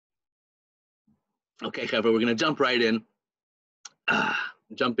Okay, Chevra, we're going to jump right in,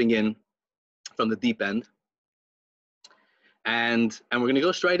 jumping in from the deep end. And we're going to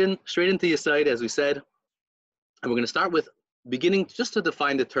go straight into yahrtzeit, as we said. And we're going to start with beginning just to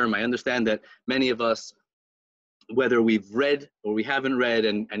define the term. I understand that many of us, whether we've read or we haven't read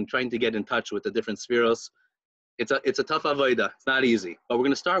and trying to get in touch with the different spheros, it's a tough avodah. It's not easy. But we're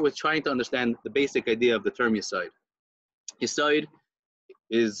going to start with trying to understand the basic idea of the term yahrtzeit. Yahrtzeit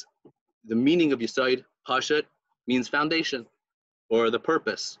is the meaning of yahrtzeit. Pashat means foundation, or the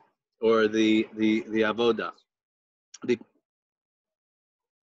purpose, or the avodah. It's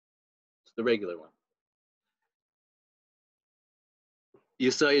the regular one.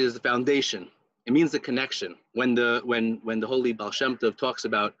 Yahrtzeit is the foundation. It means the connection. When the holy Baal Shem Tov talks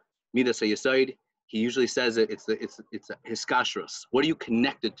about midas yahrtzeit, he usually says it's a hiskashrus. What are you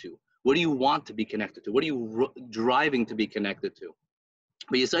connected to? What do you want to be connected to? What are you driving to be connected to?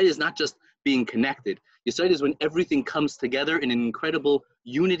 But yahrtzeit is not just being connected. Yahrtzeit is when everything comes together in an incredible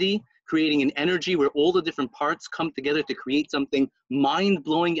unity, creating an energy where all the different parts come together to create something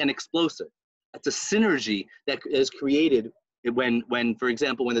mind-blowing and explosive. It's a synergy that is created when, for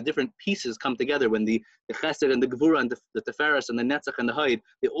example, when the different pieces come together, when the chesed and the gevura and the teferes and the netzach and the haid,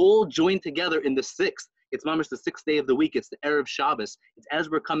 they all join together in the sixth. It's mamash the sixth day of the week. It's the Erev Shabbos. It's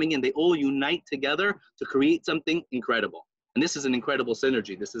as we're coming in, they all unite together to create something incredible. And this is an incredible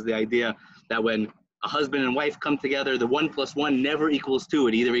synergy. This is the idea that when a husband and wife come together, the 1 + 1 never equals 2.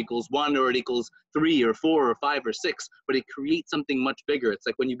 It either equals 1 or it equals 3 or 4 or 5 or 6, but it creates something much bigger. It's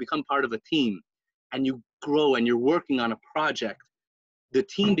like when you become part of a team and you grow and you're working on a project, the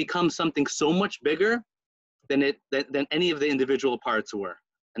team becomes something so much bigger than any of the individual parts were.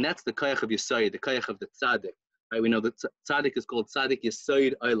 And that's the koyach of yahrtzeit, the koyach of the tzaddik. Right? We know that tzaddik is called Tzaddik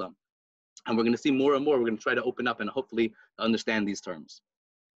Yesod Olam. And we're going to see more and more. We're going to try to open up and hopefully understand these terms.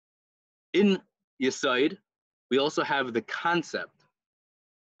 In yahrtzeit, we also have the concept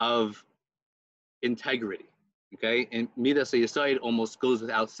of integrity. Okay, and midas yahrtzeit almost goes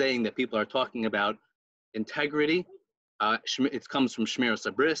without saying that people are talking about integrity. It comes from shmiras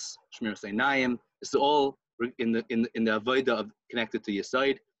habris, shmiras einayim. It's all in the avodah of connected to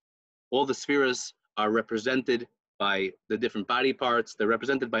yahrtzeit. All the spheres are represented by the different body parts. They're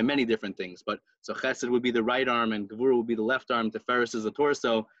represented by many different things. But so chesed would be the right arm, and gevura would be the left arm. Teferes is the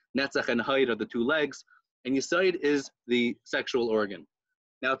torso. Netzach and haid are the 2 legs, and yahrtzeit is the sexual organ.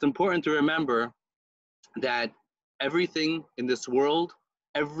 Now it's important to remember that everything in this world,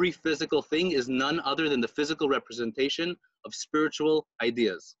 every physical thing is none other than the physical representation of spiritual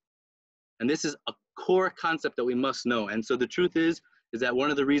ideas. And this is a core concept that we must know. And so the truth is that one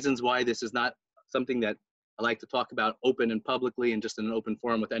of the reasons why this is not something that I like to talk about open and publicly and just in an open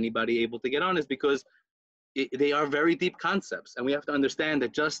forum with anybody able to get on is because they are very deep concepts. And we have to understand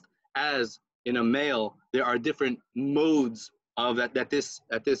that just as in a male, there are different modes of that this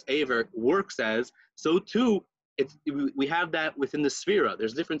aver works as, so too, we have that within the sphera.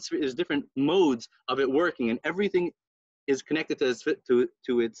 There's different modes of it working, and everything is connected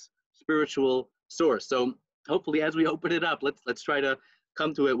to its spiritual source. So hopefully, as we open it up, let's try to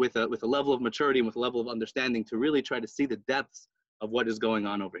come to it with a level of maturity and with a level of understanding to really try to see the depths of what is going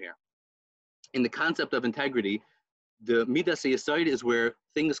on over here. In the concept of integrity, the midas yahrtzeit is where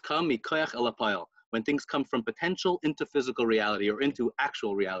things come mikoyach el hapayil, when things come from potential into physical reality or into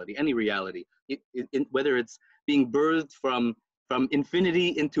actual reality, any reality, whether it's being birthed from infinity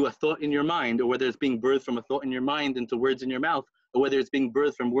into a thought in your mind, or whether it's being birthed from a thought in your mind into words in your mouth, or whether it's being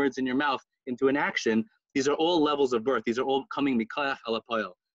birthed from words in your mouth into an action. These are all levels of birth. These are all coming mikoyach el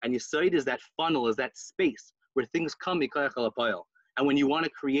hapayil. And yahrtzeit is that funnel, is that space where things come mikoyach el hapayil. And when you want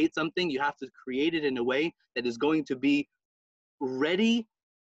to create something, you have to create it in a way that is going to be ready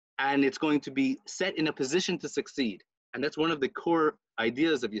and it's going to be set in a position to succeed. And that's one of the core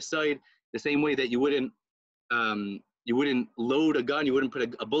ideas of yahrtzeit. The same way that you wouldn't load a gun, you wouldn't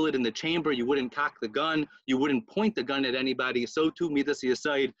put a bullet in the chamber, you wouldn't cock the gun, you wouldn't point the gun at anybody. So too, midas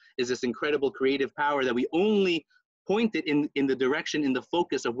yahrtzeit is this incredible creative power that we only point it in the direction, in the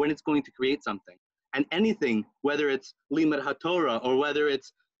focus of when it's going to create something. And anything, whether it's limud haTorah or whether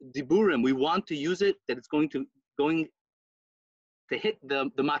it's diburim, we want to use it that it's going to hit the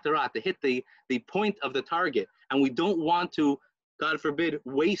matara, to hit the point of the target. And we don't want to, God forbid,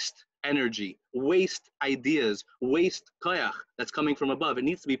 waste energy, waste ideas, waste koyach that's coming from above. It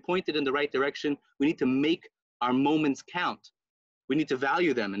needs to be pointed in the right direction. We need to make our moments count. We need to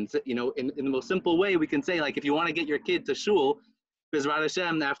value them. And in the most simple way, we can say, like, if you want to get your kid to shul, because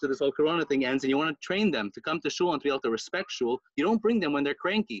Hashem, after this whole Corona thing ends, and you want to train them to come to shul and to be able to respect shul, you don't bring them when they're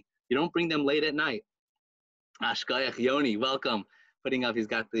cranky. You don't bring them late at night. Ashkayach Yoni, welcome. putting up. He's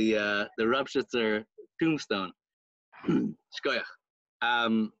got the Ropshitzer tombstone. Shkoyach.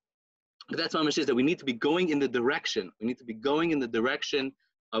 But that's what Mamish is, that we need to be going in the direction. We need to be going in the direction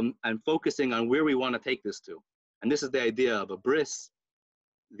and focusing on where we want to take this to. And this is the idea of a bris,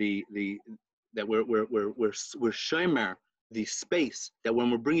 that we're shomer the space, that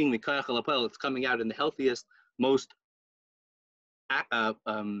when we're bringing the kayach alapel, it's coming out in the healthiest, most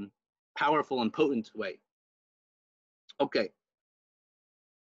powerful and potent way. Okay.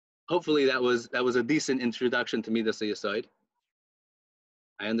 Hopefully that was a decent introduction to Midas Yesod.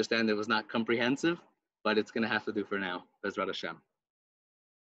 I understand it was not comprehensive, but it's going to have to do for now. Bezrat Hashem.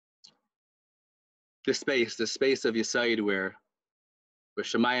 The space of Yesod where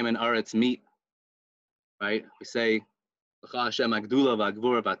Shemayim and Aretz meet, right? We say, it's the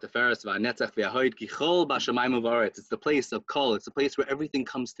place of kol. It's the place where everything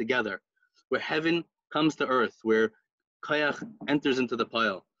comes together, where heaven comes to earth, where kayach enters into the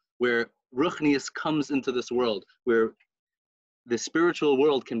pile, where ruchnius comes into this world, where the spiritual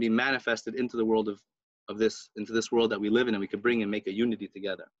world can be manifested into the world into this world that we live in, and we can bring and make a unity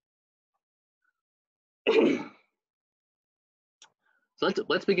together. So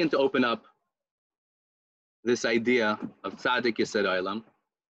let's begin to open up this idea of Tzaddik Yesod Olam.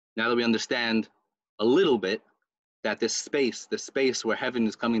 Now that we understand a little bit that this space where heaven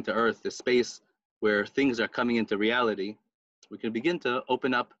is coming to earth, this space where things are coming into reality, we can begin to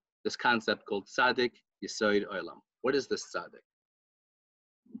open up this concept called Tzaddik Yesod Olam. What is this tzaddik?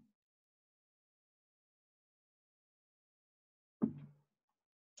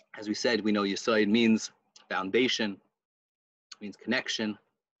 As we said, we know Yesod means foundation, means connection.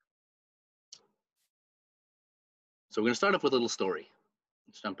 So we're going to start off with a little story.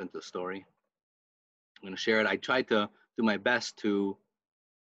 Let's jump into the story. I'm going to share it. I tried to do my best to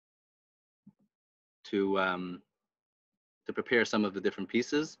prepare some of the different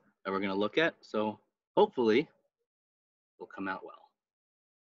pieces that we're going to look at. So hopefully it will come out well.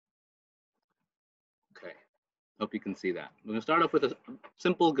 Okay, hope you can see that. We're going to start off with a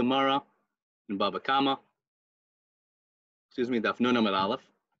simple Gemara in Baba Kama. Daf Nun Amud Aleph.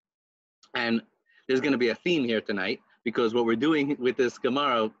 And there's going to be a theme here tonight, because what we're doing with this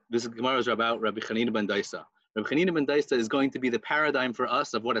Gemara is about Rabbi Chanina ben Daisa. Rabbi Chanina ben Daisa is going to be the paradigm for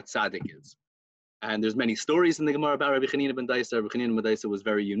us of what a tzaddik is. And there's many stories in the Gemara about Rabbi Chanina ben Daisa. Rabbi Chanina ben Daisa was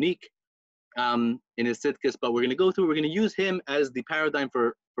very unique in his tzidkus, but we're going to use him as the paradigm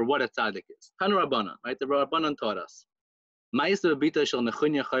for what a tzaddik is. Tanu Rabbanan, right? The Rabbanan taught us.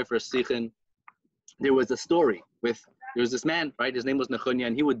 There was a story there was this man, right? His name was Nechunya,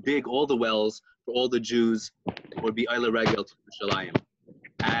 and he would dig all the wells for all the Jews that would be Eila Regel to Yerushalayim.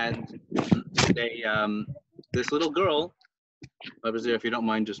 And this little girl, if you don't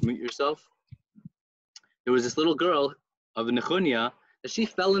mind, just mute yourself. There was this little girl of Nechunya that she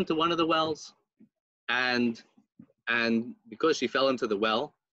fell into one of the wells, and because she fell into the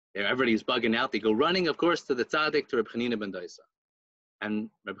well, everybody's bugging out. They go running, of course, to the tzaddik, to Reb Chanina ben Daisa.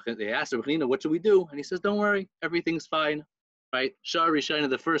 And they asked Reb Chanina, what should we do? And he says, don't worry, everything's fine, right? Shah Rishayna,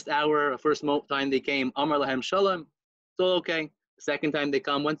 the first hour, first time they came, Omer lahem shalom, it's all okay. The second time they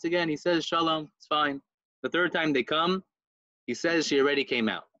come, once again, he says, shalom, it's fine. The third time they come, he says she already came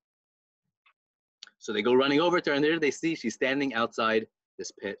out. So they go running over to her, and there they see she's standing outside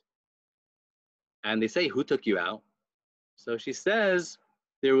this pit. And they say, who took you out? So she says,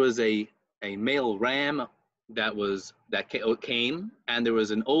 there was a male ram that came, and there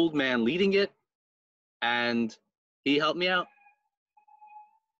was an old man leading it, and he helped me out.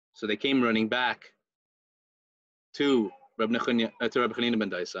 So they came running back to Rabbi Chanina ben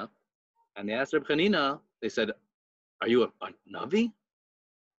Daisa, and they asked Rabbi Chanina, they said, are you a Navi?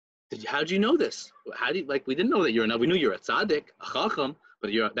 How do you know this? We didn't know that you're a Navi. We knew you're a tzaddik, a chacham,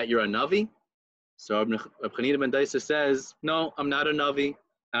 but you're a Navi? So Rabbi Chanina ben Daisa says, no, I'm not a Navi,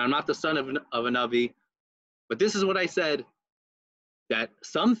 and I'm not the son of a Navi. But this is what I said, that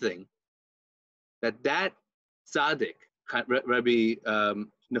tzaddik, Rabbi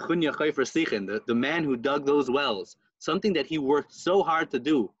Nechunya Chayfer Sichin, the man who dug those wells, something that he worked so hard to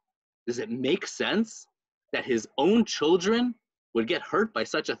do, does it make sense that his own children would get hurt by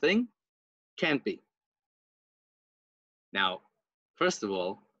such a thing? Can't be. Now, first of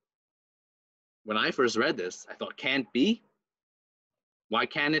all, when I first read this, I thought, can't be? Why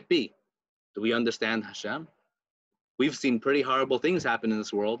can't it be? Do we understand Hashem? We've seen pretty horrible things happen in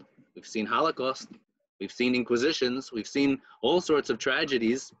this world. We've seen Holocaust. We've seen Inquisitions. We've seen all sorts of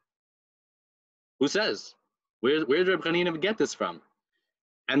tragedies. Who says? Where did Rabbi Chanina get this from?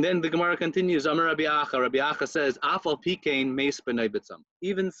 And then the Gemara continues, Omer Rabbi Acha. Rabbi Acha says, Afal pikein meis b'nei b'tzam.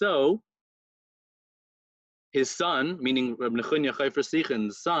 Even so, his son, meaning Reb Nechunya Chayfer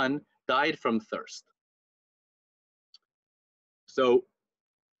Sichen's son, died from thirst. So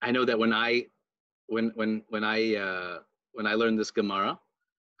I know that when I learned this Gemara,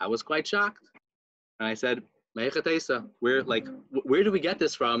 I was quite shocked, and I said, where do we get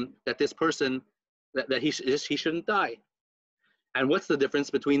this from? That this person that he shouldn't die, and what's the difference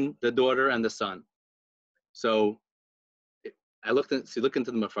between the daughter and the son? So I look into the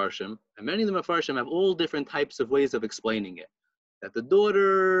Mefarshim, and many of the Mefarshim have all different types of ways of explaining it. That the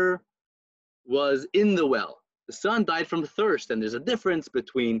daughter was in the well, the son died from thirst, and there's a difference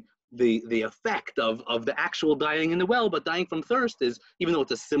between the effect of the actual dying in the well, but dying from thirst is, even though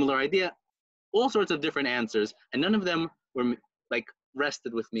it's a similar idea, all sorts of different answers, and none of them were like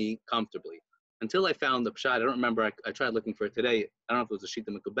rested with me comfortably until I found the pshat. I don't remember. I tried looking for it today. I don't know if it was a Shita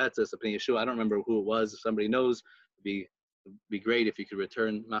Mekubetzes, a Pnei Yeshua. I don't remember who it was. If somebody knows, it'd be great if you could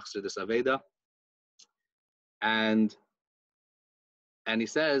return Machzor this Aveda. And he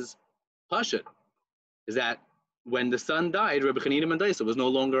says, Pashut, is that when the son died, Rebbe Chanina ben Dosa was no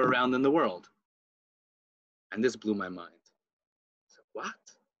longer around in the world. And this blew my mind. I said, what?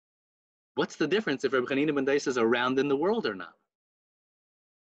 What's the difference if Rebbe Chanina ben Dosa is around in the world or not?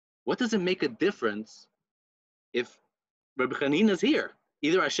 What does it make a difference if Rebbe Chanina is here?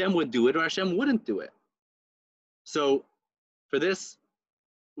 Either Hashem would do it or Hashem wouldn't do it. So for this,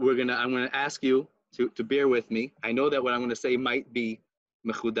 I'm going to ask you to bear with me. I know that what I'm going to say might be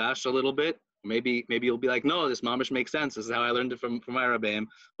mechudash a little bit. Maybe you'll be like, no, this mamish makes sense. This is how I learned it from my Rabbeim.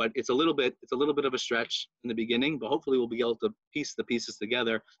 But it's a little bit of a stretch in the beginning. But hopefully we'll be able to piece the pieces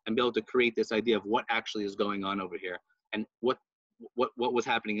together and be able to create this idea of what actually is going on over here, and what was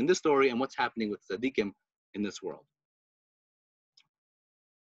happening in this story, and what's happening with tzaddikim in this world.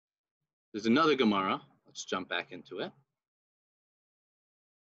 There's another Gemara. Let's jump back into it.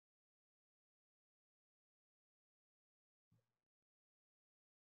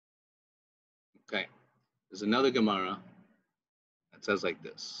 Okay, there's another Gemara that says like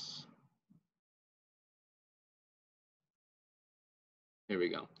this. Here we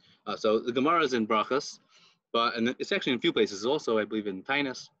go. So the Gemara is in Brachas, and it's actually in a few places. Also, I believe in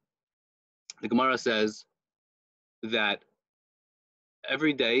Tainus. The Gemara says that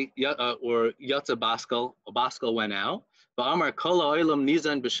every day, or Yatza Baskal, a Baskal went out. Va'amar kol ha'olam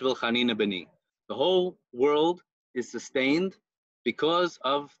nizan b'shvil chanina b'ni. The whole world is sustained because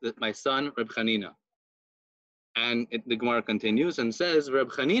of my son Reb Chanina. And the Gemara continues and says, Reb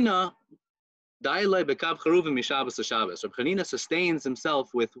Chanina dailai bekav charuvim mishabbos to Shabbos. Reb Chanina sustains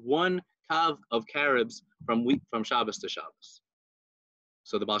himself with one kav of carobs from Shabbos to Shabbos.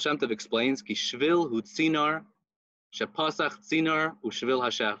 So the Baal Shem Tov explains, ki shvil hu tzinar shepasach tzinar u'shvil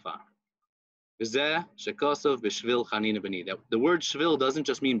hashafar. V'zeh shekosov b'shvil chanina b'ni. That the word shvil doesn't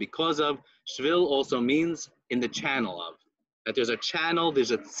just mean because of. Shvil also means in the channel of. That there's a channel,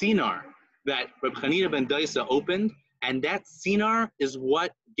 there's a tzinar that Reb Chanina ben Dosa opened, and that tzinar is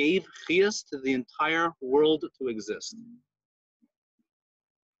what gave chiyus to the entire world to exist.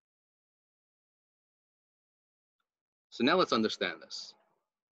 So now let's understand this.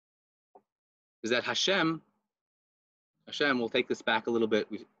 Is that Hashem, we'll take this back a little bit.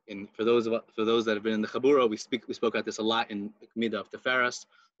 For those that have been in the Chabura, we spoke about this a lot in the Midah of Teferes,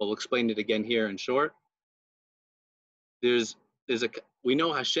 but we'll explain it again here in short. We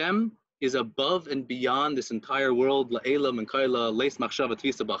know Hashem is above and beyond this entire world. La'elam and kaila leis machshava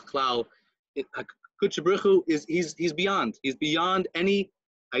tvisa b'chlau. Kudsha Baruch Hu he's beyond. He's beyond any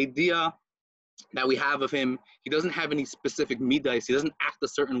idea that we have of him. He doesn't have any specific midas. He doesn't act a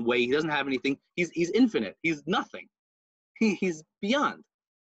certain way. He doesn't have anything. He's infinite. He's nothing. He's beyond.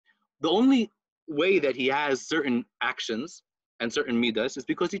 The only way that he has certain actions and certain midas is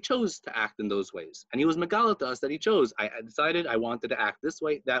because he chose to act in those ways. And he was megala to us that he chose. I decided I wanted to act this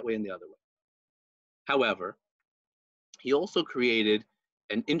way, that way, and the other way. However, he also created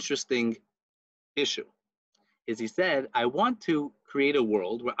an interesting issue. He said, I want to create a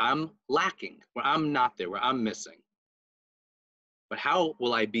world where I'm lacking, where I'm not there, where I'm missing. But how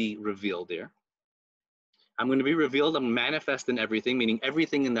will I be revealed there? I'm going to be revealed, I'm manifest in everything, meaning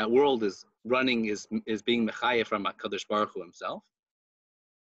everything in that world is running, is being mechayah from HaKadosh Baruch Hu himself.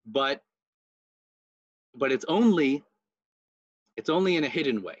 But it's only in a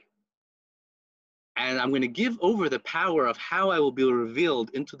hidden way. And I'm going to give over the power of how I will be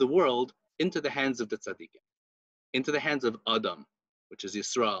revealed into the world, into the hands of the tzaddikim, into the hands of Adam, which is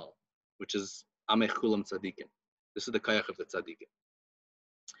Yisrael, which is Amech Kulam tzaddikim. This is the kayach of the tzaddikim.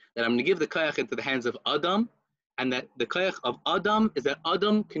 That I'm going to give the kayach into the hands of Adam, and that the kayach of Adam is that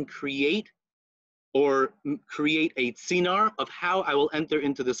Adam can create or create a tzinar of how I will enter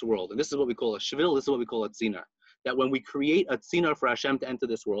into this world. And this is what we call a shvil, this is what we call a tzinar. That when we create a tzinar for Hashem to enter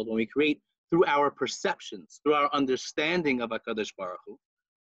this world, when we create through our perceptions, through our understanding of HaKadosh Baruch Hu,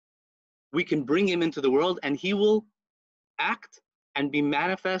 we can bring him into the world and he will act and be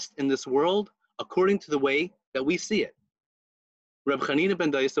manifest in this world according to the way that we see it. Reb Chanina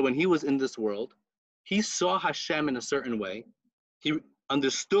ben Daisa, when he was in this world, he saw Hashem in a certain way. He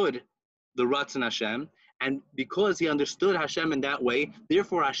understood the Ratzon Hashem, and because he understood Hashem in that way,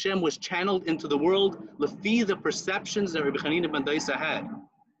 therefore Hashem was channeled into the world lefi the perceptions that Reb Chanina ben Daisa had.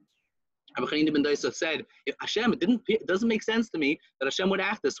 Reb Chanina ben Daisa said, if Hashem, it doesn't make sense to me that Hashem would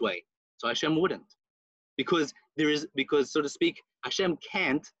act this way, so Hashem wouldn't. Because so to speak, Hashem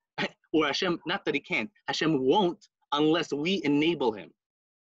can't, or Hashem, not that he can't, Hashem won't unless we enable him.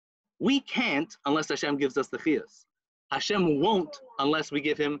 We can't unless Hashem gives us the chiyas. Hashem won't unless we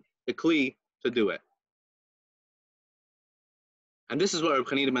give him the kli to do it. And this is what Reb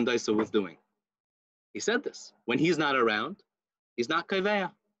Chanina ben Daisa was doing. He said this. When he's not around, he's not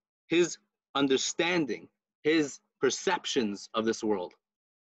kaveya. His understanding, his perceptions of this world.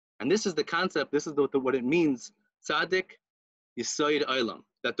 And this is the concept, this is what it means, Tzaddik Yesod Olam.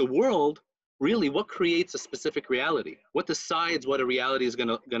 That the world, really, what creates a specific reality? What decides what a reality is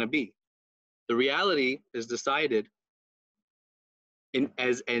gonna be? The reality is decided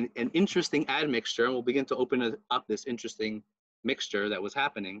as an interesting admixture, and we'll begin to open up this interesting mixture that was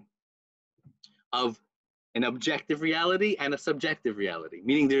happening of an objective reality and a subjective reality,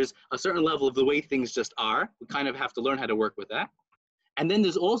 meaning there's a certain level of the way things just are. We kind of have to learn how to work with that. And then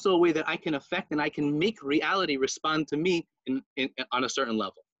there's also a way that I can affect and I can make reality respond to me on a certain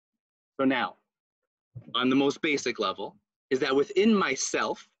level. So now, on the most basic level, is that within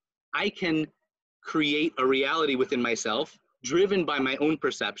myself, I can create a reality within myself driven by my own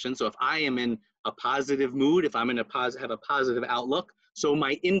perception. So if I am in a positive mood, if I'm in have a positive outlook, so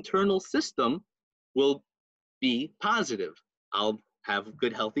my internal system will be positive. I'll have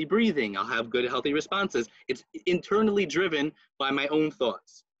good, healthy breathing. I'll have good, healthy responses. It's internally driven by my own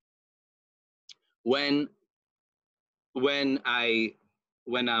thoughts. When I'm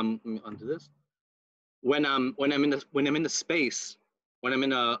onto this, when I'm in a space, when I'm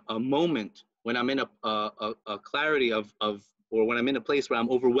in a moment, when I'm in a clarity of or when I'm in a place where I'm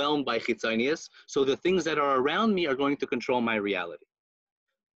overwhelmed by chitzonius, so the things that are around me are going to control my reality.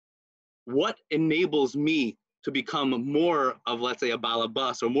 What enables me to become more of, let's say, a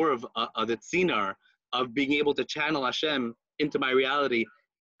balabas, or more of the tzinar, of being able to channel Hashem into my reality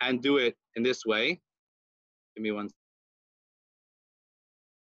and do it in this way? Give me one.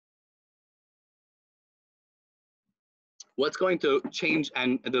 What's going to change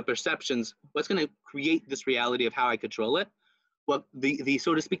and the perceptions, what's going to create this reality of how I control it? Well, the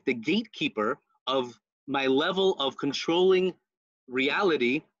so to speak, the gatekeeper of my level of controlling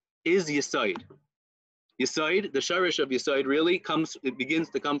reality is Yesod. Yesod, the sharish of Yesod really begins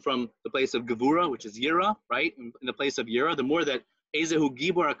to come from the place of Gevura, which is Yira, right? In the place of Yira, the more that Ezehu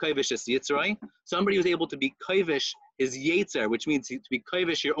Gibor HaKovish es Yitzrai, somebody who's able to be kovish his Yetzer, which means to be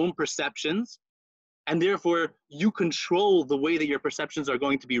kovish your own perceptions, and therefore you control the way that your perceptions are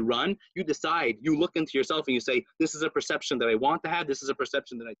going to be run. You decide, you look into yourself and you say, this is a perception that I want to have, this is a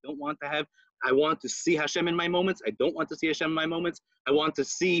perception that I don't want to have. I want to see Hashem in my moments, I don't want to see Hashem in my moments. I want to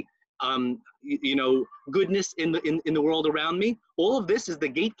see goodness in the world around me. All of this is the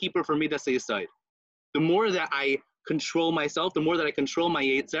gatekeeper for me to say aside. The more that I control myself, the more that I control my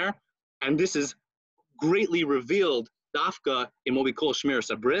Yetzer, and this is greatly revealed dafka in what we call Shmir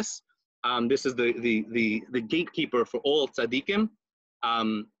Sabris. This is the gatekeeper for all tzaddikim.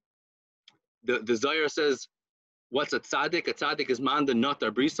 The Zohar says, what's a tzaddik? A tzaddik is manda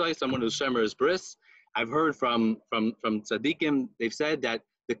notar brisai, someone who's shemer is bris. I've heard from tzaddikim, they've said that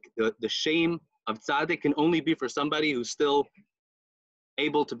the shame of tzaddik can only be for somebody who's still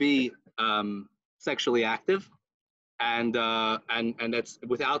able to be sexually active, and that's,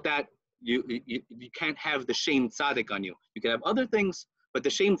 without that you can't have the shame tzaddik on you. You can have other things, but the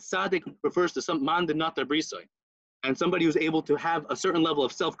shame tzaddik refers to some man de natar brisoi, and somebody who's able to have a certain level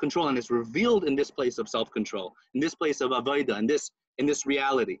of self-control, and is revealed in this place of self-control, in this place of avodah, in this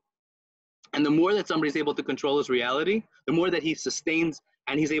reality. And the more that somebody's able to control his reality, the more that he sustains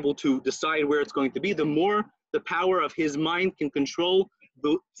and he's able to decide where it's going to be, the more the power of his mind can control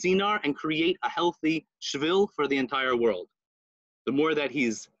the tzinar and create a healthy shvil for the entire world. The more that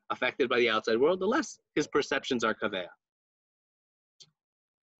he's affected by the outside world, the less his perceptions are kaveya.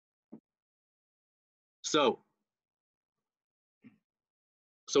 So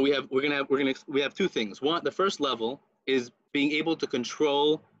we have two things. One, the first level is being able to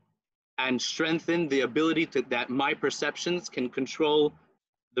control and strengthen the ability that my perceptions can control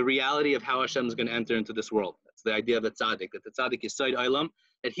the reality of how Hashem is going to enter into this world. That's the idea of the tzaddik, that the Tzaddik Yesod Olam,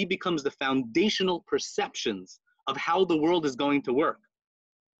 that he becomes the foundational perceptions of how the world is going to work.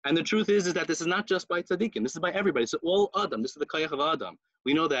 And the truth is that this is not just by tzaddikim, this is by everybody. So all Adam, this is the koyach of Adam.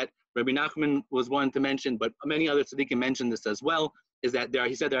 We know that Rabbi Nachman was one to mention, but many other tzaddikim mentioned this as well, is that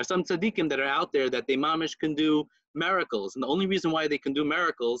he said there are some tzaddikim that are out there that they mamish can do miracles. And the only reason why they can do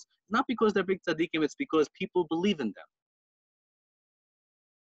miracles is not because they're big tzaddikim, it's because people believe in them.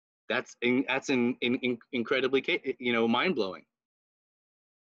 That's incredibly, mind-blowing.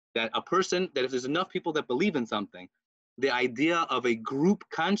 That a person, that if there's enough people that believe in something, the idea of a group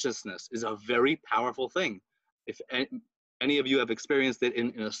consciousness is a very powerful thing. If any of you have experienced it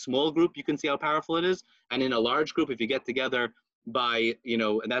in a small group, you can see how powerful it is. And in a large group, if you get together by,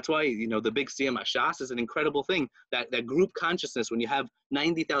 and that's why, the big Siyam Hashas is an incredible thing. That group consciousness, when you have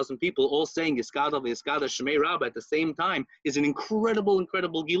 90,000 people all saying Yiskada v'Yiskada Shemei Rabbah at the same time, is an incredible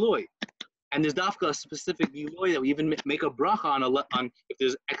Giloy. And there's dafka a specific Giloy that we even make a bracha on if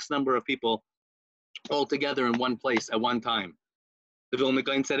there's X number of people all together in one place at one time. The Vilna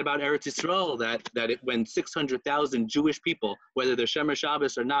Gaon said about Eretz Yisrael that when 600,000 Jewish people, whether they're Shemer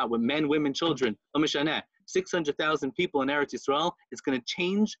Shabbos or not, with men, women, children, 600,000 people in Eretz Yisrael, it's going to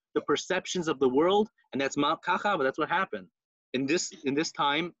change the perceptions of the world, and that's Ma'at Kacha, but that's what happened. In this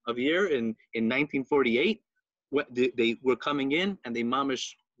time of year, in 1948, they were coming in and they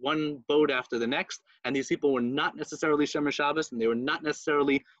mamish one boat after the next, and these people were not necessarily Shemer Shabbos, and they were not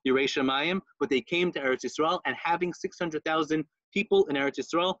necessarily Yirei Shamayim, but they came to Eretz Yisrael, and having 600,000 people in Eretz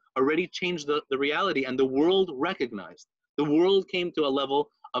Yisrael already changed the reality, and the world recognized. The world came to a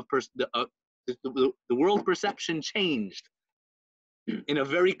level of the world perception changed in a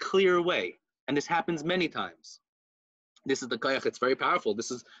very clear way, and this happens many times. This is the koyach, it's very powerful.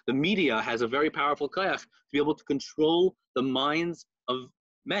 The media has a very powerful koyach to be able to control the minds of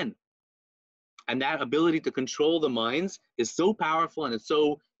men. And that ability to control the minds is so powerful and it's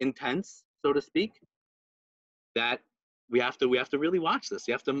so intense, so to speak, that we have to really watch this.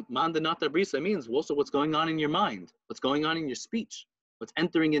 You have to man the nata brisa means also what's going on in your mind, what's going on in your speech, what's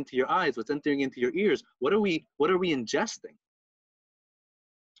entering into your eyes, what's entering into your ears. What are we ingesting?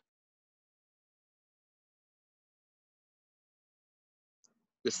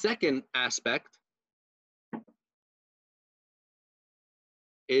 The second aspect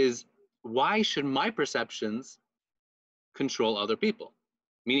is, why should my perceptions control other people?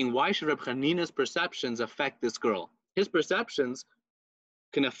 Meaning, why should Reb Chanina's perceptions affect this girl? His perceptions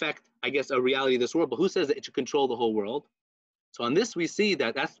can affect, I guess, a reality of this world, but who says that it should control the whole world? So on this, we see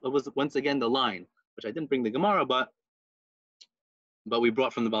that was once again the line, which I didn't bring the Gemara, but we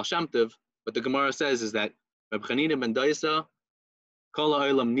brought from the Baal Shem Tov. What the Gemara says is that Reb Chanina ben Daisa, Kol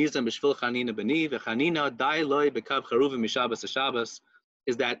ha'olam nizam b'shvil Chanina b'ni, v'Chanina dai loy b'kav charuvim mishabas ha'shabas,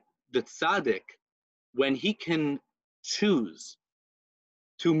 is that the tzaddik, when he can choose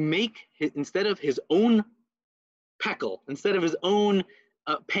to make, instead of his own peckle, instead of his own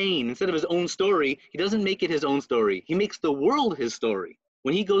pain, instead of his own story, he doesn't make it his own story. He makes the world his story.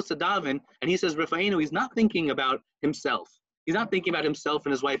 When he goes to daven and he says Rafa'inu, he's not thinking about himself. He's not thinking about himself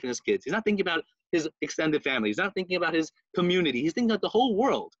and his wife and his kids. He's not thinking about his extended family. He's not thinking about his community. He's thinking about the whole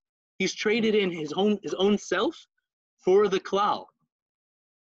world. He's traded in his own self for the klal.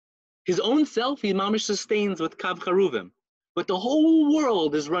 His own self, he mamish sustains with kav charuvim, but the whole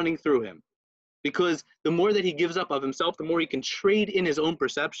world is running through him, because the more that he gives up of himself, the more he can trade in his own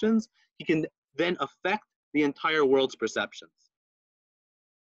perceptions. He can then affect the entire world's perceptions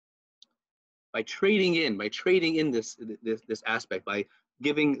by trading in this aspect, by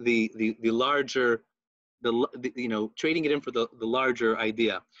giving the larger, trading it in for the larger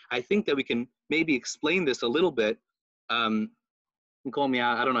idea. I think that we can maybe explain this a little bit. You can call me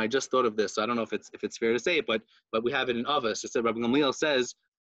out. I don't know. I just thought of this. So I don't know if it's fair to say it, but we have it in Avos. It said Rabbi Gamliel says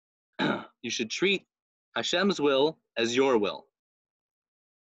you should treat Hashem's will as your will,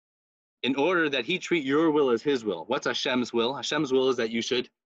 in order that He treat your will as His will. What's Hashem's will? Hashem's will is that you should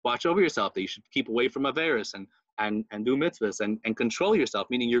watch over yourself, that you should keep away from Averis and do mitzvahs and control yourself.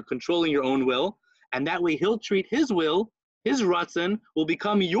 Meaning you're controlling your own will, and that way He'll treat His will, His ratzon will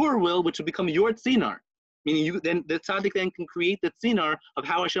become your will, which will become your tzinar. Meaning then the tzaddik then can create the tzinar of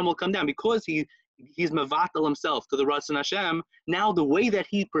how Hashem will come down, because he's mevatel himself to the ratzon Hashem. Now the way that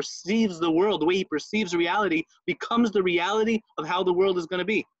he perceives the world, the way he perceives reality, becomes the reality of how the world is going to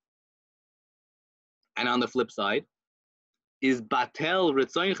be. And on the flip side, is batel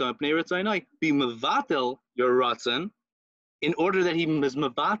ritzoncha pnei ritzonai, be mevatel your ratzon, in order that he is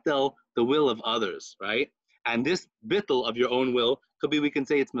mevatel the will of others, right? And this bittul of your own will could be, we can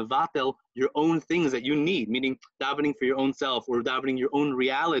say it's mevatel, your own things that you need, meaning davening for your own self or davening your own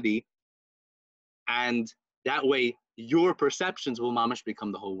reality. And that way, your perceptions will mamash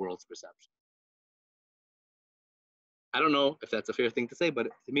become the whole world's perception. I don't know if that's a fair thing to say, but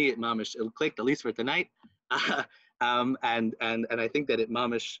to me, it clicked, at least for tonight. And I think that it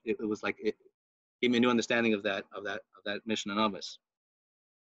was like it gave me a new understanding of that mission and novice.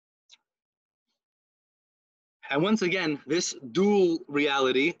 And once again, this dual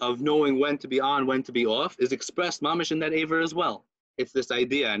reality of knowing when to be on, when to be off, is expressed mamish in that aver as well. It's this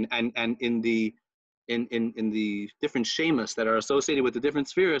idea, and in the different shemas that are associated with the different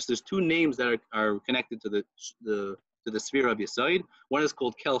spheres, there's two names that are connected to the sphere of Yesod. One is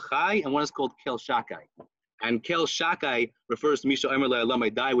called Kel Chai, and one is called Kel Shakai. And Kel Shakai refers to Misha Omer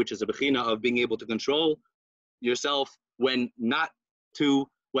Le'alam Dai, which is a bechina of being able to control yourself when to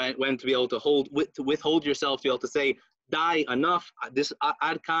be able to withhold yourself, to be able to say, die, enough, this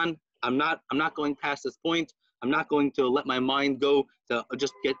ad kan, I'm not going past this point. I'm not going to let my mind go to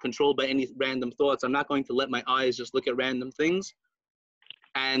just get controlled by any random thoughts. I'm not going to let my eyes just look at random things.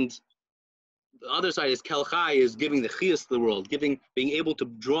 And the other side is Kel Chai, is giving the chiyas to the world, being able to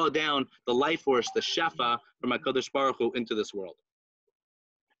draw down the life force, the shefa from HaKadosh Baruch Hu into this world.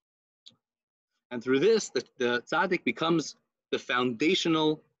 And through this, the tzaddik becomes the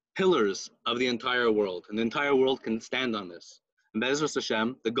foundational pillars of the entire world, and the entire world can stand on this. And Be'ezras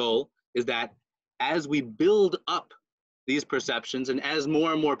Hashem, the goal is that as we build up these perceptions, and as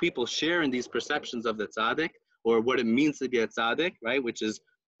more and more people share in these perceptions of the tzaddik, or what it means to be a tzaddik, right? Which is,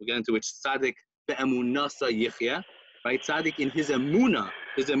 we'll get into which tzaddik be'emunasa yichya, right? Tzaddik in his emuna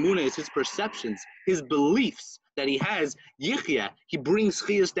is his perceptions, his beliefs that he has, yichya, he brings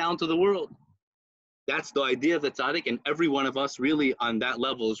chiyas down to the world. That's the idea of the tzaddik, and every one of us really on that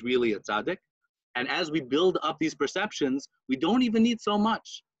level is really a tzaddik. And as we build up these perceptions, we don't even need so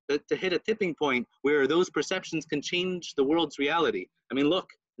much to hit a tipping point where those perceptions can change the world's reality. I mean, look,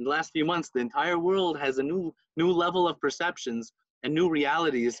 in the last few months, the entire world has a new level of perceptions and new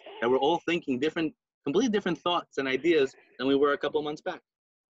realities that we're all thinking completely different thoughts and ideas than we were a couple months back.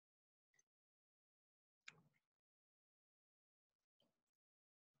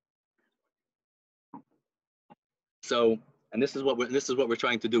 So, and this is what we're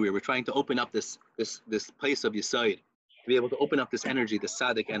trying to do here. We're trying to open up this place of Yesod, to be able to open up this energy, the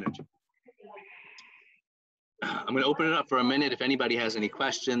tzaddik energy. I'm going to open it up for a minute. If anybody has any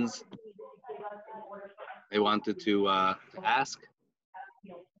questions they wanted to ask.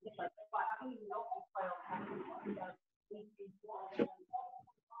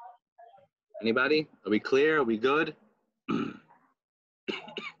 Anybody? Are we clear? Are we good?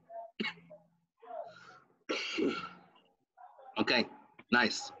 Okay,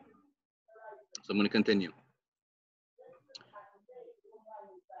 nice. So I'm going to continue.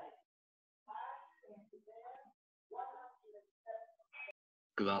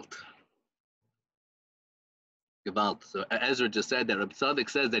 Gewalt. So Ezra just said that Reb Tzaddik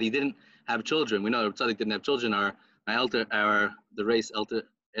says that he didn't have children. We know Reb Tzaddik didn't have children. The Raice Elter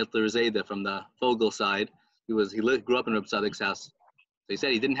Zayda from the Fogel side, grew up in Reb Tzaddik's house. So he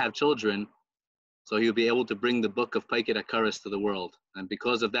said he didn't have children, so he would be able to bring the book of Paiket HaKaras to the world. And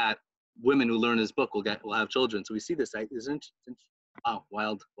because of that, women who learn his book will have children. So we see this. Wow,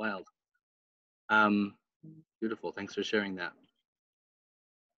 wild. Beautiful. Thanks for sharing that.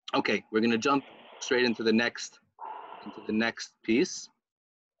 Okay, we're going to jump straight into the next piece,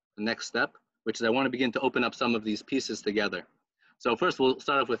 the next step, which is I want to begin to open up some of these pieces together. So first, we'll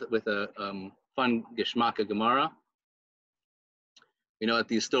start off with a fun Geshmaka Gemara. We know that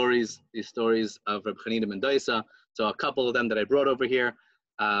these stories of Reb Chanina ben Dosa. So a couple of them that I brought over here.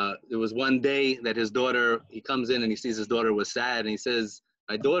 There was one day that he comes in and he sees his daughter was sad, and he says,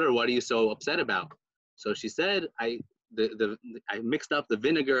 "My daughter, what are you so upset about?" So she said, I mixed up the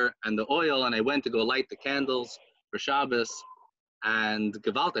vinegar and the oil, and I went to go light the candles for Shabbos, and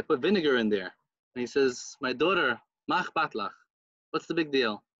Gewalt, I put vinegar in there. And he says, "My daughter, mach batlach, what's the big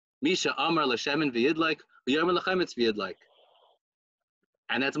deal? Misha Omer l'shemen v'yidlaik, v'yomer l'chemetz v'yidlaik."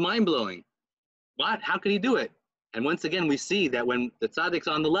 And that's mind-blowing. What? How could he do it? And once again, we see that when the tzaddik's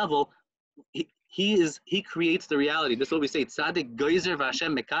on the level, he creates the reality. This is what we say, tzaddik geyser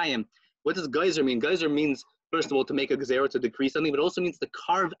v'Hashem mekayim. What does geyser mean? Geyser means, first of all, to make a gezerah, to decrease something, but it also means to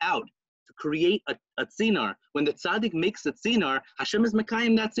carve out, to create a tzinar. When the tzaddik makes a tzinar, Hashem is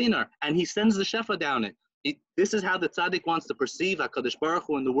mekayim that tzinar, and he sends the shefa down it. This is how the tzaddik wants to perceive HaKadosh Baruch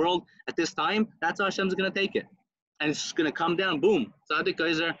Hu in the world at this time. That's how Hashem's going to take it. And it's just going to come down, boom, tzaddik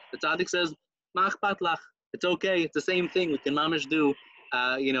geyser. The tzaddik says, mach batlach. It's okay. It's the same thing. We can mamish do,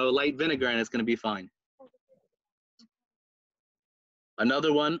 light vinegar, and it's going to be fine.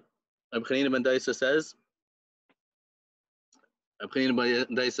 Another one, Reb Chanina ben Dosa says, Reb Chanina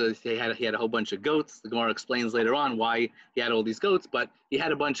ben Dosa, he had a whole bunch of goats. The Gemara explains later on why he had all these goats, but he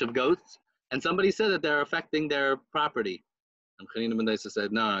had a bunch of goats, and somebody said that they're affecting their property. And Chanina ben Dosa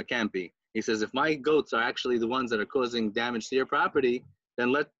said, no, it can't be. He says, if my goats are actually the ones that are causing damage to your property,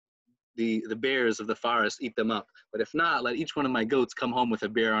 then let the bears of the forest eat them up. But if not, let each one of my goats come home with a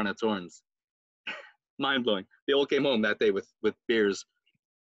bear on its horns. Mind-blowing. They all came home that day with bears,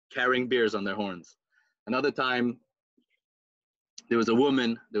 carrying bears on their horns. Another time, there was a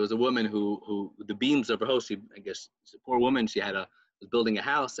woman who the beams of her house, I guess she's a poor woman, was building a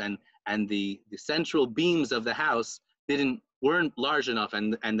house, and the central beams of the house weren't large enough,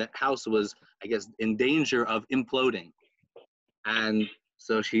 and the house was, I guess, in danger of imploding. And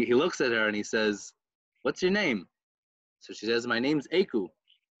so he looks at her and he says, what's your name? So she says, my name's Eku.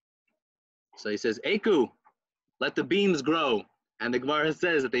 So he says, Eku, let the beams grow. And the Gemara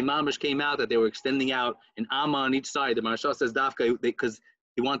says that the mamish came out, that they were extending out an amma on each side. The Maharsha says dafka because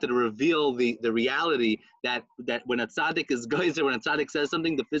he wanted to reveal the reality that when a tzaddik is geyser, when a tzaddik says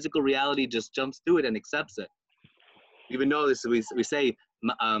something, the physical reality just jumps to it and accepts it. Even though this, we say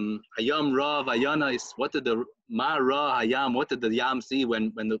hayam ra vayana, what did the ma ra hayam, what did the yam see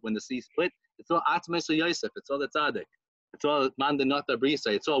when the sea split? It's all atmesu Yosef. It's all the tzaddik. It's all man the nata brisa.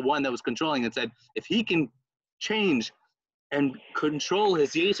 It's all one that was controlling and said, if he can change and control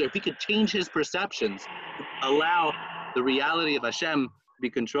his yetzer, if he could change his perceptions, allow the reality of Hashem to be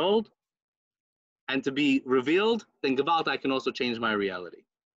controlled and to be revealed, then Gevalt, I can also change my reality.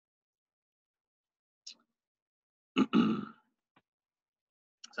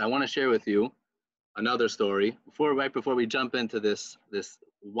 So I want to share with you another story right before we jump into this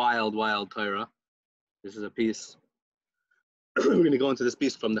wild Torah. This is a piece. We're going to go into this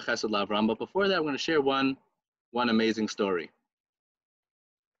piece from the Chesed L'Avram, but before that, I'm going to share one amazing story.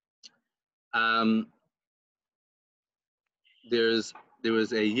 There was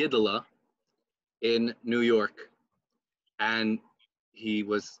a Yidela in New York, and he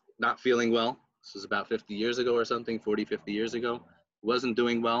was not feeling well. This was about 50 years ago or something, 40, 50 years ago. He wasn't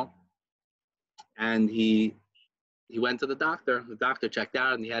doing well, and he went to the doctor. The doctor checked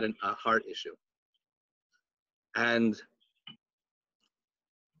out, and he had a heart issue. And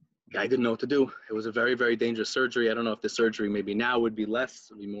I didn't know what to do. It was a very, very dangerous surgery. I don't know if the surgery maybe now would be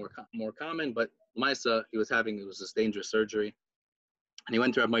more common, but Maisa, it was this dangerous surgery. And he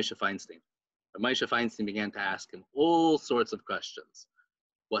went to Rav Moshe Feinstein. Rav Moshe Feinstein began to ask him all sorts of questions.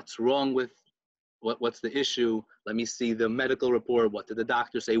 What's wrong with, what's the issue? Let me see the medical report. What did the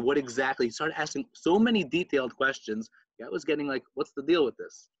doctor say? What exactly? He started asking so many detailed questions. I was getting like, what's the deal with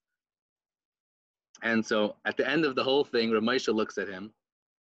this? And so at the end of the whole thing, Rav Moshe looks at him,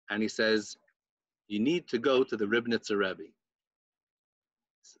 and he says, you need to go to the Ropshitzer Rebbe.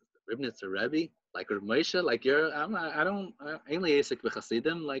 The Ropshitzer Rebbe? Like Rav Moshe? Like I ain't liasik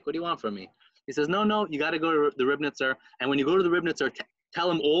b'chasidim. Like, what do you want from me? He says, no, you got to go to the Ropshitzer. And when you go to the Ropshitzer, tell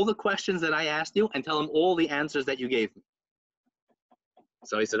him all the questions that I asked you and tell him all the answers that you gave me.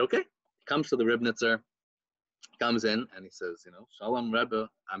 So he said, okay. Comes to the Ropshitzer, comes in, and he says, Shalom Rebbe,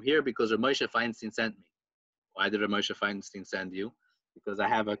 I'm here because Rav Moshe Feinstein sent me. Why did Rav Moshe Feinstein send you? Because I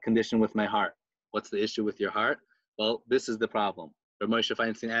have a condition with my heart. What's the issue with your heart? Well, this is the problem. Rav Moshe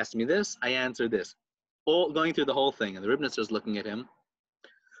Feinstein asked me this, I answered this. All going through the whole thing, and the Ropshitzer is looking at him.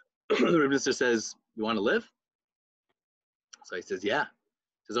 The Ropshitzer says, you want to live? So he says, yeah.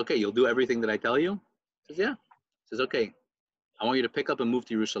 He says, okay, you'll do everything that I tell you? He says, yeah. He says, okay, I want you to pick up and move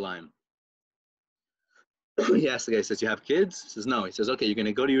to Yerushalayim. He asks the guy, he says, you have kids? He says, no. He says, okay, you're going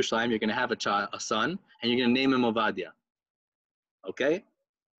to go to Yerushalayim, you're going to have a son, and you're going to name him Ovadia. Okay?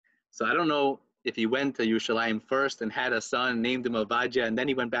 So I don't know if he went to Yerushalayim first and had a son, named him Ovadia, and then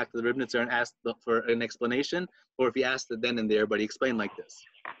he went back to the Ropshitzer and asked for an explanation, or if he asked it then and there, but he explained like this.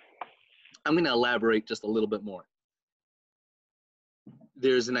 I'm going to elaborate just a little bit more.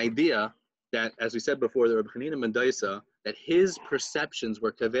 There's an idea that, as we said before, the Reb Chanina ben Dosa, that his perceptions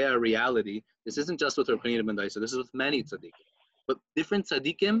were kaveh reality. This isn't just with Reb Chanina ben Dosa, this is with many tzaddikim. But different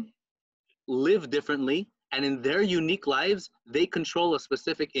tzaddikim live differently, and in their unique lives, they control a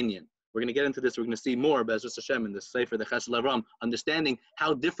specific inyan. We're going to get into this, we're going to see more, Be'ezras Hashem, in the Sefer, the Chesed L'Avram, understanding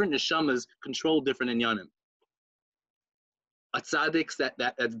how different neshamas control different inyanim. A tzaddik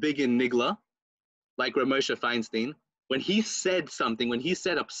that's big in nigla, like Rav Moshe Feinstein, when he said something, when he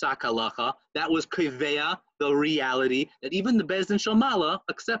said a psak halacha, that was kivea, the reality, that even the Beis Din Shalmala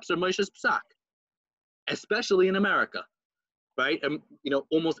accepts Rav Moshe's psak, especially in America, right?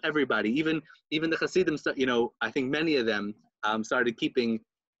 Almost everybody, even the Hasidim, I think many of them started keeping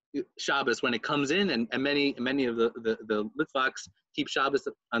Shabbos when it comes in, and many of the Litvaks keep Shabbos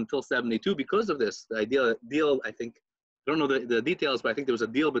until 72 because of this. The deal, I think, I don't know the details, but I think there was a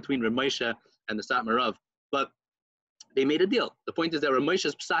deal between Ramesha and the Satmarav. But they made a deal. The point is that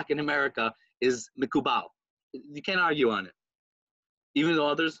Ramesha's psak in America is mikubal. You can't argue on it. Even though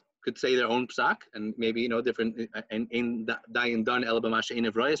others could say their own psak, and maybe, different, in dayan done el b'masha in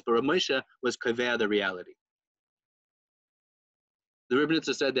Raice, but Ramesha was kaveh the reality. The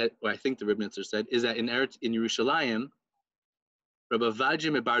Ropshitzer said that, or I think the Ropshitzer said, is that in Yerushalayim, Rabbi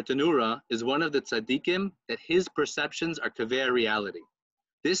Vajim Bartanura is one of the tzaddikim that his perceptions are kaveh reality.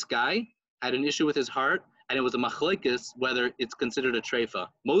 This guy had an issue with his heart, and it was a machlokes whether it's considered a treifa.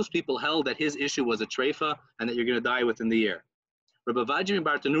 Most people held that his issue was a treifa and that you're going to die within the year. Rabbi Vajim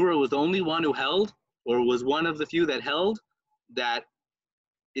Bartanura was the only one who held, or was one of the few that held, that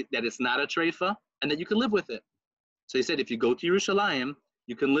it's not a treifa and that you can live with it. So he said, if you go to Yerushalayim,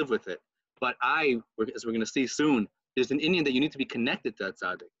 you can live with it. But as we're going to see soon, there's an Indian that you need to be connected to that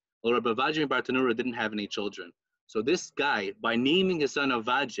tzaddik. Well, Rabbi Vajim Bartanura didn't have any children. So this guy, by naming his son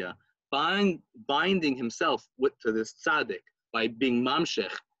Avadja, binding himself to this tzaddik, by being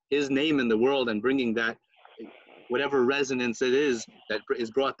mamshech, his name in the world, and bringing that, whatever resonance it is that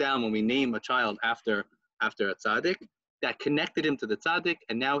is brought down when we name a child after a tzaddik, that connected him to the tzaddik,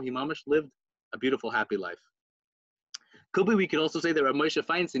 and now he mamash lived a beautiful, happy life. Could be we could also say that Rav Moshe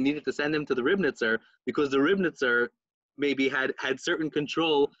Feinstein needed to send him to the Ropshitzer because the Ropshitzer maybe had certain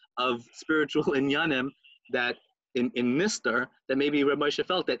control of spiritual inyanim that in Mister, that maybe Rav Moshe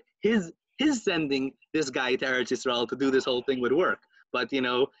felt that his sending this guy to Eretz Yisrael to do this whole thing would work. But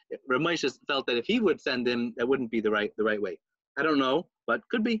Rav Moshe felt that if he would send him, that wouldn't be the right way. I don't know, but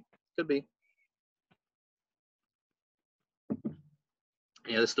could be.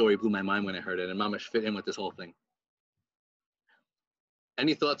 Yeah, this story blew my mind when I heard it, and Mamash fit in with this whole thing.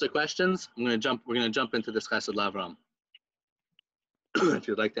 Any thoughts or questions? We're gonna jump into this Chesed Lavram. If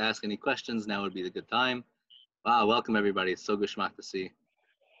you'd like to ask any questions, now would be the good time. Wow, welcome everybody. It's so geschmack to see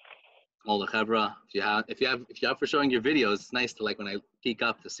all the chevra. If you're up for showing your videos, it's nice to, like, when I peek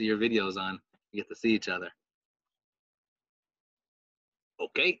up to see your videos on, you get to see each other.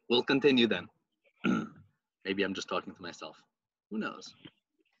 Okay, we'll continue then. Maybe I'm just talking to myself. Who knows?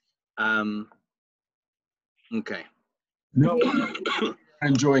 Okay. No, I'm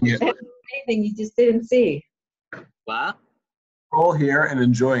enjoying it. Anything you just didn't see. What? We're all here and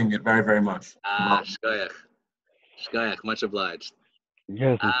enjoying it very, very much. Shkoyach. Much obliged.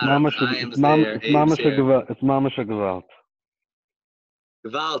 Yes, it's Mama Gewalt.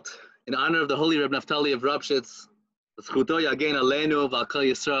 Gewalt. In honor of the holy Reb Naftali of Ropshitzer, Zchuto Yagen Aleinu V'Al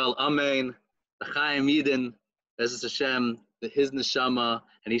Yisrael. Amen. L'chaim Yidin. Bezos Hashem. His neshama,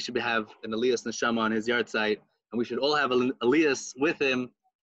 and he should have an Elias neshama on his yahrtzeit, and we should all have Elias with him.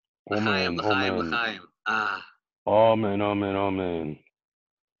 L'chaim. Amen.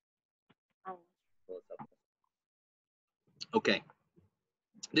 Okay.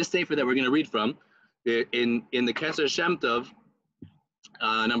 This sefer that we're going to read from, in the Keser Shem Tov,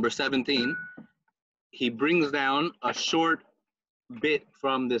 number 17, he brings down a short bit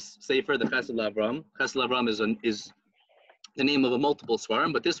from this sefer, the Chesed Lavram. Chesed Lavram is the name of a multiple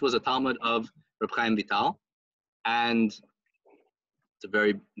svarim, but this was a Talmud of Reb Chaim Vital, and it's a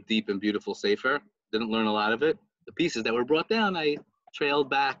very deep and beautiful sefer. Didn't learn a lot of it. The pieces that were brought down, I trailed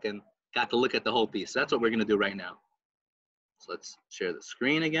back and got to look at the whole piece. That's what we're going to do right now. So let's share the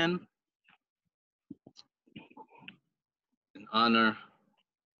screen again. In honor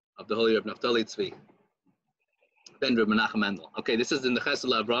of the holy R Naftali Tzvi, ben R Menachem Mendel. Okay, this is in the Chesed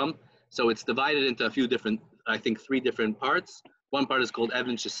Lavram, so it's divided into a few different, I think 3 different parts. One part is called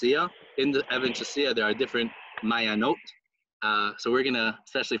Evan Shasiya. In the Evan Shasiya, there are different Mayanot. So we're going to,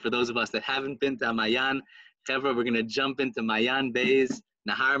 especially for those of us that haven't been to Mayan, we're going to jump into Mayan Beis,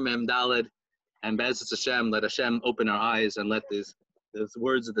 Nahar Mem Daled, and Bezos Hashem, let Hashem open our eyes and let these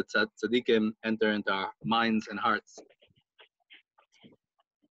words of the tzaddikim enter into our minds and hearts.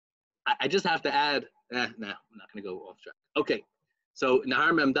 I just have to add, no, I'm not going to go off track. Okay, so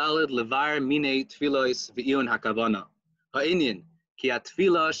Nahar Mem Daled, Levar Mine Tfilos V'iyun HaKavana. Ha'inyan, Ki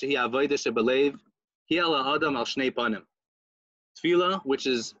HaTfila Shehi Avodah Shebelev, Hi Ala Adam Al Shnei Panim. Tefillah, which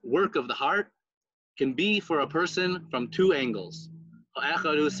is work of the heart, can be for a person from 2 angles. The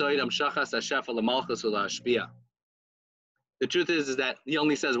truth is that he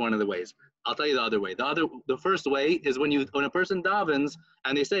only says one of the ways. I'll tell you the other way. The first way is when a person davens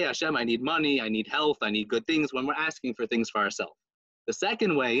and they say, Hashem, I need money, I need health, I need good things, when we're asking for things for ourselves. The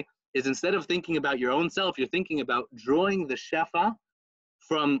second way is instead of thinking about your own self, you're thinking about drawing the shefa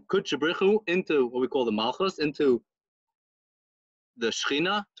from Kutchabrichu into what we call the Malchus, into the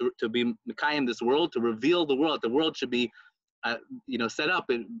Shechina, to be Mekayim this world, to reveal the world. The world should be, set up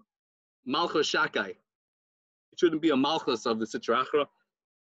in Malchus Shakai. It shouldn't be a Malchus of the Sitra Achra.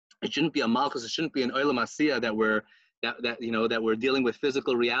 It shouldn't be a Malchus. It shouldn't be an Olam Asiyah that we're dealing with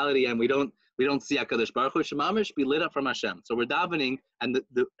physical reality and we don't see HaKadosh Baruch Hu. Shemamish be lit up from Hashem. So we're davening, and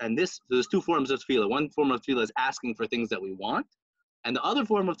there's two forms of tefillah. One form of tefillah is asking for things that we want, and the other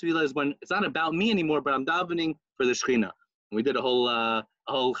form of tefillah is when it's not about me anymore, but I'm davening for the Shechina. And we did a whole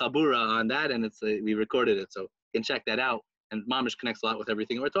chabura on that, and we recorded it, so you can check that out. And Mamish connects a lot with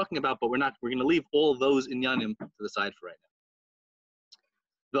everything we're talking about, but we're going to leave all those inyanim to the side for right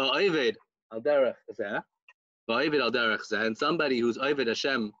now. Va'oived al derech zeh, va'oived al derech zeh, and somebody who's oived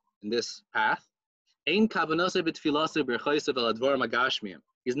Hashem in this path, ein kavanaseh b'tfilaseh b'rechosav al advarim hagashmiyim.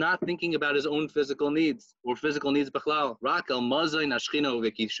 He's not thinking about his own physical needs or physical needs b'chlal. Rak al mazayin hashchina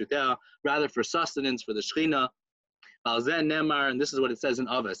u'v'kishutea, rather for sustenance for the Shechina. And this is what it says in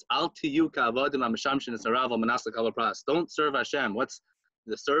Avos. Don't serve Hashem. What's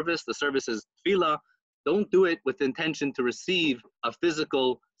the service? The service is tefillah. Don't do it with the intention to receive a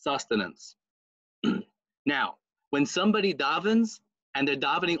physical sustenance. Now, when somebody davens and they're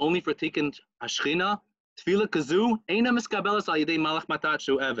davening only for tikkun hashchina, tefillah kazu eina miskabelas al yedei malach matat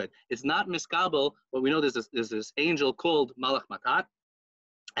shu eved. It's not miskabel, but we know there's this angel called malach matat,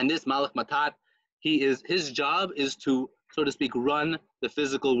 and this malach matat, his job is to, so to speak, run the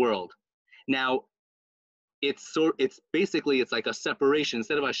physical world. Now, it's basically like a separation.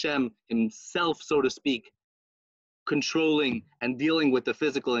 Instead of Hashem himself, so to speak, controlling and dealing with the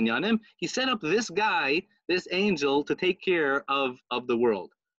physical inyanim, he set up this guy, this angel, to take care of the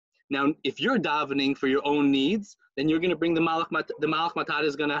world. Now, if you're davening for your own needs, then you're going to bring the malach matat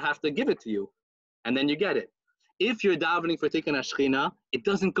is going to have to give it to you, and then you get it. If you're davening for tikkun hashchina, it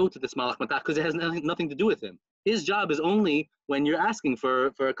doesn't go to this malach matat because it has nothing to do with him. His job is only when you're asking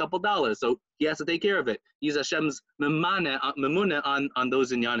for a couple dollars, so he has to take care of it. He's Hashem's memuna on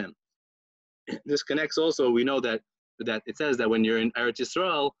those inyanim. This connects also. We know that it says that when you're in Eretz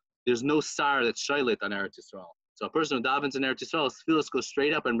Yisrael, there's no sar that's shaylit on Eretz Yisrael. So a person who davens in Eretz Yisrael, his tefillah goes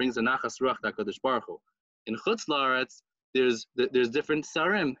straight up and brings a nachas ruach to HaKadosh Baruch Hu. In Chutz La'aretz, there's different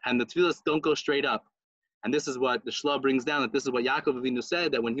sarim, and the tefillah don't go straight up. And this is what the Shla brings down, that this is what Yaakov Avinu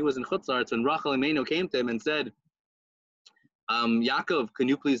said, that when he was in Chutz La'aretz, when Rachel Imenu came to him and said, Yaakov, can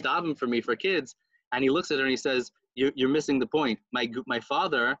you please daven for me for kids? And he looks at her and he says, you're missing the point. My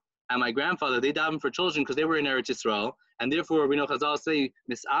father and my grandfather, they daven for children because they were in Eretz Yisrael, and therefore we know Chazal say,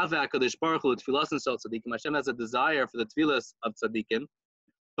 Mis'ave HaKadosh Baruch Hu tefillas and tzaddikim. Hashem has a desire for the tefillas of tzaddikim,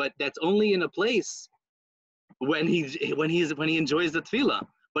 but that's only in a place when he enjoys the tefillah.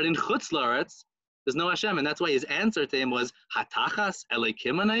 But in Chutz La'aretz, there's no Hashem, and that's why his answer to him was Hatachas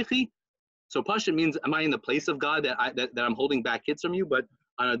Elokim Anaychi. So Pashut means, am I in the place of God that I'm holding back kids from you? But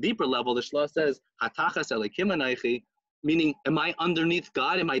on a deeper level, the Shla says Hatachas Elokim Anaychi, meaning, am I underneath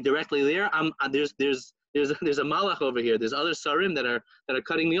God? Am I directly there? There's a malach over here. There's other sarim that are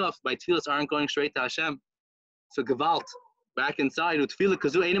cutting me off. My tefillas aren't going straight to Hashem. So Gevalt, back inside, Utfilah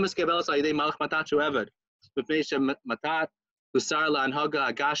Kazu Eina Miskebelas Ayidei Malach Matat Shu Eved. B'pnei Shem Matat. He's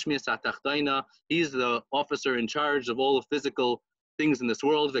the officer in charge of all the physical things in this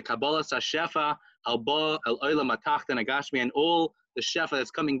world. The Kabbalah Shefa, Alba, El Olam Atachtan Agashmi, and all the Shefa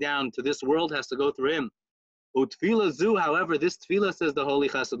that's coming down to this world has to go through him. Utfila Zu, however, this tefillah, says the Holy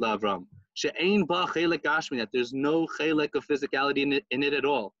Chesed Lavram, She'ein ba chelek gashmi, that there's no chelek of physicality in it at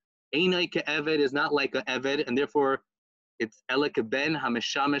all. Einai ke'eved is not like an eved, and therefore it's elek ben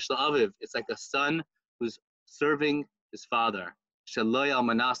hameshamish la'aviv. It's like a son who's serving his father, Shaloy al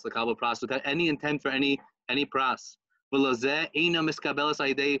manas l'kabel pras, without any intent for any pras. V'lozeh eina miskabelas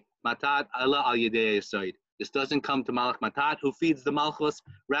ayidei matat ala al yedei yesod. This doesn't come to malach matat, who feeds the malchus.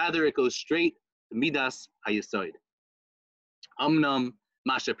 Rather, it goes straight to midas hayesod. Amnam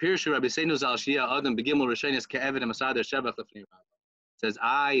masha pirshu Rabbi Seinu zal shia adam begimel rishenis ke'eved masader shevach lefnei Rav. Says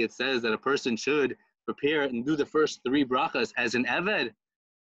it says that a person should prepare and do the first 3 brachas as an eved.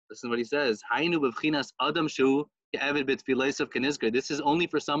 Listen to what he says. Hainu b'vchinas adam shu. This is only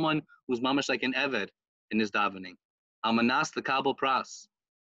for someone who's mamash like an eved in his davening. Almanas l'kabel pras,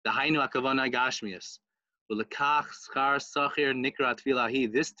 the hainu akavana gashmius, v'lekach schar sachir nikra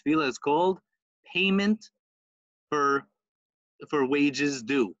tfilahi. This tefillah is called payment for wages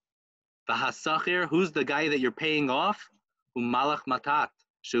due. V'hasachir, who's the guy that you're paying off? Umalach matat,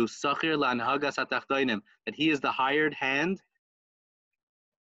 shu sachir lanhagas hatachtoinim, that he is the hired hand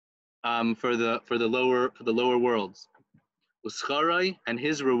for the lower worlds. Uscharai, and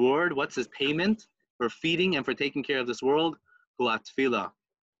his reward, what's his payment for feeding and for taking care of this world? Hulatfila,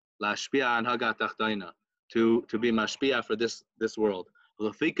 lashpia anhagat tachtoina, to be mashpia for this world.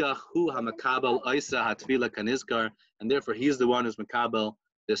 And therefore, he's the one who's makabel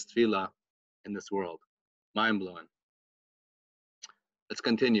this tefillah in this world. Mind blowing. Let's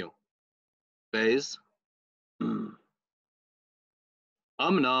continue. Beis.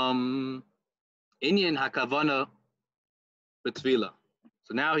 Amnam inyan hakavana b'tefillah.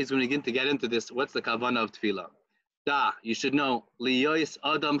 So now he's going to begin to get into this. What's the kavana of tefillah? You should know. Liyois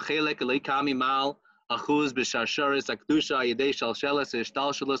adam chelek leikami mal achuz b'sharsharis akdusha yedei shalshelas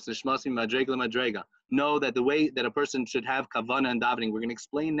ishtalshelas nishmasim madrega madrega. Know that the way that a person should have kavana and davening. We're going to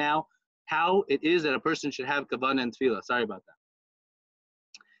explain now how it is that a person should have kavana and tefillah. Sorry about that.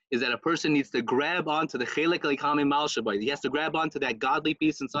 Is that a person needs to grab onto the chelek leikami mal shabai. He has to grab onto that godly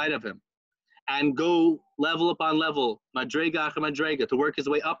piece inside of him, and go level upon level, madrega after madrega, to work his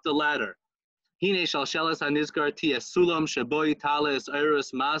way up the ladder. Hine shalshelas hanizkar tia sulam shaboy talis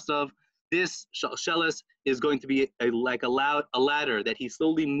iris masav. This shalshelas is going to be like a ladder that he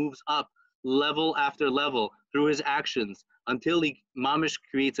slowly moves up, level after level, through his actions, until he mamish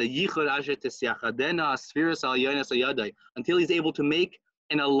creates a yichud asher tesyachadena spheres al yonas ayadai, until he's able to make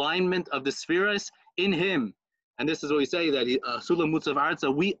an alignment of the spheres in him. And this is what we say, that sulam mutzav arza,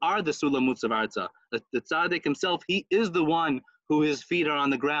 we are the sulam mutzav arza. The tzaddik himself, he is the one who his feet are on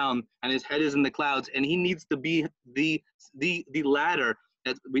the ground and his head is in the clouds, and he needs to be the ladder.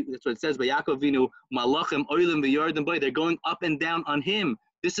 That's what it says by Yaakov Vinu, malachim oilim v'yardim boy. They're going up and down on him.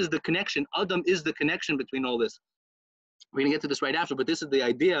 This is the connection. Adam is the connection between all this. We're going to get to this right after, but this is the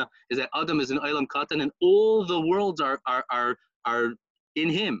idea: is that Adam is an oilam katan, and all the worlds are in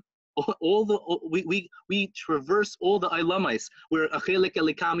him. We traverse all the ilamais. We're achelik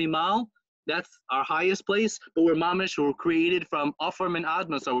elikami mal. That's our highest place, but we're mamish. We're created from afar and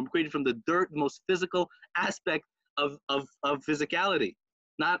adma, so we're created from the dirt, the most physical aspect of physicality,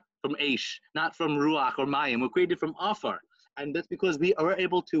 not from aish, not from ruach or mayim. We're created from afar, and that's because we are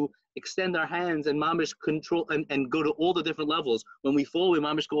able to extend our hands and mamish control and go to all the different levels. When we fall, we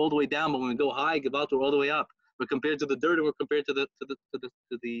mamish go all the way down, but when we go high, gevalt, we're all the way up. We're compared to the dirt, and we're compared to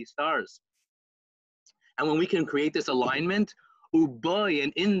the stars. And when we can create this alignment, uboy,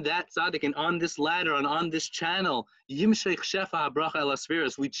 and in that tzaddik, and on this ladder, and on this channel, yimshech shefa bracha el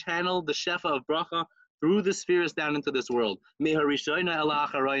spheres, we channel the shefa of bracha through the spheres down into this world. Meharishayna el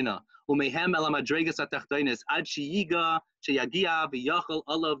acharayna, umehem el madregas atachtainis, ad sheyiga sheyagia v'yachol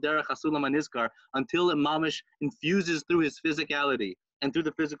olav derech hasulam anizkar, until the mamish infuses through his physicality and through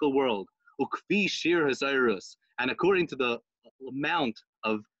the physical world. Ukfi shir hasayrus, and according to the amount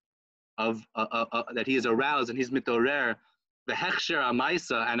of that he is aroused and he's mitorer, the hechsher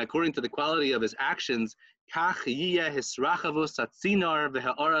amaisa, and according to the quality of his actions, kach yiyeh hisrachavus atzinar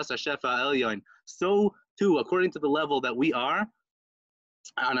v'ha'aras hashefa elyon. So too, according to the level that we are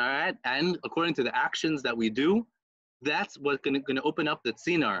on our and according to the actions that we do, that's what's going to open up the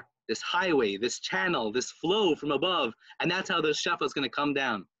tzinar, this highway, this channel, this flow from above, and that's how the shefa is going to come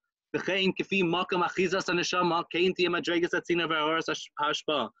down. And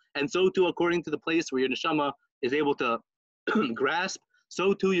so too, according to the place where your neshama is able to grasp,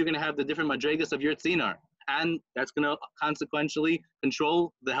 so too you're going to have the different madregas of your tzinar, and that's going to consequentially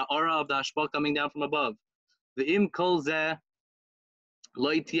control the ha'ara of the hashpah coming down from above. The im kol zeh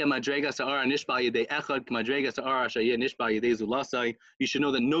lo tia madregas ha'ara nishba yedei echad madregas ha'ara shayeh nishba yedei zulasai. You should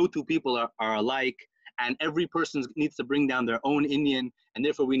know that no two people are alike, and every person needs to bring down their own inyan, and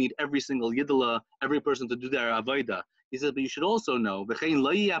therefore we need every single yidala, every person to do their avodah. He says, but you should also know, don't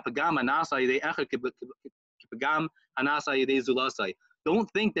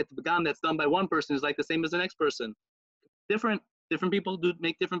think that the pagam that's done by one person is like the same as the next person. Different people do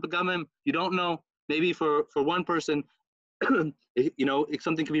make different pagamim. You don't know. Maybe for one person, something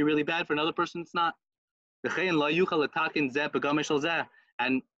can be really bad. For another person, it's not.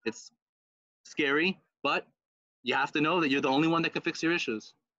 And it's scary, but you have to know that you're the only one that can fix your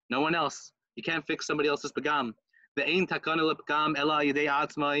issues. No one else. You can't fix somebody else's pagam. A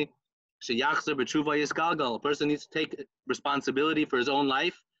person needs to take responsibility for his own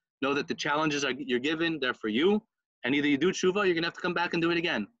life. Know that the challenges you're given, they're for you. And either you do tshuva, you're going to have to come back and do it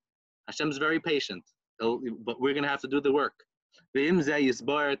again. Hashem's very patient, but we're going to have to do the work. By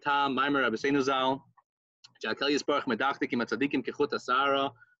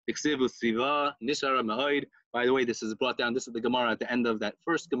the way, this is brought down. This is the Gemara at the end of that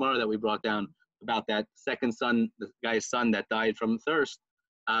first Gemara that we brought down about that second son, the guy's son that died from thirst.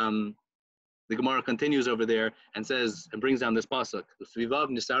 The Gemara continues over there and says, and brings down this pasuk,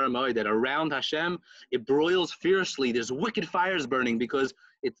 that around Hashem it broils fiercely. There's wicked fires burning because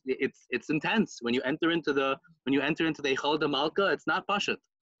it's intense. When you enter into the Echal Malka, it's not pashut.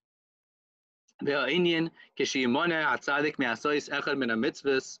 והעניין, כשימונה הצדיק מעשויס אחד מן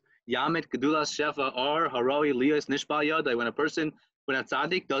המצווס, yamet gedulas shefa ar haroi lios nishbal yadai. When a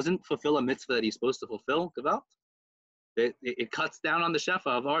tzaddik doesn't fulfill a mitzvah that he's supposed to fulfill, it cuts down on the shefa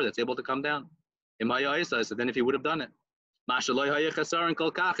of R that's able to come down. So then if he would have done it. If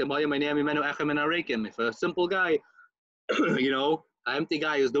a simple guy, an empty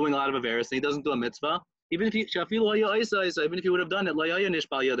guy who's doing a lot of averis and he doesn't do a mitzvah, even if he would have done it, there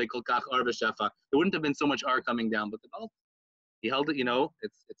wouldn't have been so much R coming down. But he held it,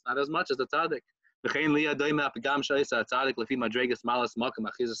 it's not as much as the tzaddik. You can't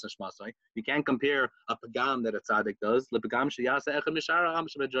compare a pagam that a tzaddik does.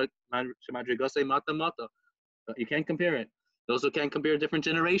 You can't compare it. You also can't compare different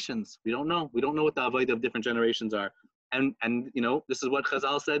generations. We don't know. We don't know what the avodah of different generations are. And this is what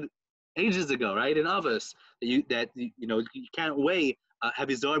Chazal said ages ago, right? In Avos, you can't weigh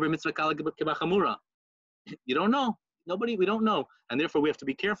havizor mitzvah kala k'bachamura. You don't know. We don't know. And therefore we have to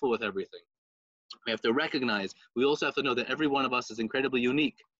be careful with everything. We have to recognize, we also have to know that every one of us is incredibly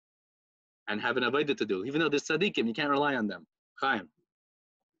unique and have an avodah to do. Even though there's tzaddikim, you can't rely on them. Chaim.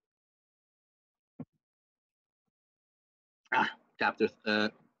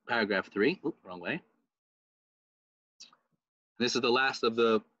 Paragraph 3. Oops, wrong way. This is the last of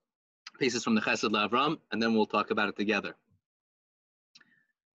the pieces from the Chesed LaAvram, and then we'll talk about it together.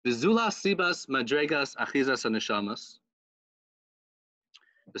 V'zulas sibas madregas achizas haneshamas.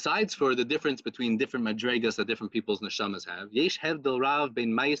 Besides for the difference between different madregas that different people's neshamas have, yesh hevdel rav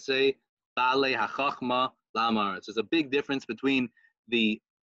ben maisei baalei hachachma la'amaretz. There's a big difference between the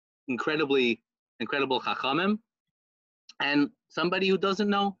incredible chachamim and somebody who doesn't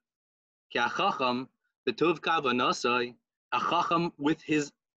know. Ki hachacham b'tuv kavanasai, a chacham with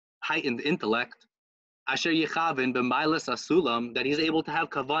his heightened intellect, asher yechavin b'mailas asulam, that he's able to have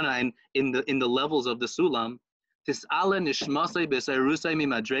kavana and in the levels of the sulam. Tis'ala nishmasai b'sayrusai mi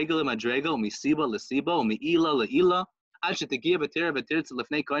madrega lemadrega misiba lesiba mi'ila le'ila ad shetegia v'tira v'tirtz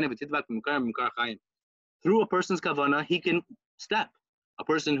lefnei koine v'tidvak b'mkar chayim. Through a person's kavana, he can step. A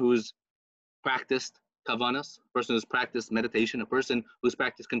person who's practiced kavanas, a person who's practiced meditation, a person who's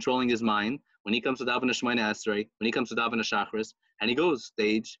practiced controlling his mind, when he comes to daven Shemona Esrei, when he comes to daven Shachris, and he goes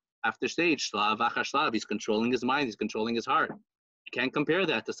stage after stage, shlav achar shlav, he's controlling his mind, he's controlling his heart. You can't compare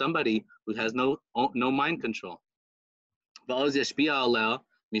that to somebody who has no mind control. V'oz yashpia aleh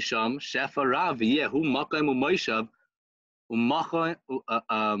misham shefa rav v'yehu makam u'moishav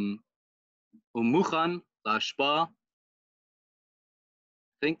u'muchan la'ashpa. I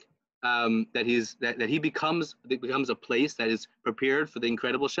think that he becomes a place that is prepared for the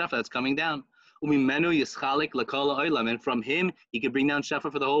incredible shefa that's coming down. Umimenu yischalik lakol ha'olam, and from him he can bring down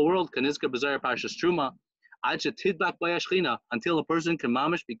shefa for the whole world. Kanizka b'zayir parshas truma, ad shetidbak b'yashchina, until a person can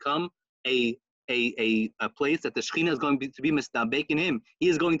mamish become a place that the Shechina is going to be mistabek in him. He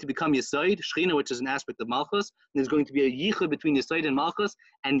is going to become Yesod, Shechina, which is an aspect of Malchus. There's going to be a yichud between Yesod and Malchus,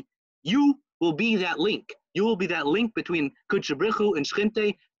 and you will be that link. You will be that link between Kudsha Brichu and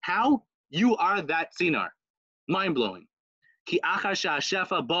Shechinte. How? You are that tzinar. Mind-blowing. Ki achar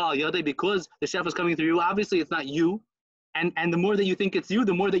shefa ba yadei, because the shefa is coming through you. Obviously, it's not you. And the more that you think it's you,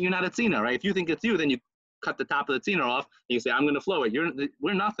 the more that you're not a tzinar, right? If you think it's you, then you cut the top of the tzinar off, and you say, I'm going to flow it.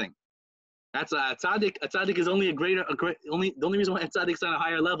 We're nothing. That's a tzaddik. A tzaddik is only the only reason why a tzaddik's on a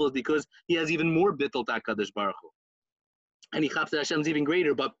higher level is because he has even more bittul HaKadosh Baruch Hu. And he chaps that Hashem's even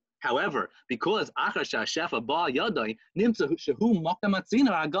greater. But however, because achar shefa ba yadai nimtza shehu makam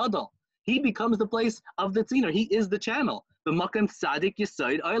atzinar agadol, he becomes the place of the tzinar. He is the channel. The makam Tzaddik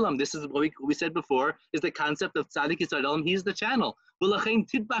Yesod Olam. This is what we said before, is the concept of Tzaddik Yesod Olam. He's the channel. V'lachein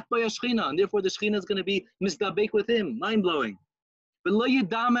tidbak ba yashchina, and therefore the Shechina is going to be mistabek with him. Mind blowing. And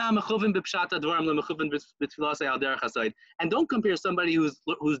don't compare somebody who's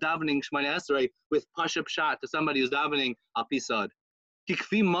davening Shemona Esrei with Pasha Pshat to somebody who's davening Al Pisad. This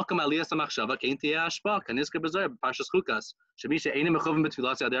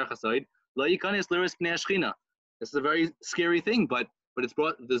is a very scary thing, but it's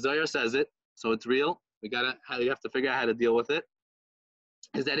brought. The Zohar says it, so it's real. You have to figure out how to deal with it.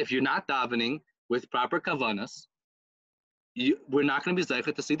 Is that if you're not davening with proper kavanas, we're not going to be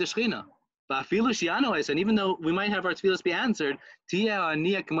zeichet to see the Shechina. And even though we might have our tefillas be answered, it's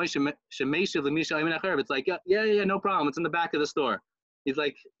like, yeah, no problem. It's in the back of the store. He's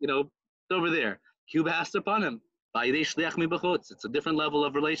like, it's over there. Cuba asked upon him. It's a different level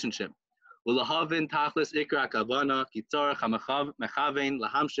of relationship. What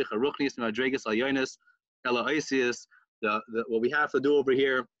we have to do over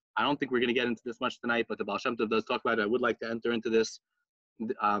here, I don't think we're going to get into this much tonight, but the Baal Shem Tov does talk about it. I would like to enter into this.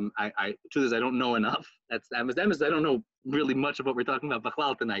 truth is I don't know enough. That's the emes. I don't know really much of what we're talking about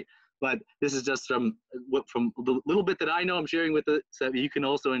Bachlal tonight. But this is just from the little bit that I know. I'm sharing with it, so you can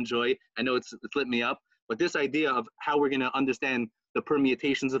also enjoy. I know it's lit me up. But this idea of how we're going to understand the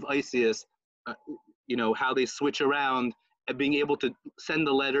permutations of Isis, how they switch around, and being able to send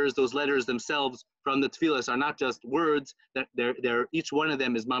the letters. Those letters themselves from the tefillas are not just words. That they're each one of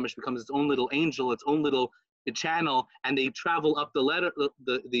them is mamish becomes its own little angel, its own little channel, and they travel up the ladder,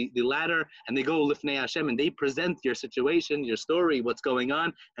 the ladder, and they go lifnei Hashem, and they present your situation, your story, what's going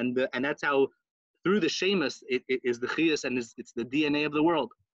on, and that's how through the shemus it is the chiyus, and it's the DNA of the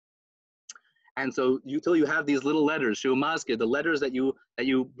world. And so till you have these little letters, shu mazkir, the letters that you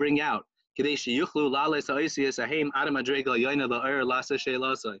bring out. And this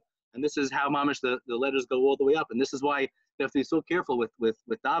is how mamish the letters go all the way up. And this is why you have to be so careful with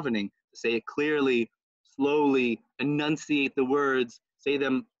davening, to say it clearly, slowly, enunciate the words, say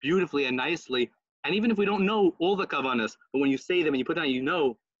them beautifully and nicely. And even if we don't know all the kavanas, but when you say them and you put down,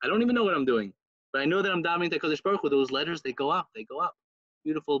 I don't even know what I'm doing, but I know that I'm davening to Kadosh Baruch Hu. Those letters, they go up.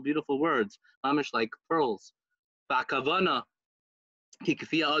 Beautiful, beautiful words, mamish like pearls. Ba'kavana.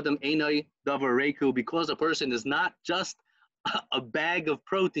 Because a person is not just a bag of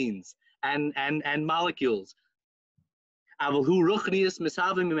proteins and molecules. He's mamish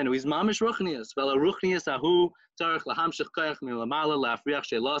ruchnius.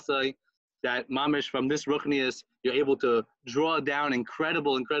 That mamish from this ruchnius, you're able to draw down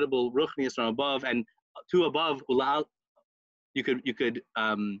incredible ruchnius from above, and to above, you could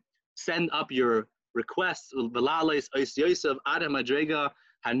send up your requests, and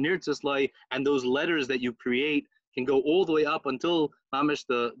those letters that you create can go all the way up until mamish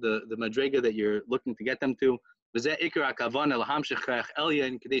the madrega that you're looking to get them to. This is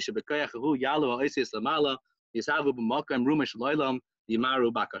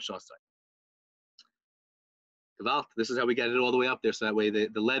how we get it all the way up there, so that way the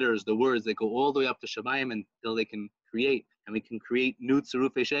letters, the words, they go all the way up to Shemayim until they can create, and we can create new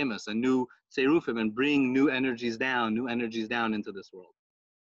tzerufei shemas, and new tzerufim, and bring new energies down into this world.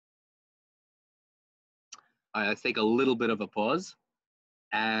 All right, let's take a little bit of a pause,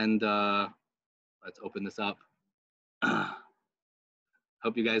 and let's open this up.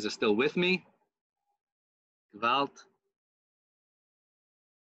 Hope you guys are still with me. Gewalt.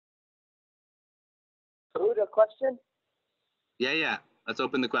 A question? Yeah. Let's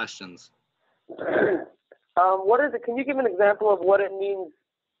open the questions. What is it? Can you give an example of what it means,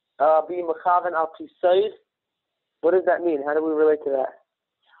 being mechaven al tisayid? What does that mean? How do we relate to that?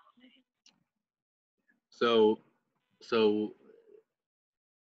 So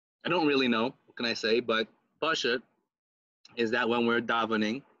I don't really know. What can I say? But Pashat is that when we're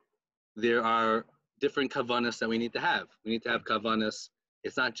davening, there are different kavanas that we need to have. We need to have kavanas.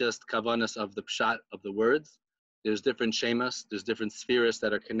 It's not just kavanas of the pshat of the words. There's different shemas. There's different spheres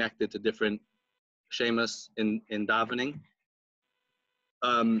that are connected to different shemas in davening.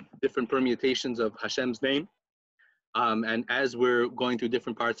 Different permutations of Hashem's name. And as we're going through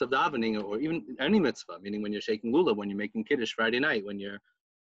different parts of davening, or even any mitzvah, meaning when you're shaking lulav, when you're making kiddush Friday night, when you're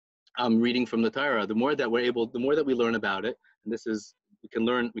reading from the Torah, the more that we learn about it, and this is we can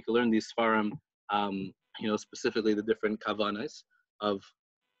learn these svarim, specifically the different kavanas of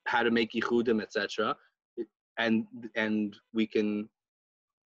how to make yichudim, etc. And we can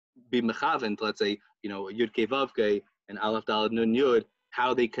be mechaven, let's say, Yud Kei Vav Kei and Aleph Daled Nun Yud,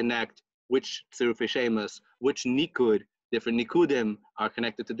 how they connect, which tzirufei shemas, which nikud, different nikudim are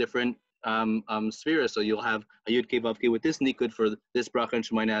connected to different spheres. So you'll have a Yud Kei Vav Kei with this nikud for this bracha and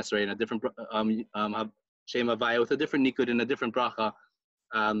Shemoneh Esrei, and a different Shem Havaya with a different nikud and a different bracha.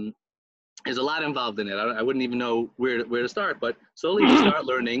 There's a lot involved in it. I wouldn't even know where to start, but slowly you start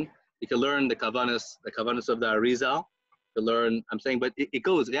learning. You can learn the kavanas of the Arizal. To learn, I'm saying, but it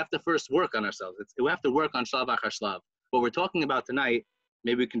goes. We have to first work on ourselves. We have to work on shlav achar shlav. What we're talking about tonight,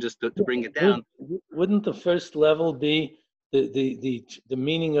 maybe we can just to bring it down. Wouldn't the first level be the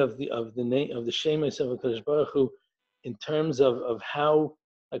meaning of the name of the shemas of HaKadosh Baruch Hu, in terms of how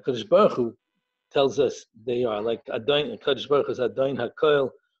HaKadosh Baruch Hu tells us they are, like Adon, HaKadosh Baruch Hu is Adon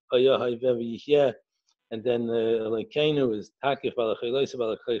HaKol, Hayah Hayvev Yihyeh, and then Elokeinu is Takif Balachaylos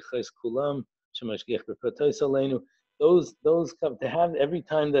Balachaychais Kulam Shemashgiach B'Pratos Aleinu. Those come to have every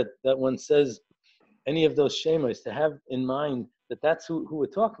time that one says any of those shemas, to have in mind that that's who we're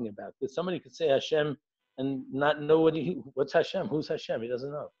talking about. Because somebody could say Hashem and not know what's Hashem, who's Hashem, he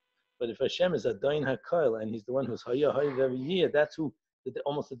doesn't know. But if Hashem is Adon HaKol and he's the one who's Hayah Hayvev Yihyeh, that's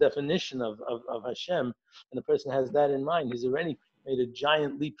almost the definition of Hashem, and the person has that in mind, he's already made a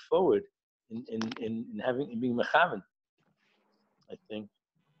giant leap forward in being mechaven. I think.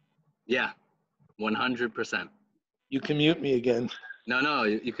 Yeah, 100%. You can mute me again. No,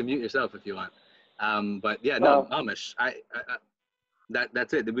 you can mute yourself if you want. But yeah, no, Oh. Amish,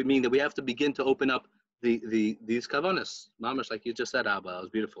 that's it. We mean that we have to begin to open up these kavanas. Mamish, like you just said, Abba, it was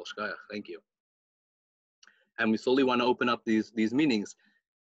beautiful. Shkaya, thank you. And we slowly want to open up these meanings.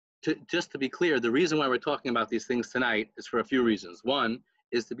 Just to be clear, the reason why we're talking about these things tonight is for a few reasons. One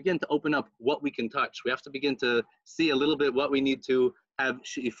is to begin to open up what we can touch. We have to begin to see a little bit what we need to have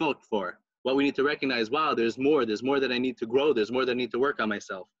she'ifot for, what we need to recognize. Wow, there's more that I need to grow. There's more that I need to work on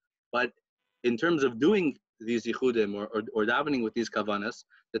myself. But in terms of doing these yichudim or davening with these kavanas,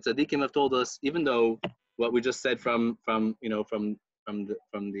 the tzaddikim have told us, even though what we just said from the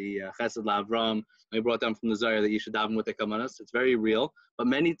Chesed LaAvram, we brought down from the Zohar that you should daven with the kavanas. It's very real. But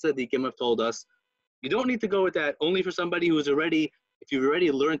many tzaddikim have told us you don't need to go with that. Only for somebody who's already, if you've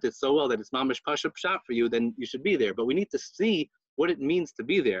already learned it so well that it's mamash pashup shot for you, then you should be there. But we need to see what it means to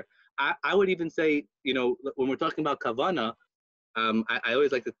be there. I would even say, when we're talking about kavana, I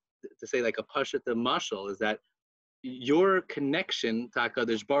always like to say like a pashat mashal is that your connection to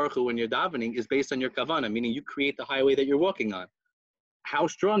HaKadosh Baruch Hu when you're davening is based on your kavana, meaning you create the highway that you're walking on. How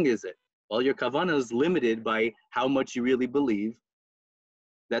strong is it? Well, your kavana is limited by how much you really believe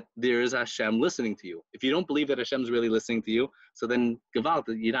that there is Hashem listening to you. If you don't believe that Hashem's really listening to you, so then Gavalt,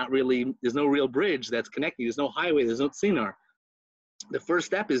 there's no real bridge that's connecting. There's no highway, there's no tzinar. The first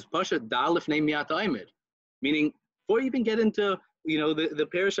step is Pasha Dalif Neim Miyat Aimed, meaning before you even get into, the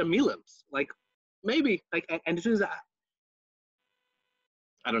Parish of Milims, like maybe, and as soon as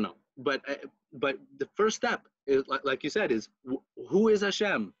I don't know, but the first step is, like you said, is who is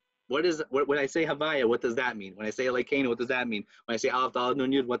Hashem? When I say Havaya, what does that mean? When I say Elokeinu, what does that mean? When I say Aleph Daled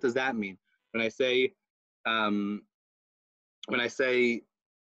Nun Yud, what does that mean? When I say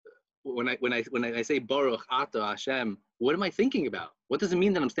Baruch Ata Hashem, what am I thinking about? What does it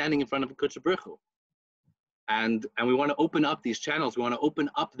mean that I'm standing in front of a Kodesh Baruch Hu? And we want to open up these channels. We want to open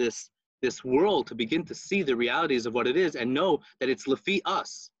up this world to begin to see the realities of what it is and know that it's lefi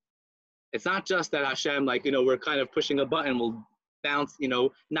us. It's not just that Hashem, we're kind of pushing a button, we'll bounce,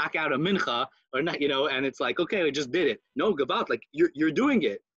 knock out a mincha, or not, and it's like, okay, we just did it. No, Gavat, you're doing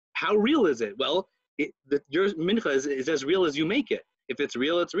it. How real is it? Well, your mincha is as real as you make it. If it's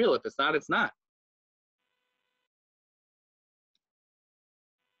real, it's real. If it's not, it's not.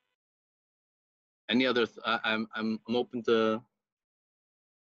 Any other? I'm open to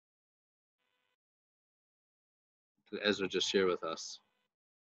Ezra just share with us.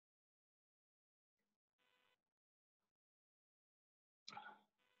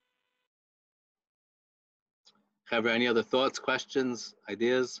 Have any other thoughts, questions,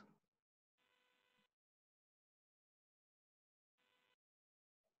 ideas?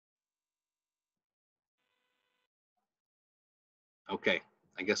 Okay,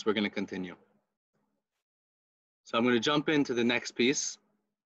 I guess we're going to continue. So I'm going to jump into the next piece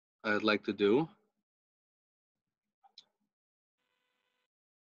I'd like to do.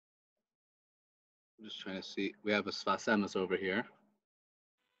 I'm just trying to see. We have a Sfas Emes over here.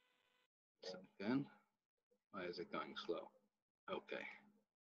 Second. Why is it going slow? Okay.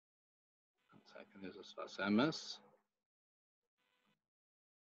 1 second. There's a Sfas Emes.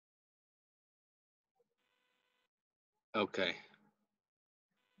 Okay.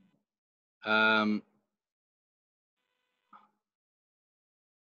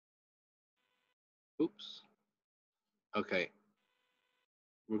 Oops. Okay.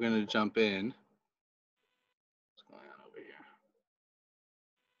 We're going to jump in. What's going on over here?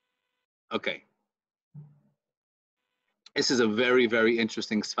 Okay. This is a very, very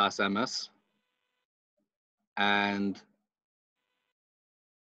interesting Sfas Emes. And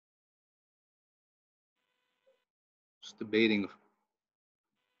just debating how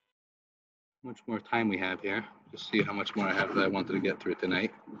much more time we have here. Just see how much more I have that I wanted to get through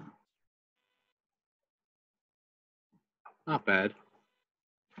tonight. Not bad.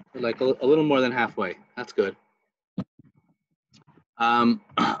 Like a little more than halfway. That's good.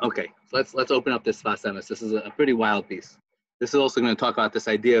 Okay, so let's open up this Sfas Emes. This is a pretty wild piece. This is also going to talk about this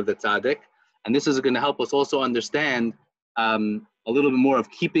idea of the tzaddik, and this is going to help us also understand a little bit more of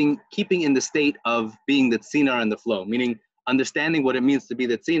keeping in the state of being the tzinar and the flow. Meaning, understanding what it means to be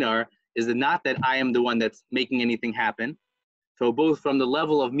the tzinar is not that I am the one that's making anything happen. So both from the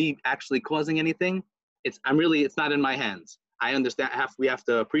level of me actually causing anything, it's not in my hands. I understand. We have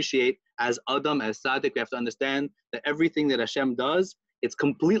to appreciate as Adam, as tzaddik, we have to understand that everything that Hashem does, it's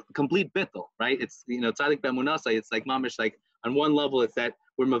complete bittul, right? It's tzaddik be'emunasai. It's like mamish, like on one level, it's that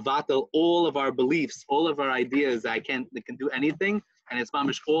we're mevatel all of our beliefs, all of our ideas that can do anything, and it's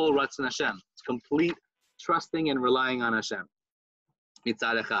mamish all ratzon Hashem. It's complete trusting and relying on Hashem.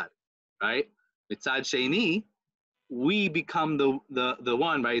 Mitzad echad, right? Mitzad sheni, we become the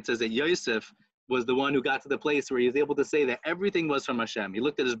one, right? It says that Yosef was the one who got to the place where he was able to say that everything was from Hashem. He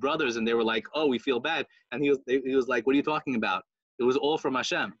looked at his brothers and they were like, "Oh, we feel bad," and he was like, "What are you talking about? It was all from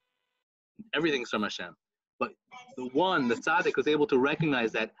Hashem. Everything's from Hashem." But the tzaddik, was able to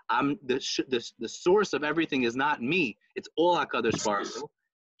recognize that I'm the source of everything is not me. It's all HaKadosh Baruch Hu.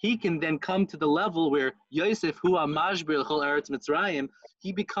 He can then come to the level where Yosef, who mashbir l'chol eretz Mitzrayim,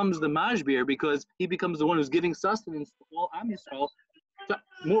 he becomes the mashbir because he becomes the one who's giving sustenance to all Am Yisrael,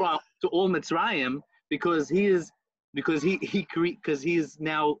 to all Mitzrayim, because he's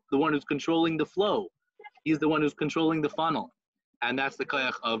now the one who's controlling the flow. He's the one who's controlling the funnel, and that's the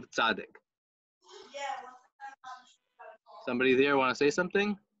koyach of tzaddik. Somebody there want to say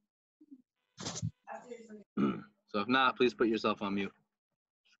something? So if not, please put yourself on mute.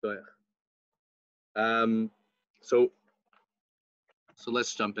 Go ahead. So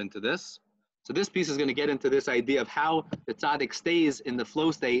let's jump into this. So this piece is going to get into this idea of how the tzaddik stays in the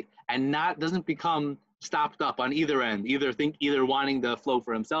flow state and doesn't become stopped up on either end, either wanting the flow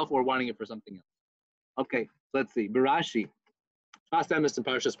for himself or wanting it for something else. Okay, let's see. Barashi. Last time is in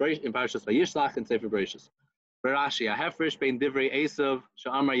Parshas Vayishlach and Sefer Bereshis. Barashi, Ahefresh bein divrei Esav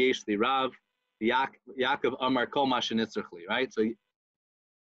she'amar yesh li Rav, Yaakov amar kol ma shenitzrach li. Right. So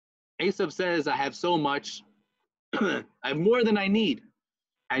Esav says, "I have so much, I have more than I need,"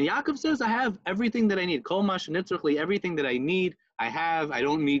 and Yaakov says, "I have everything that I need. Kol ma shenitzrach li, everything that I need, I have. I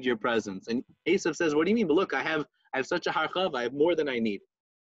don't need your presence." And Esav says, "What do you mean? But look, I have such a harchav. I have more than I need."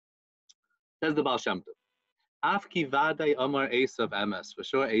 Says the Baal Shem Tov. Afki vaday amar Esav emes. For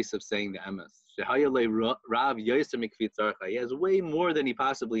sure, Esav saying the emes. Rav Yosef mikvitzarcha. He has way more than he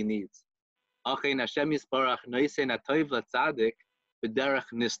possibly needs. Achein Hashem yisparach noisen atoiv latzadik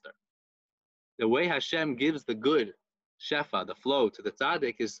b'derech nister. The way Hashem gives the good shefa, the flow to the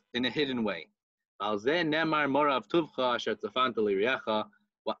tzaddik, is in a hidden way. How great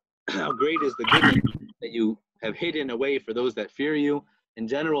is the goodness that you have hidden away for those that fear you. In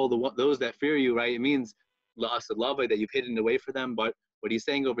general, those that fear you, right? It means that you've hidden away for them. But what he's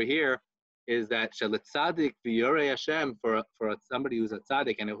saying over here is that tzaddik v'yorei Hashem, for somebody who's a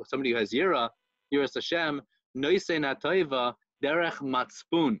tzaddik and somebody who has yiras Hashem, noisei natoiva derech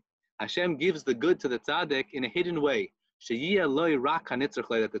matspun. Hashem gives the good to the tzaddik in a hidden way. Sheyiyah loy rak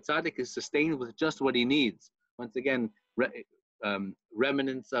hanitzrach, that the tzaddik is sustained with just what he needs. Once again,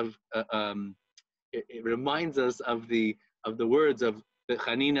 remnants of it reminds us of the words of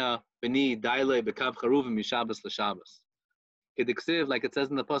Chanina b'ni daile b'kav charuvim mishabas l'shabas. Like it says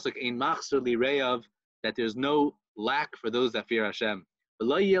in the pasuk, "Ein machzor li reyav," that there's no lack for those that fear Hashem.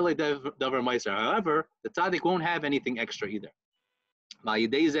 However, the tzaddik won't have anything extra either.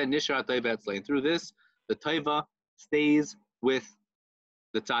 And through this, the taiva stays with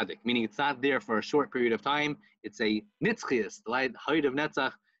the tzaddik, meaning it's not there for a short period of time. It's a nitzchias, the height of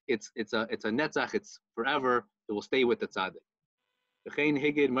netzach. It's a netzach. It's forever. It will stay with the tzaddik. V'chein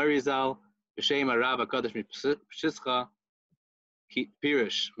higid marizal b'shem harav hakadosh mipshischa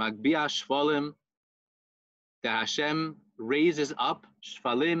pirish magbia shvalim. That Hashem raises up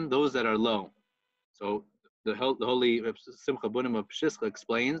shvalim, those that are low. So the holy Simcha Bunim of Pshischa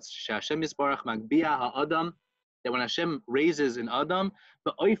explains Hashem Yisbarach magbia ha'adam, that when Hashem raises an adam,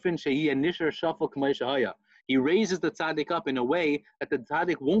 he raises the tzaddik up in a way that the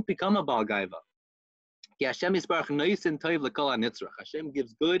tzaddik won't become a Baal Gaiva. Hashem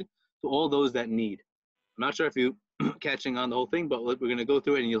gives good to all those that need. I'm not sure if you catching on the whole thing, but we're going to go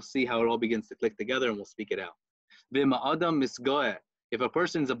through it and you'll see how it all begins to click together and we'll speak it out. If a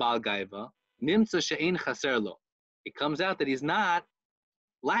person's a Baal Gaiva, it comes out that he's not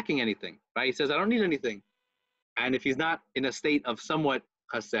lacking anything, right? He says, I don't need anything. And if he's not in a state of somewhat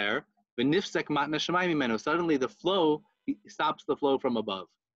chaser, suddenly the flow, he stops the flow from above.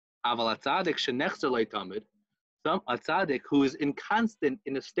 A tzaddik who is in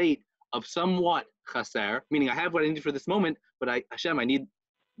a state of somewhat chaser, meaning I have what I need for this moment, but Hashem, I need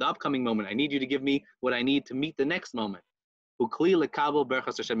the upcoming moment. I need you to give me what I need to meet the next moment. Only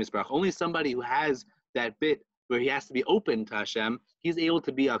somebody who has that bit where he has to be open to Hashem, he's able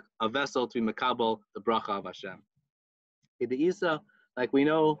to be a vessel to be makabel, the bracha of Hashem. The Isa, like we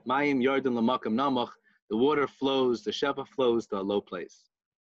know, Mayim Yarden Lamakam Namach, the water flows, the Shefa flows to a low place.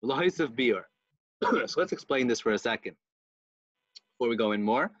 Raice of Iyar. So let's explain this for a second. Before we go in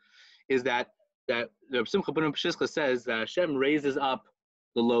more, is that the Simcha Bunim Pshischa says that Hashem raises up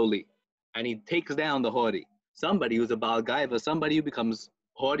the lowly and he takes down the haughty. Somebody who's a Baal Gaiva, somebody who becomes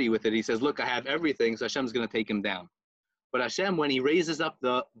haughty with it, he says, look, I have everything, so Hashem's going to take him down. But Hashem, when he raises up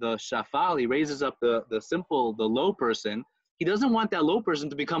the shafal, he raises up the simple, the low person, He doesn't want that low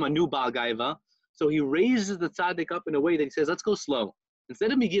person to become a new Baal Gaiva. So he raises the tzaddik up in a way that he says, let's go slow.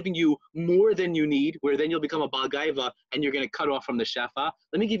 Instead of me giving you more than you need, where then you'll become a Baal Gaiva and you're going to cut off from the shefa,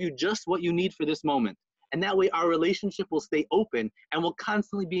 let me give you just what you need for this moment. And that way our relationship will stay open and we'll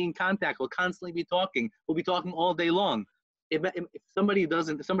constantly be in contact. We'll constantly be talking. We'll be talking all day long. If somebody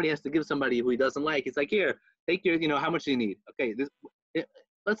has to give somebody who he doesn't like, it's like, here, take your, how much do you need? Okay,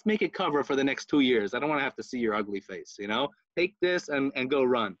 let's make it cover for the next 2 years. I don't want to have to see your ugly face, Take this and go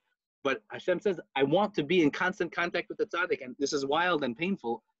run. But Hashem says, I want to be in constant contact with the tzaddik, and this is wild and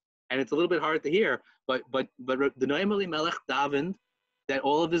painful, and it's a little bit hard to hear. But the Noam Elimelech davened that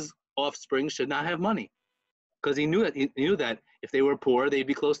all of his offspring should not have money, because he knew that if they were poor, they'd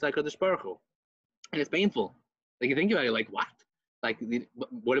be close to HaKadosh Baruch Hu, and it's painful. Like you think about it, like what? Like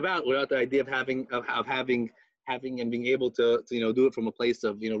what about the idea of having and being able to do it from a place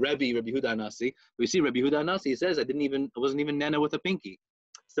of Rabbi Yehuda Nasi. We see Rabbi Yehuda Nasi, he says, I wasn't even nana with a pinky.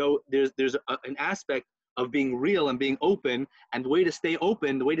 So there's an aspect of being real and being open, and the way to stay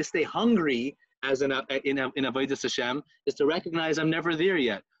open, the way to stay hungry in Avodas Hashem is to recognize I'm never there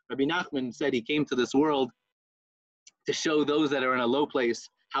yet. Rabbi Nachman said he came to this world to show those that are in a low place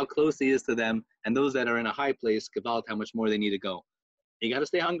how close he is to them, and those that are in a high place, Kabbalah, how much more they need to go. You got to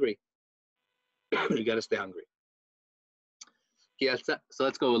stay hungry. You got to stay hungry. So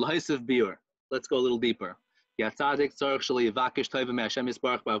let's go. Let's go a little deeper. Hashem,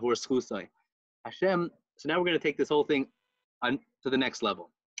 so now we're going to take this whole thing to the next level.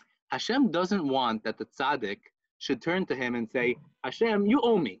 Hashem doesn't want that the tzaddik should turn to him and say, Hashem, you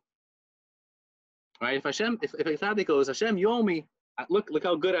owe me. Right? If a tzaddik goes, Hashem, you owe me. Look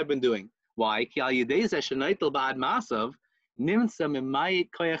how good I've been doing. Why?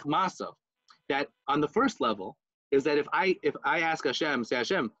 That on the first level is that if I ask Hashem, say,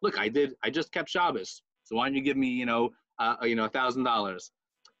 Hashem, look, I just kept Shabbos. So why don't you give me, $1,000?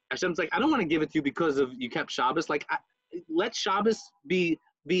 Hashem's like, I don't want to give it to you because of you kept Shabbos. Like, let Shabbos be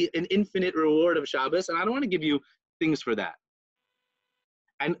an infinite reward of Shabbos, and I don't want to give you things for that.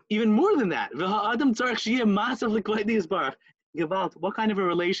 And even more than that, what kind of a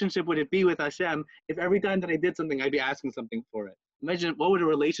relationship would it be with Hashem if every time that I did something, I'd be asking something for it? Imagine what would a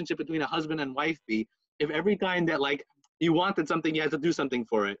relationship between a husband and wife be if every time that you wanted something, you had to do something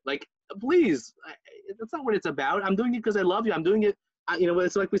for it. Like, please, that's not what it's about. I'm doing it because I love you. I'm doing it,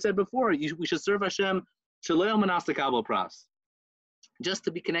 it's like we said before, we should serve Hashem just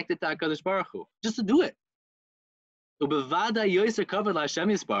to be connected to HaKadosh Baruch Hu, just to do it. For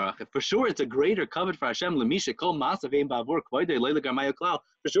sure, it's a greater covet for Hashem. For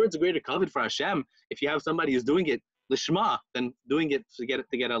sure, it's a greater covet for Hashem if you have somebody who's doing it lishma than doing it to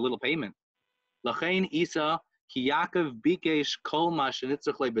get a little payment. Therefore,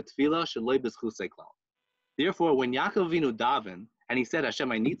 when Yaakov Avinu davened and he said,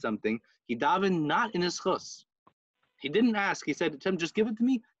 Hashem, I need something, he davened not in his chus. He didn't ask. He said, Hashem, just give it to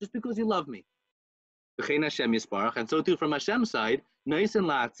me just because you love me. And so too from Hashem's side, Hashem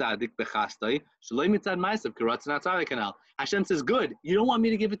says, good, you don't want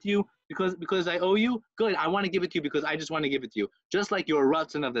me to give it to you because I owe you? Good, I want to give it to you because I just want to give it to you. Just like your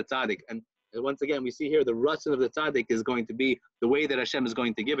ratzon of the tzaddik. And once again, we see here the ratzon of the tzaddik is going to be the way that Hashem is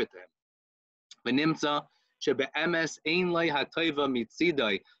going to give it to him. So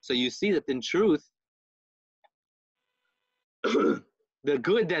you see that in truth, the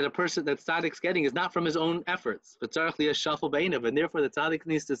good that that tzaddik's getting is not from his own efforts. And therefore the tzaddik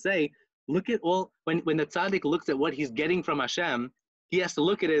needs to say, look at all, when the tzaddik looks at what he's getting from Hashem, he has to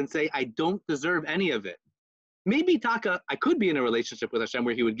look at it and say, I don't deserve any of it. Maybe I could be in a relationship with Hashem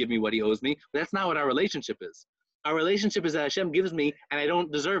where he would give me what he owes me, but that's not what our relationship is. Our relationship is that Hashem gives me and I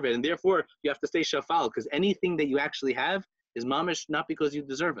don't deserve it. And therefore you have to stay shafal, because anything that you actually have is mamish, not because you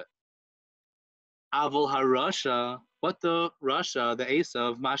deserve it. Avol harasha, what the Rasha, the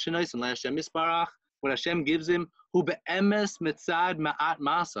Esav, Mashinais and Hashem Yisparach, what Hashem gives him, who be'emes mitzad ma'at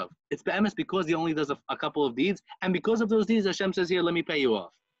masav. It's be'emes because he only does a couple of deeds, and because of those deeds, Hashem says, here, let me pay you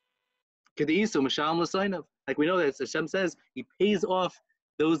off. Like we know that Hashem says he pays off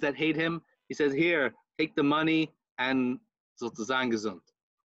those that hate him. He says, here, take the money and sozusagen gesund.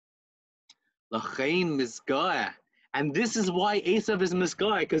 Lachein mizgah. And this is why Esav is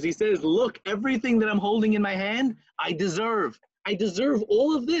misguy, because he says, look, everything that I'm holding in my hand, I deserve. I deserve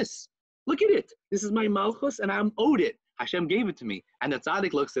all of this. Look at it. This is my malchus, and I'm owed it. Hashem gave it to me. And the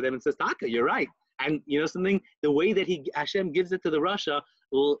tzaddik looks at him and says, Taka, you're right. And you know something? The way that Hashem gives it to the Rasha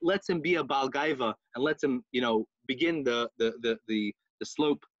lets him be a Baal Gaiva and lets him, begin the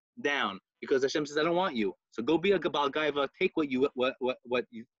slope down. Because Hashem says, I don't want you. So go be a Baal Gaiva, take what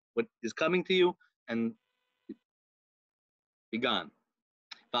is coming to you, and be gone.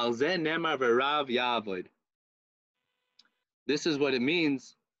 This is what it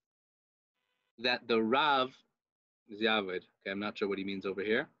means that the Rav is Yavod. Okay, I'm not sure what he means over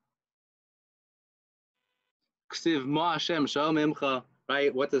here. Ksiv ma Hashem shalom imcha.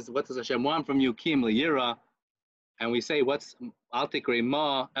 Right? What does Hashem want from you? Kim liyira. And we say, what's Al tikre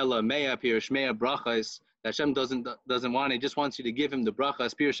ma ella mea pirishmea brachas. Hashem doesn't want. He just wants you to give him the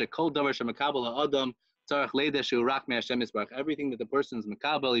brachas. Pirush kol davar shemakabel adam tzarich leida shu rak me Hashem isbarach. Everything that the person is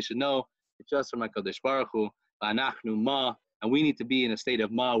makabel, he should know it's just from HaKadosh Baruch Hu. V'anachnu ma, and we need to be in a state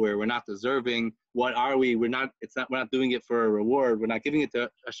of ma where we're not deserving. What are we? We're not doing it for a reward. We're not giving it to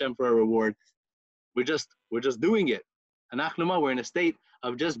Hashem for a reward. We're just doing it. Anachnu ma, we're in a state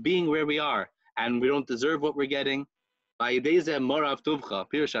of just being where we are, and we don't deserve what we're getting. Says this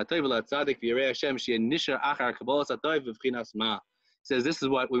is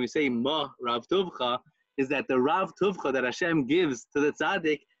what when we say ma Rav Tuvcha is that the Rav Tuvcha that Hashem gives to the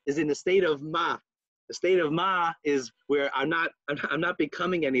tzaddik is in the state of ma. The state of ma is where I'm not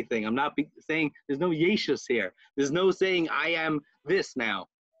becoming anything. I'm not saying there's no yeshus here. There's no saying I am this now.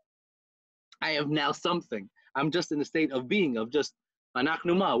 I am now something. I'm just in the state of being, of just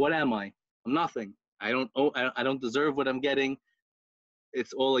anachnu ma. What am I? I'm nothing. I don't deserve what I'm getting.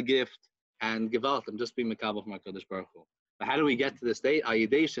 It's all a gift. And gewalt, I'm just being makabel from HaKadosh Baruch Hu. But how do we get to this state?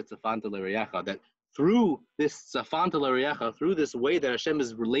 That through this tzafanta l'reyacha, through this way that Hashem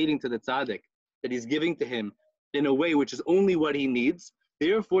is relating to the tzaddik, that he's giving to him in a way which is only what he needs,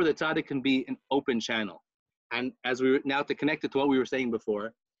 therefore the tzaddik can be an open channel. And as we now to connect it to what we were saying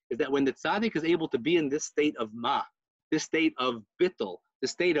before, is that when the tzaddik is able to be in this state of ma, this state of bittul, the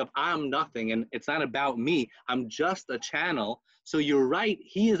state of I'm nothing and it's not about me, I'm just a channel. So you're right,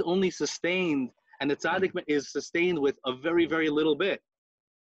 he is only sustained, and the tzaddik is sustained with a very, very little bit.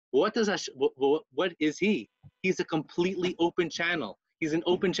 What is he? He's a completely open channel. He's an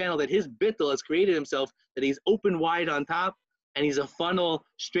open channel that his bittul has created himself, that he's open wide on top, and he's a funnel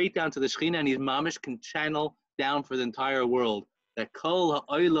straight down to the Shekhinah, and his mamish can channel down for the entire world. That kol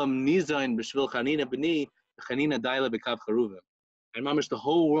ha'olam nizayin b'shvil chanina b'ni, chanina daila b'kav charuvim. And mamish, the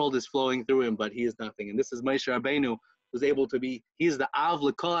whole world is flowing through him, but he is nothing. And this is Moshe Rabbeinu, who's able to be, he's the av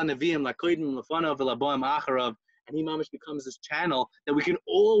l'kol ha'neviim, l'koidim l'fanav v'laboim acharav, and he mamish becomes this channel that we can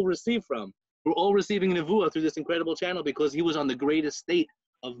all receive from. We're all receiving nevuah through this incredible channel because he was on the greatest state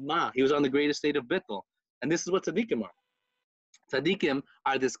of ma. He was on the greatest state of bittul. And this is what tzaddikim are. Tzaddikim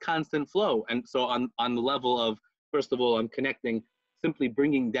are this constant flow. And so on the level of, first of all, I'm connecting, simply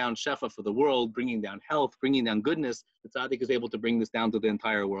bringing down shefa for the world, bringing down health, bringing down goodness. The tzaddik is able to bring this down to the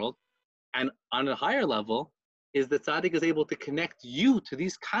entire world. And on a higher level is the tzaddik is able to connect you to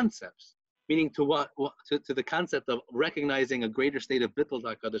these concepts. Meaning to to the concept of recognizing a greater state of bittul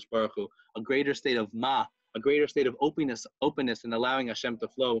HaKadosh Baruch Hu, a greater state of ma, a greater state of openness, and allowing Hashem to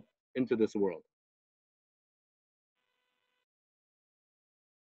flow into this world.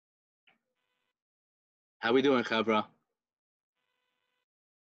 How we doing, Chavra?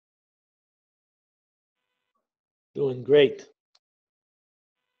 Doing great.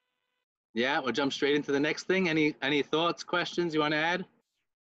 Yeah, we'll jump straight into the next thing. Any thoughts, questions you want to add?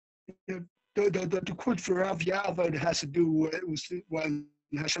 The quote for Rav Yavad has to do with when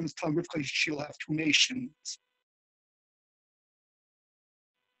Hashem is telling Rivka she'll have two nations.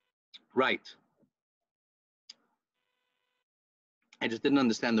 Right. I just didn't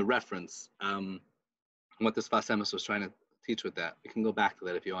understand the reference. What this Sfas Emes was trying to teach with that. We can go back to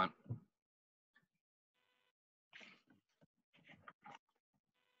that if you want.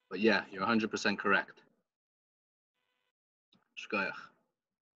 But yeah, you're 100% correct. Shkoyach.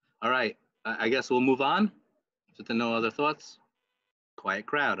 All right, I guess we'll move on. So no other thoughts? Quiet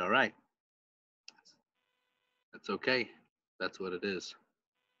crowd, all right. That's okay. That's what it is.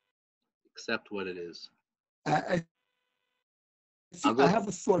 Accept what it is. I have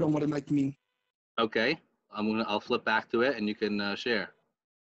a thought on what it might mean. Okay, I'll flip back to it and you can share.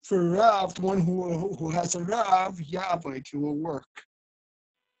 For Rav, the one who has a Rav, Yavod, he will work.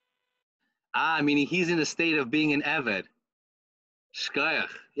 Meaning he's in a state of being an Eved. Shkoyach.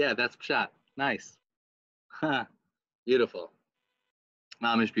 Yeah, that's pshat. Nice. Beautiful.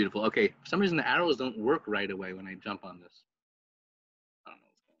 Mamish beautiful. Okay, for some reason the arrows don't work right away when I jump on this. I don't know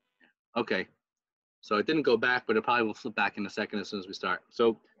what's going on here. Okay, so it didn't go back, but it probably will flip back in a second as soon as we start.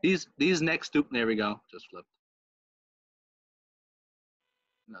 So these next two, there we go, just flipped.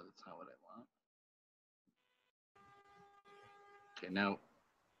 No, that's not what I want. Okay, now,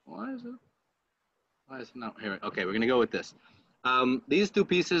 why is it not here? Okay, we're gonna go with this. These two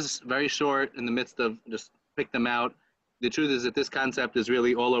pieces, very short, in the midst of just pick them out. The truth is that this concept is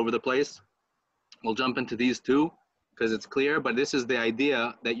really all over the place. We'll jump into these two because it's clear, but this is the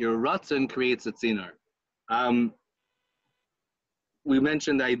idea that your ratzon creates a tzinar. We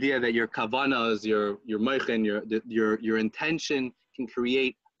mentioned the idea that your kavanas, your moichin, your intention can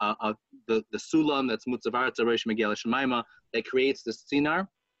create the sulam that's mutzavarta rosh megel shemaima that creates this tzinar,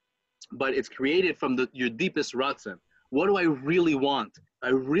 but it's created from your deepest ratzon. What do I really want? I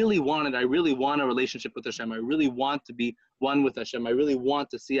really want it. I really want a relationship with Hashem. I really want to be one with Hashem. I really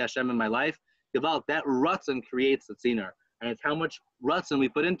want to see Hashem in my life. Develop that ratzon creates the tzinar, and it's how much ratzon we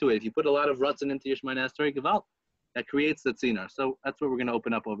put into it. If you put a lot of ratzon into your Shema Nasri Gaval, that creates the tzinar. So that's what we're going to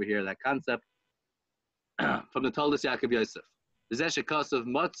open up over here. That concept from the Toldos Yaakov Yosef. Zesh Kasav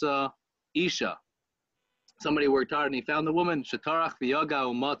Matzah Isha. Somebody worked hard and he found the woman. Shatarach v'yaga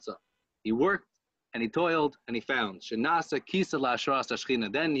u'matzah. He worked and he toiled and he found. Shenasa kisa la'ashras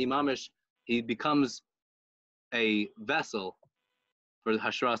hashchina. Then he becomes a vessel for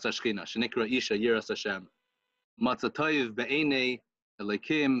hashras hashchina. Shenikra Isha Yiras Hashem. Matzah toiv be'enei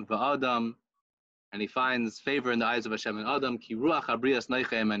Elikim v'adam. And he finds favor in the eyes of Hashem and Adam. Ki ruach habrias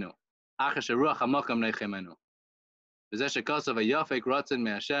neiche emenu. Achash ruach hamakam neiche emenu. V'zesh shekasav hayafek ratzon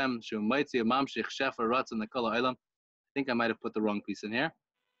me'Hashem shu maitzi mamshich shefa ratzon lekol ha'olam. I think I might have put the wrong piece in here.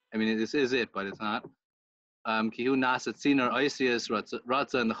 I mean, this is it, but it's not. Ki hu nasat tzinar oisius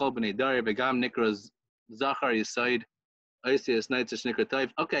ratzon l'chol b'nei dari v'gam nikra zachar yisoid oisius neitzah shnikra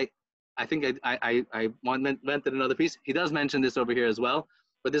toiv. Okay, I think I invented another piece. He does mention this over here as well.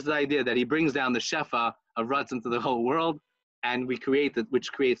 But this is the idea that he brings down the shefa of ratzon to the whole world, and we create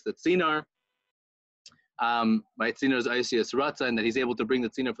which creates the tzinar. Right, tzinar is oisius ratzon, and that he's able to bring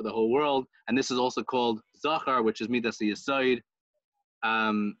the tzinar for the whole world. And this is also called zachar, which is midas yesod,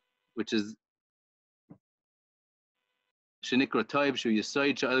 which is shenikra toiv shu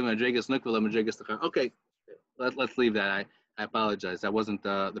yesod she'olim madregas nukvela madregas tachar. Okay, let's leave that. I apologize. That wasn't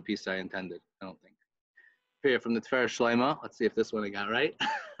the piece I intended. I don't think. Here from the Tfer Shloima. Let's see if this one I got right.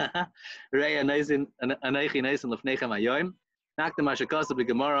 Rei anayzin anaychi nayzin lefnechem hayoim. Naktem hashakasa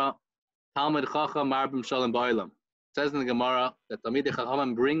b'Gemara Talmud Chacham Marbim Shalom Ba'olam. It says in the Gemara that Talmidei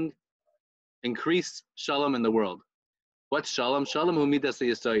Chachamim increase shalom in the world. What's shalom? Shalom hu midas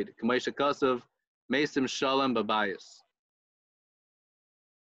yesod. K'may shakasav meisim shalom babayis.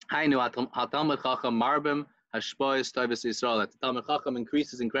 Hainu haTalmud Chacham Marbim hashpa'is tovus Yisrael. That the Talmud Chacham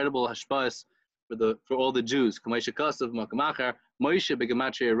increases incredible hashpa'is for all the Jews. K'may shakasav makamacher Moshe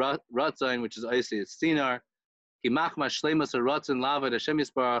begematria ratzon, which is oisius tzinar. Kimach mashleimas ratzon lavad Hashem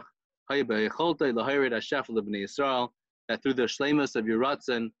Yisbarach. That through the shleimus of your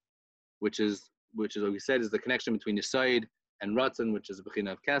ratzon, which is what we said is the connection between Yesod and ratzon, which is the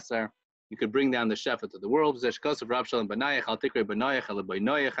bechina of Kesar, you could bring down the shefa to the world. Tzaddik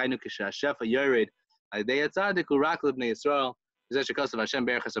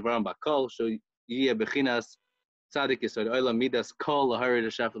Yesod Olam midas kol laharid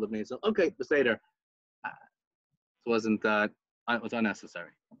shefa lebnei Yisrael. Okay, beseder. It wasn't it was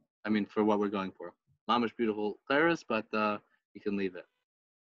unnecessary. I mean, for what we're going for. Mamish beautiful claris, but you can leave it.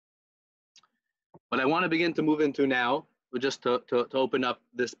 What I want to begin to move into now, just to open up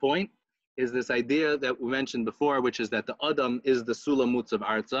this point, is this idea that we mentioned before, which is that the Adam is the Sulamutz of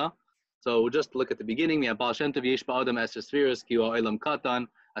Arza. So we'll just look at the beginning. We have Baal Shem Tov Yesh Ba'Adam Esher Sfiras Ki Olam Katan.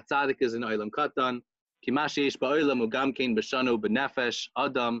 A Tzaddik is in Olam Katan. Ki Ma Sheyesh Ba'Olam Ugam Kein B'Shanu B'Nefesh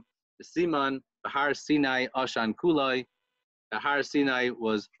Adam B'Siman B'Har Sinai Ashan Kulai. The Har Sinai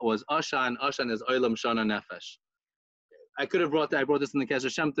was Ashan. Ashan is Olam Shana Nefesh. I could have brought that. I brought this in the Kesher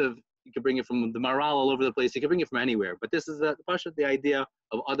Shem Tov. You could bring it from the Maral all over the place. You could bring it from anywhere. But this is the idea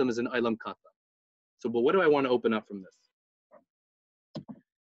of Adam is an Olam Katan. So, but what do I want to open up from this?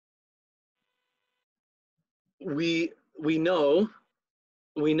 We know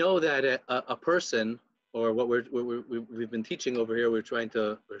that a person, or what we've been teaching over here, we're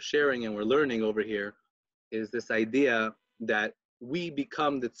sharing and we're learning over here, is this idea that we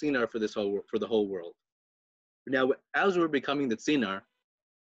become the tzinar for the whole world. Now, as we're becoming the tzinar,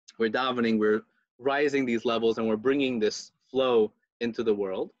 we're davening, we're rising these levels, and we're bringing this flow into the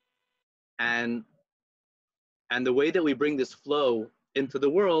world. And the way that we bring this flow into the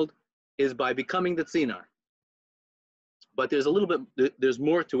world is by becoming the tzinar. But there's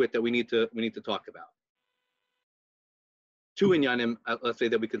more to it that we need to talk about. Two inyanim, let's say,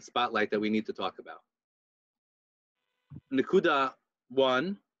 that we could spotlight that we need to talk about. Nakuda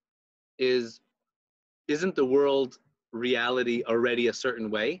 1 isn't the world reality already a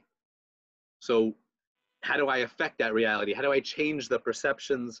certain way? So how do I affect that reality? How do I change the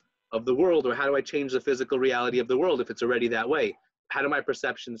perceptions of the world, or how do I change the physical reality of the world if it's already that way? How do my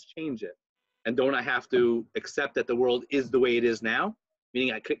perceptions change it? And don't I have to accept that the world is the way it is now?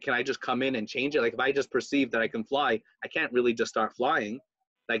 Meaning, can I just come in and change it? Like if I just perceive that I can fly, I can't really just start flying.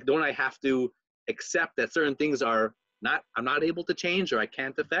 Like, don't I have to accept that certain things I'm not able to change or I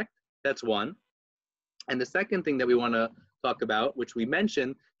can't affect? That's one. And the second thing that we want to talk about, which we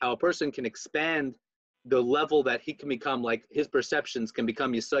mentioned, how a person can expand the level that he can become, like his perceptions can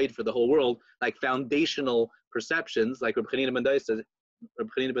become yahrtzeit for the whole world, like foundational perceptions, like Reb Chanina ben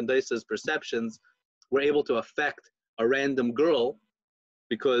Dosa's perceptions were able to affect a random girl,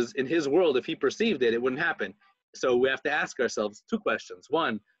 because in his world, if he perceived it, it wouldn't happen. So we have to ask ourselves two questions.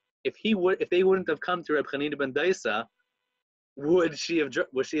 One, if they wouldn't have come to Reb Chanina ben Dosa, would she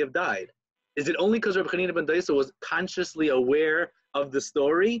have died? Is it only because Reb Chanina ben Dosa was consciously aware of the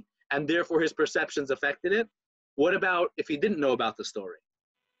story and therefore his perceptions affected it? What about if he didn't know about the story?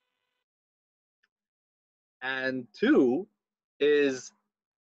 And two is,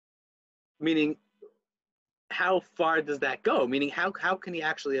 meaning, how far does that go? Meaning, how can he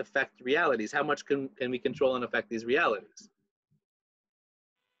actually affect realities? How much can we control and affect these realities?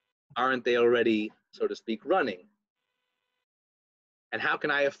 Aren't they already, so to speak, running? And how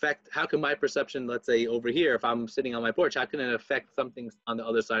can my perception, let's say over here, if I'm sitting on my porch, how can it affect something on the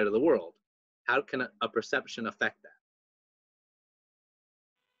other side of the world? How can a perception affect that?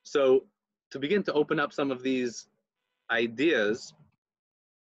 So to begin to open up some of these ideas,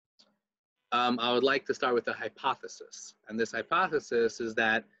 I would like to start with a hypothesis. And this hypothesis is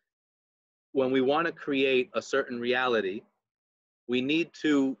that when we want to create a certain reality, we need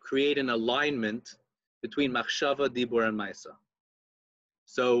to create an alignment between machshava, dibur, and maisa.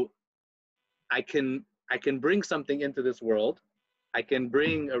 So I can bring something into this world, I can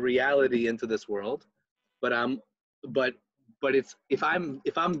bring a reality into this world, but it's if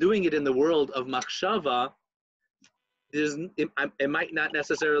I'm doing it in the world of machshava, it might not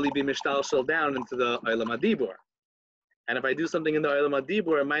necessarily be mishtalshel down into the olam hadibur. And if I do something in the olam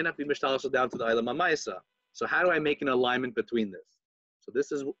hadibur, it might not be mishtalshel down to the olam hamaisa. So how do I make an alignment between this?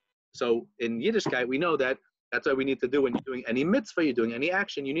 So in Yiddishkeit, we know that that's what we need to do when you're doing any mitzvah, you're doing any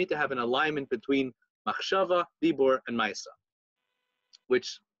action, you need to have an alignment between machshava, dibur, and maisa,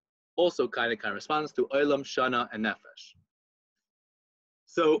 which also kind of corresponds to olam, shana, and nefesh.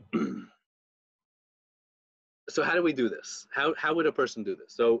 So how do we do this? How would a person do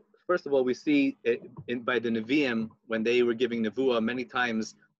this? So first of all, we see by the Nevi'im, when they were giving nevuah, many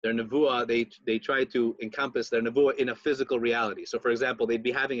times their nevuah, they try to encompass their nevuah in a physical reality. So for example, they'd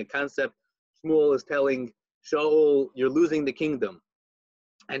be having a concept. Shmuel is telling Shaul, you're losing the kingdom.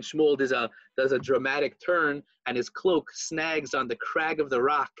 And Shmuel does a dramatic turn, and his cloak snags on the crag of the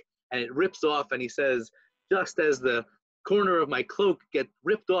rock, and it rips off, and he says, just as the corner of my cloak gets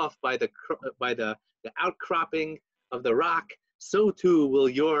ripped off by the outcropping of the rock, so too will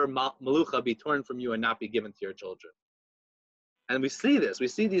your malucha be torn from you and not be given to your children. And we see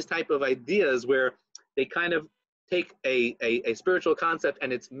these type of ideas where they kind of take a spiritual concept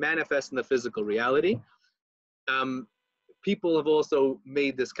and it's manifest in the physical reality. People have also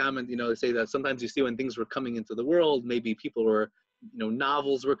made this comment, they say that sometimes you see when things were coming into the world, maybe people were,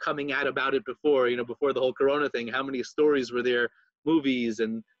 novels were coming out about it before the whole Corona thing, how many stories were there, movies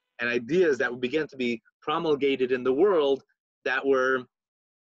and ideas that would begin to be promulgated in the world that were,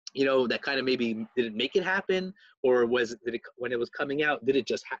 that kind of maybe didn't make it happen, or when it was coming out, did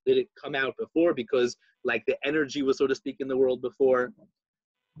it come out before because like the energy was, so to speak, in the world before?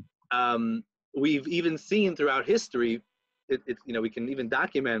 We've even seen throughout history, we can even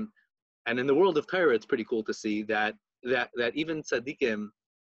document, and in the world of Torah, it's pretty cool to see that even tzaddikim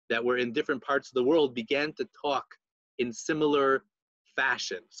that were in different parts of the world began to talk in similar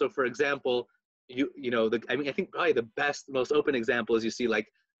fashion. So, for example, I think probably the best, most open example is you see like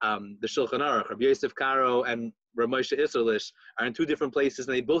the Shulchan Aruch, Rabbi Yosef Karo and Rabbi Moshe Isserlich are in two different places,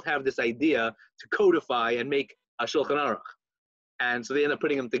 and they both have this idea to codify and make a Shulchan Aruch, and so they end up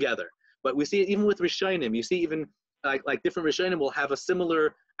putting them together. But we see it even with Rishonim. You see even like different Rishonim will have a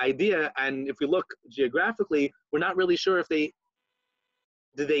similar idea, and if we look geographically, we're not really sure if did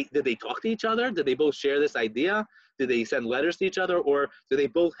they talk to each other? Did they both share this idea? Did they send letters to each other, or do they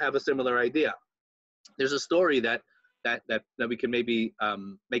both have a similar idea? There's a story that we can maybe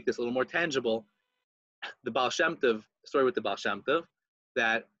make this a little more tangible. The Baal Shem Tov, story with the Baal Shem Tov,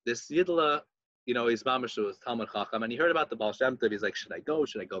 that this Yidla, his Mamashu is Talmud Chacham, and he heard about the Baal Shem Tov. He's like, should I go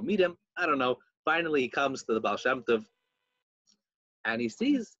meet him? I don't know. Finally, he comes to the Baal Shem Tov, and he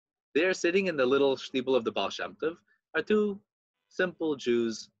sees there sitting in the little shtibel of the Baal Shem Tov are two simple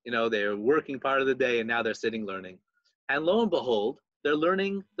Jews. They're working part of the day, and now they're sitting learning. And lo and behold, they're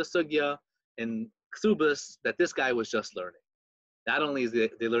learning the sugya in Ksubas that this guy was just learning. Not only is they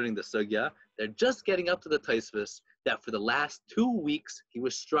learning the sugya, they're just getting up to the Taisvis, that for the last 2 weeks, he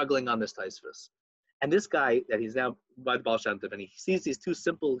was struggling on this taisvus. And this guy, that he's now by the Baal Shem Tov, and he sees these two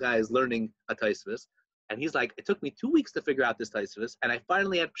simple guys learning a taisvus, and he's like, it took me 2 weeks to figure out this taisvus, and I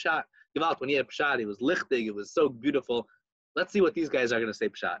finally had pshat. When he had pshat, it was lichtig, it was so beautiful. Let's see what these guys are going to say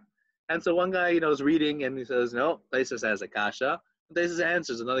pshat. And so one guy, is reading, and he says, no, Taisvus has a kasha. Taisvus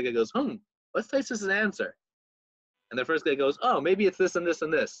answers. Another guy goes, what's Taisvus' answer? And the first guy goes, oh, maybe it's this and this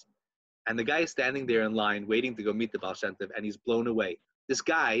and this. And the guy is standing there in line, waiting to go meet the Baal Shem Tov, and he's blown away. This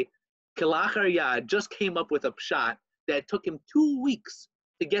guy, Kilachar Yad, just came up with a pshat that took him 2 weeks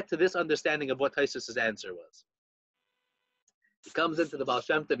to get to this understanding of what Taisvus' answer was. He comes into the Baal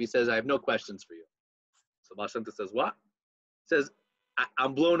Shem Tov, he says, I have no questions for you. So Baal Shem Tov says, what? He says,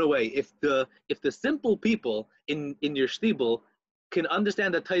 I'm blown away. If the simple people in your shtibel can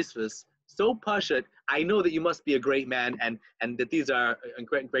understand the Taisvus so pashut, I know that you must be a great man and that these are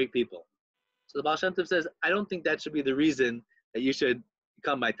great people. So the Baal Shem Tov says, I don't think that should be the reason that you should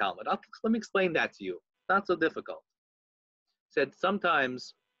become my Talmud. Let me explain that to you. It's not so difficult. He said,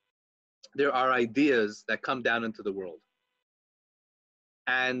 sometimes there are ideas that come down into the world.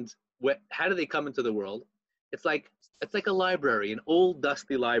 And how do they come into the world? It's like a library, an old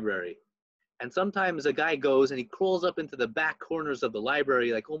dusty library. And sometimes a guy goes and he crawls up into the back corners of the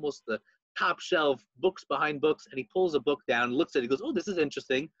library, like almost the top shelf, books behind books, and he pulls a book down, looks at it, he goes, oh, this is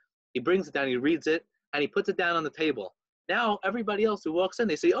interesting. He brings it down, he reads it, and he puts it down on the table. Now everybody else who walks in,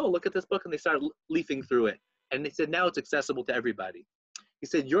 they say, oh, look at this book, and they start leafing through it. And they said, now it's accessible to everybody. He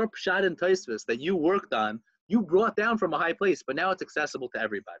said, your pshat and taisvus that you worked on, you brought down from a high place, but now it's accessible to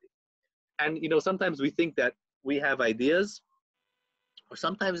everybody. And sometimes we think that we have ideas, or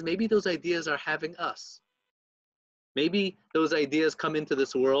sometimes maybe those ideas are having us. Maybe those ideas come into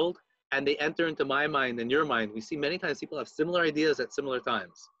this world and they enter into my mind and your mind. We see many times people have similar ideas at similar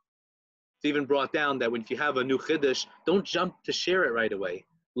times. It's even brought down that if you have a new chiddush, don't jump to share it right away.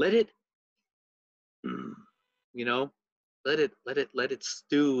 Let it, let it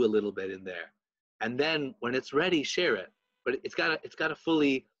stew a little bit in there. And then when it's ready, share it. But it's gotta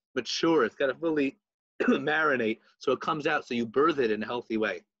fully mature. It's gotta fully marinate so it comes out, so you birth it in a healthy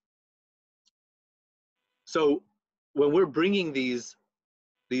way. So when we're bringing these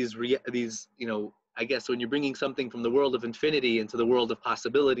I guess when you're bringing something from the world of infinity into the world of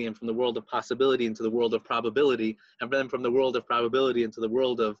possibility, and from the world of possibility into the world of probability, and then from the world of probability into the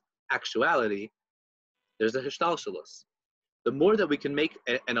world of actuality, there's a hishtalshelus. The more that we can make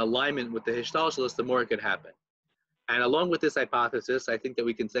an alignment with the hishtalshelus, the more it could happen. And along with this hypothesis, I think that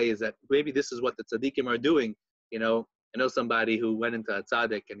we can say is that maybe this is what the tzaddikim are doing. I know somebody who went into a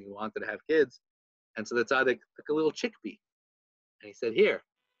tzaddik and he wanted to have kids. And so the tzaddik took a little chickpea. And he said, here,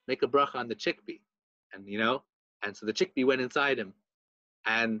 make a bracha on the chickpea. And so the chickpea went inside him.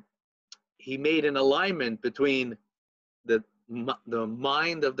 And he made an alignment between the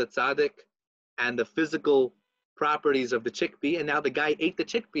mind of the tzaddik and the physical properties of the chickpea. And now the guy ate the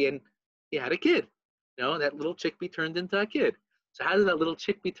chickpea and he had a kid. That little chickpea turned into a kid. So how did that little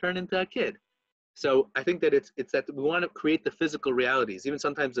chickpea turn into a kid? So I think that it's that we want to create the physical realities. Even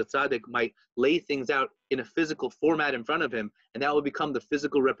sometimes the tzaddik might lay things out in a physical format in front of him, and that will become the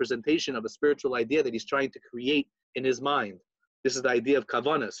physical representation of a spiritual idea that he's trying to create in his mind. This is the idea of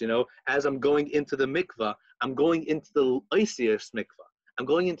kavanas. As I'm going into the mikvah, I'm going into the oisius mikvah. I'm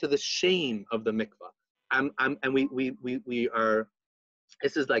going into the shame of the mikvah. We are.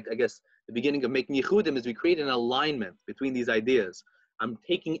 This is like, I guess, the beginning of making yichudim is we create an alignment between these ideas. I'm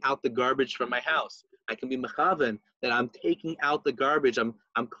taking out the garbage from my house. I can be mechaven that I'm taking out the garbage. I'm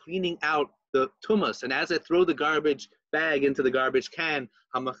cleaning out the tumas. And as I throw the garbage bag into the garbage can,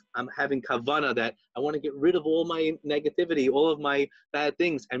 I'm having kavana that I want to get rid of all my negativity, all of my bad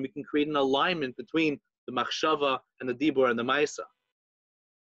things. And we can create an alignment between the machshava and the dibur and the ma'isa.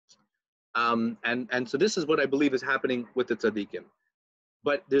 And so this is what I believe is happening with the tzaddikim.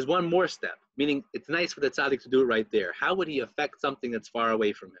 But there's one more step, meaning it's nice for the tzaddik to do it right there. How would he affect something that's far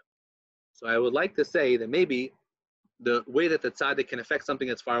away from him? So I would like to say that maybe the way that the tzaddik can affect something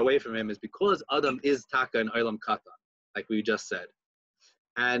that's far away from him is because Adam is taka in Olam Katan, like we just said.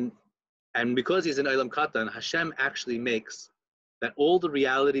 And because he's in Olam Katan, Hashem actually makes that all the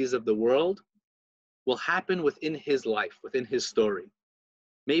realities of the world will happen within his life, within his story.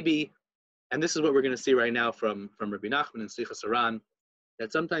 Maybe, and this is what we're going to see right now from Rabbi Nachman and Sichas Haran,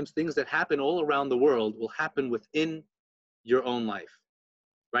 that sometimes things that happen all around the world will happen within your own life.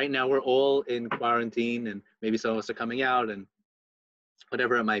 Right now, we're all in quarantine, and maybe some of us are coming out, and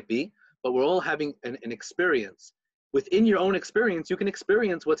whatever it might be, but we're all having an experience. Within your own experience, you can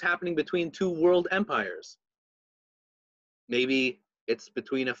experience what's happening between two world empires. Maybe it's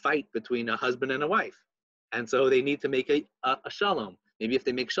between a fight between a husband and a wife. And so they need to make a shalom. Maybe if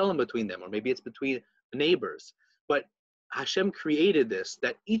they make shalom between them, or maybe it's between neighbors. But Hashem created this,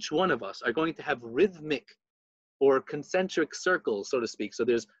 that each one of us are going to have rhythmic or concentric circles, so to speak. So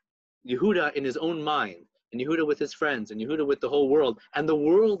there's Yehuda in his own mind, and Yehuda with his friends, and Yehuda with the whole world, and the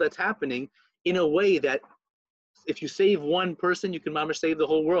world that's happening in a way that if you save one person, you can mamash save the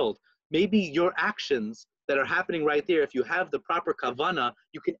whole world. Maybe your actions that are happening right there, if you have the proper kavana,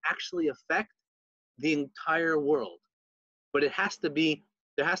 you can actually affect the entire world. But there has to be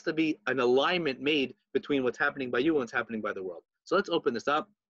an alignment made between what's happening by you and what's happening by the world. So let's open this up,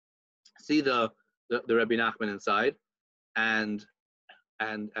 see the Rabbi Nachman inside, and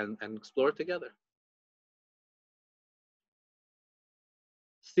explore it together.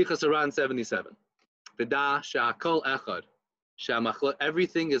 Sichas Aran 77. V'da she'akol echad,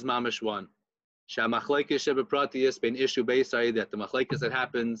 everything is mamash one. She'amachlekes shebepratius ben ishu beisai, that the machlekes that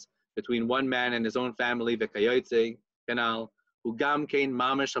happens between one man and his own family, v'kayotze, canal, ugam kein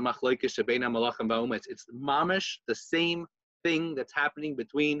mamash hamachlekes shebein hamalachim va'umetz. It's mamash, the same thing that's happening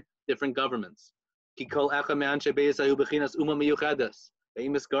between different governments. Ki kol echad me'anshe beisai hu bechinas uma miyuchadas.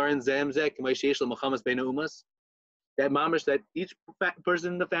 Ve'imis garin zem zeh k'may sheish l'machamas bein ha'umas. That mamash, that each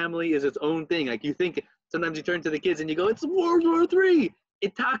person in the family is its own thing. Like you think, sometimes you turn to the kids and you go, it's World War III.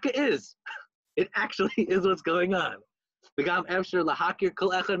 It taka is. It actually is what's going on.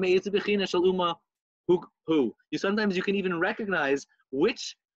 Sometimes you can even recognize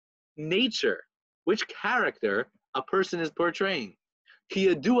which nature, which character a person is portraying.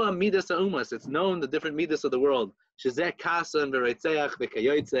 It's known the different midas of the world.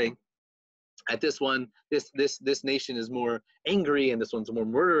 At this one, this nation is more angry, and this one's more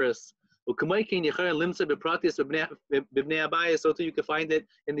murderous. So too you can find it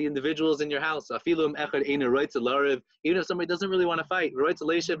in the individuals in your house. Even if somebody doesn't really want to fight,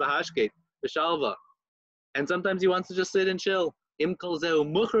 and sometimes he wants to just sit and chill. Sometimes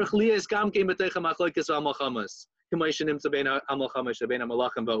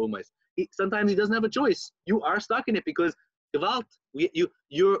he doesn't have a choice. You are stuck in it because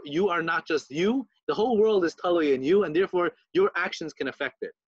you are not just you. The whole world is totally in you, and therefore your actions can affect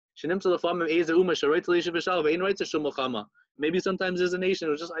it. Maybe sometimes there's a nation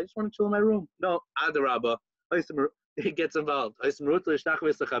who's just, I just want to chill in my room. No, adarabba, he gets involved.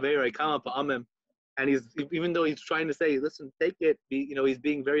 And he's, even though he's trying to say, listen, take it, he's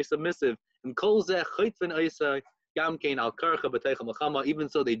being very submissive. And even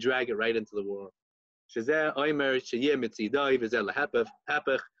so, they drag it right into the war.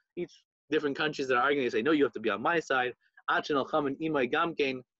 Each different countries that are arguing, they say, no, you have to be on my side. And the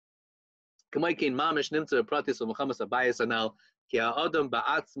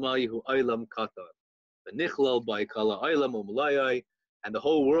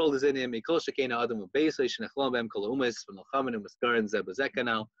whole world is in him. Rabbi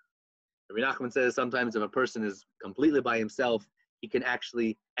Nachman says sometimes if a person is completely by himself, he can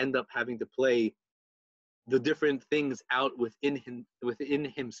actually end up having to play the different things out within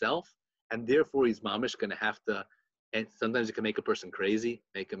himself, and therefore he's mamish going to have to, and sometimes it can make a person crazy,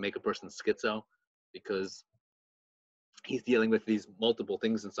 make a person schizo, because he's dealing with these multiple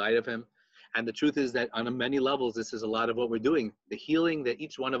things inside of him. And the truth is that on many levels, this is a lot of what we're doing, the healing that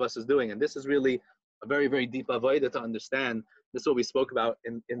each one of us is doing. And this is really a very, very deep avodah to understand. This is what we spoke about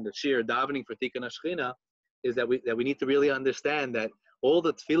in the shir, davening for Tikkun HaShechina, is that we need to really understand that all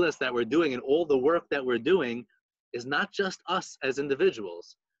the tefillas that we're doing and all the work that we're doing is not just us as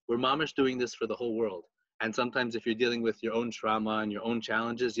individuals. We're mamish doing this for the whole world. And sometimes if you're dealing with your own trauma and your own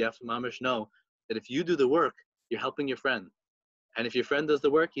challenges, you have to mamish know that if you do the work, you're helping your friend. And if your friend does the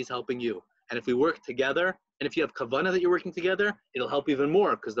work, he's helping you. And if we work together, and if you have kavanah that you're working together, it'll help even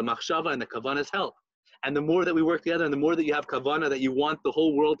more, because the machshava and the kavanahs help. And the more that we work together, and the more that you have kavanah that you want the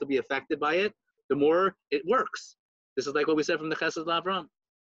whole world to be affected by it, the more it works. This is like what we said from the Chesed L'Avram.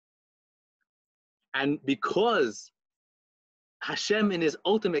 And because Hashem, in his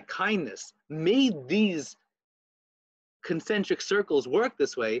ultimate kindness, made these concentric circles work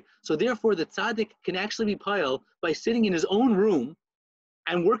this way, so therefore the tzaddik can actually be pile by sitting in his own room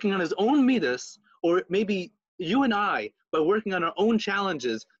and working on his own midas, or maybe you and I, by working on our own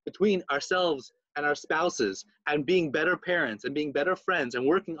challenges between ourselves and our spouses, and being better parents and being better friends and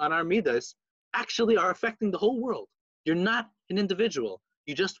working on our midas, actually are affecting the whole world. You're not an individual.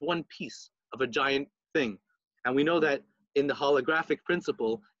 You're just one piece of a giant thing. And we know that in the holographic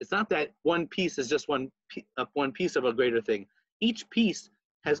principle, it's not that one piece is just one piece of a greater thing. Each piece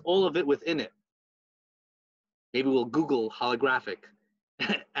has all of it within it. Maybe we'll Google holographic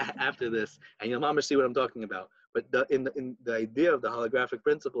after this, and you'll mama see what I'm talking about. But the idea of the holographic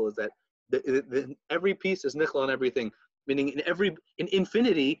principle is that every piece is nichla on everything, meaning in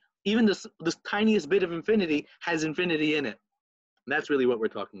infinity, even this tiniest bit of infinity has infinity in it. And that's really what we're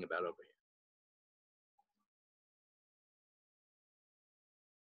talking about over here.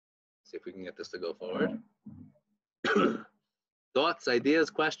 See if we can get this to go forward. Thoughts, ideas,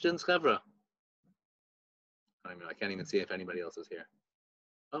 questions, Chevra? I mean, I can't even see if anybody else is here.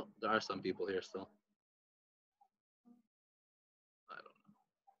 Oh, there are some people here still. I don't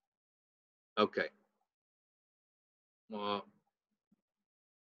know. Okay. Well,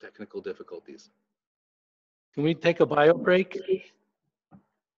 technical difficulties. Can we take a bio break?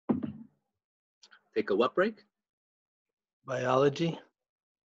 Take a what break? Biology.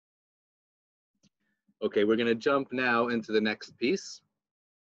 Okay, we're going to jump now into the next piece.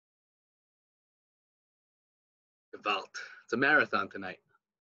 Gewalt. It's a marathon tonight.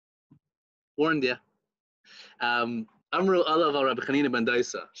 Warned you. Amru alav al Rabbi Chanina ben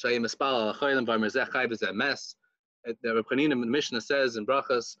Daisa. Shayim espal al achoylim v'amer zeh chai b'zeh mes. The Rabbi Chanina, the Mishnah says in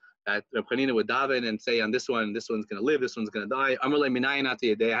Brachas that Rabbi Chanina would daven and say on this one's going to live, this one's going to die. Amru leim minayin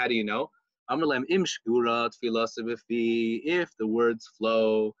ati yedei. How do you know? Amru leim im shgura tfilas v'fi. If the words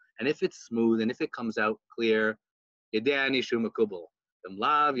flow and if it's smooth and if it comes out clear, yedei ani shu mekubel. Dem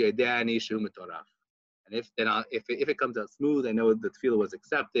lav yedei ani shu metoraf. And if it comes out smooth, I know the tefillah was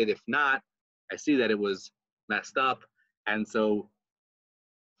accepted. If not, I see that it was messed up. And so,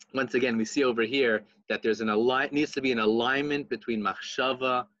 once again, we see over here that there's needs to be an alignment between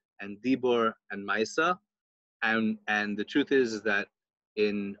machshava and dibor and maisa. And the truth is that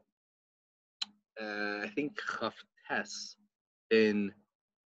in I think Chavtes in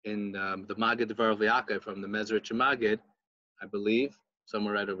the Magid Devar of Yaakov from the Mezrich Magid, I believe,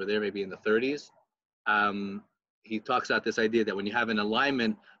 somewhere right over there, maybe in the 30s. He talks about this idea that when you have an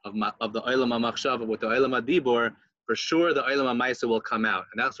alignment of the Olam HaMachshava with the Olam HaDibor, for sure the Olam HaMaisa will come out.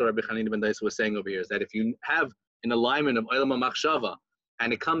 And that's what Rabbi Chanina ben Daisa was saying over here, is that if you have an alignment of Olam HaMachshava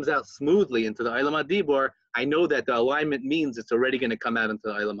and it comes out smoothly into the Olam HaDibor, I know that the alignment means it's already going to come out into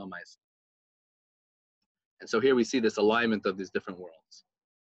the Olam HaMaisa. And so here we see this alignment of these different worlds.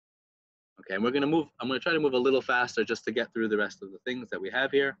 Okay, and I'm going to try to move a little faster just to get through the rest of the things that we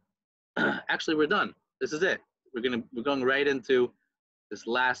have here. Actually, we're done. This is it. We're going right into this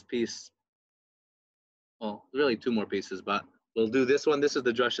last piece. Well, really two more pieces, but we'll do this one. This is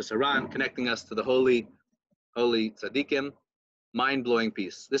the Ropshitzer connecting us to the holy tzaddikim. Mind-blowing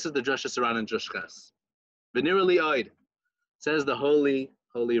piece. This is the Ropshitzer and Joshkas. Venerally oid, says the holy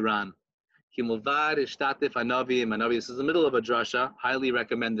Ran. Kimulvad ishtatif anavi manavi. This is the middle of a drasha. Highly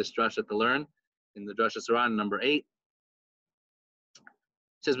recommend this drasha to learn in the Ropshitzer number 8. It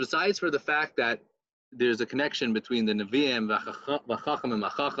says, besides for the fact that there's a connection between the Nevi'im, V'chacham and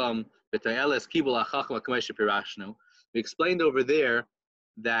Machacham, V'tayeles Kibul HaChacham HaKamei Shepirashnu. We explained over there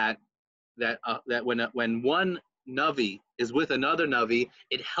that when one Navi is with another Navi,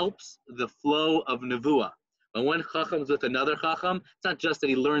 it helps the flow of Nevuah. When one Chacham is with another Chacham, it's not just that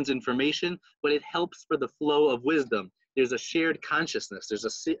he learns information, but it helps for the flow of wisdom. There's a shared consciousness. There's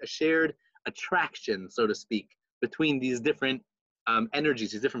a shared attraction, so to speak, between these different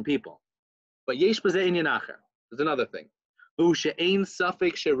energies, these different people. But yesh b'zeh inyan acher. There's another thing. She'ein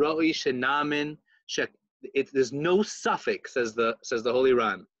safek she'roi she'namin. There's no suffix, says the Holy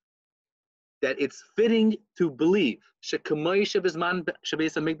Ran, that it's fitting to believe she'kamoi she'bizman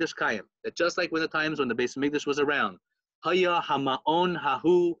she'beis hamikdash kayim. That just like when the times when the Beis Hamikdash was around, haya hamaon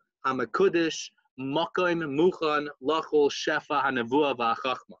hahu hamakudish makoim muchan lachol shefa hanavua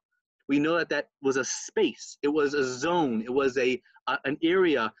va'achachma. We know that was a space. It was a zone. It was an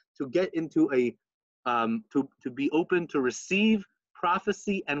area to get into to be open to receive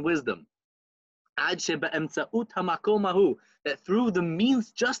prophecy and wisdom. That through the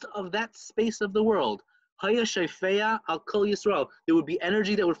means just of that space of the world, there would be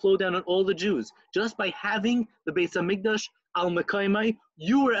energy that would flow down on all the Jews. Just by having the Beis Hamikdash al Mekaimai,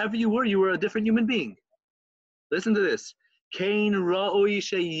 you wherever you were a different human being. Listen to this. Kain ra'oi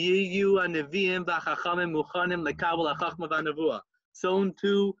sheyiyu haneviim v'chachamim muchanim lekabel hachachma v'nevuah. So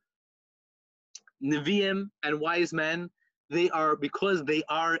too, Nevi'im and wise men, because they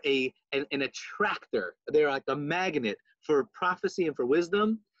are an attractor. They're like a magnet for prophecy and for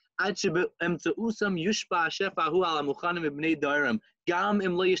wisdom. That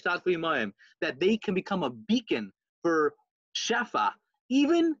they can become a beacon for shefa,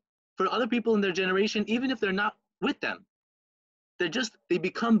 even for other people in their generation, even if they're not with them. They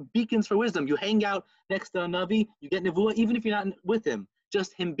become beacons for wisdom. You hang out next to a Navi, you get Nevuah, even if you're not with him,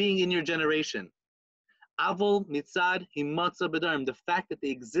 just him being in your generation. Avol mitzad himatza b'darim, the fact that they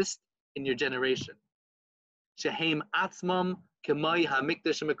exist in your generation. shehem atzmam kemai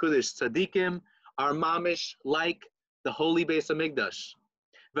hamikdash mekudesh. Tzaddikim are mamish like the holy Beis Hamikdash.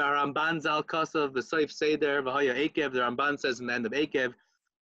 V'Ramban zal kasav v'soif seder v'haya ekev. The Ramban says in the end of Ekev,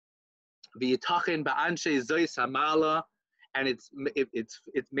 v'yitachin ba'anshe zois hamala, and it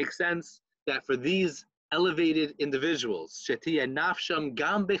makes sense that for these elevated individuals, shetia nafsham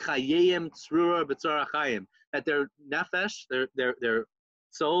gam b'chayim tzrura b'tzar achayim, that their nefesh, their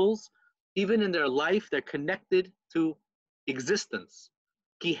souls, even in their life, they're connected to existence.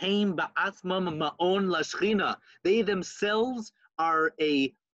 Kiheim ba'atzmam ma'on lashchina. They themselves are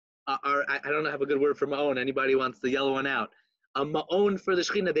I don't have a good word for ma'on. Anybody wants the yellow one out? A ma'on for the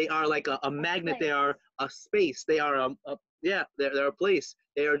shchina. They are like a magnet. They are a space. They are they're a place.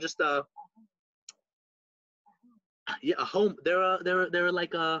 They are just a home. They're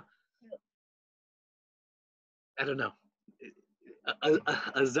like a, I don't know,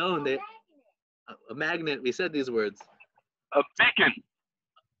 a zone. A magnet. We said these words. A beacon.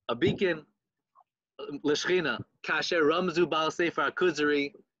 A beacon. L'shchina. Kasher ramzu bal sefer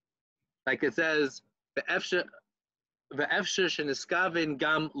kuzari. Like it says, ve'efsher sheniskavin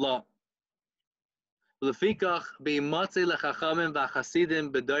gam lo. Lefikach be'imotzi lechachamim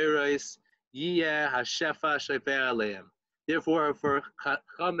v'chasidim b'doiros yiyeh hashefa shefer aleim. Therefore, for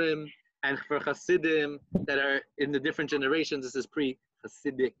chachamim and for chasidim that are in the different generations, this is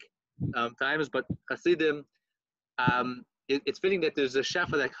pre-Hasidic times, but chasidim, it's fitting that there's a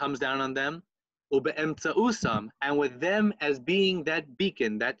shefa that comes down on them. Ube'emtza'usam, and with them as being that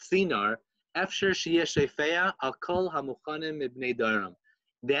beacon, that sinar, efsher sheyeh shefeya al kol hamuchanim ibnei daram.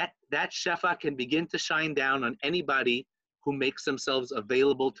 That shefa can begin to shine down on anybody who makes themselves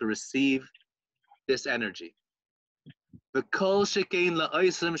available to receive this energy. V'kol shekein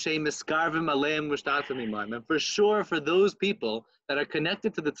la'oisam shei miskarvim aleim v'shtatzim imayim. And for sure, for those people that are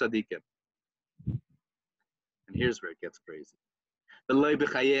connected to the tzaddikim. And here's where it gets crazy. V'loi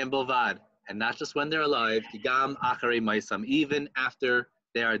b'chayim bolvad. And not just when they're alive, even after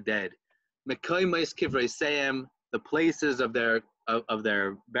they are dead. The places of their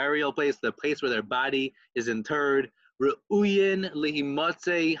burial place, the place where their body is interred. You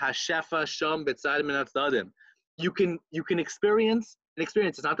can experience an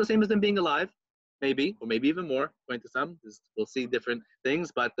experience. It's not the same as them being alive, maybe, or maybe even more. According to some, we'll see different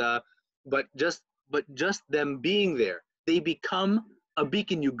things. But just them being there, they become a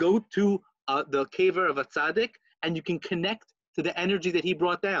beacon. You go to the caver of a tzaddik, and you can connect to the energy that he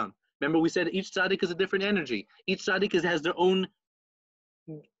brought down. Remember, we said each tzaddik is a different energy. Each tzaddik has their own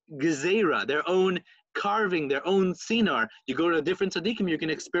gezerah, their own carving, their own sinar. You go to a different tzaddikim, you can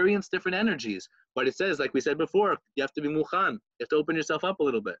experience different energies. But it says, like we said before, you have to be mukhan. You have to open yourself up a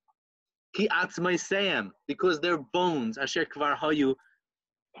little bit. Ki atzmai seim, because their bones, asher kvar hayu,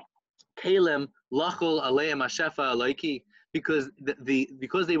 kalem lachol aleim hashefa aloiki, because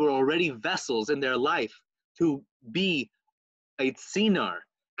they were already vessels in their life to be a tzinar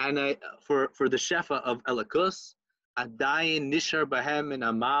and for the shefa of Elakus, adayin nishar bahem and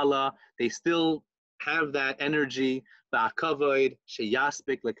amala, they still have that energy. Ba'akavoid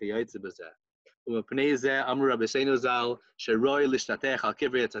sheyaspik lekayotze b'zeh. U'mepnei zeh amru Rabbi Seinu zal sheroi lishtatech al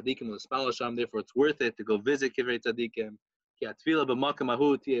kivrei tzaddikim u'spal sham. Therefore, it's worth it to go visit kivrei tzaddikim. Ki atfila b'makam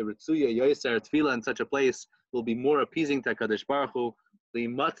ahu tiye ritzuya yoser. Tefillah in such a place will be more appeasing to HaKadosh Baruch Hu,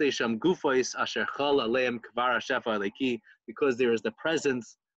 because there is the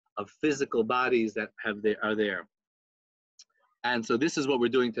presence of physical bodies that are there. And so this is what we're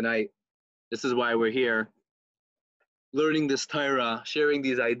doing tonight. This is why we're here, learning this Torah, sharing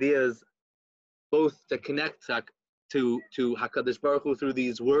these ideas, both to connect to HaKadosh Baruch Hu through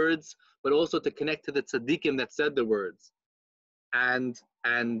these words, but also to connect to the tzaddikim that said the words. And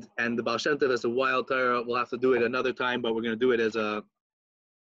the Baal Shem Tov as a wild Torah, we'll have to do it another time, but we're going to do it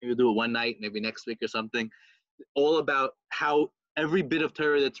we'll do it one night, maybe next week or something. All about how every bit of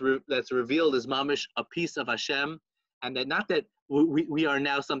Torah that's revealed is mamish, a piece of Hashem, and that not that we are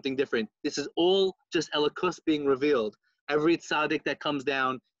now something different. This is all just Elokus being revealed. Every tzaddik that comes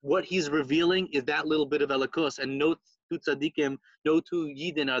down, what he's revealing is that little bit of Elokus, and no two tzaddikim, no two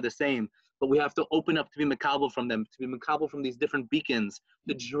yidin are the same. But we have to open up to be makabel from them, to be makabel from these different beacons,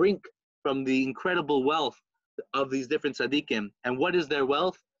 to drink from the incredible wealth of these different tzaddikim. And what is their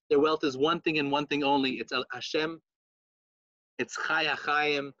wealth? Their wealth is one thing and one thing only. It's Hashem, it's Chai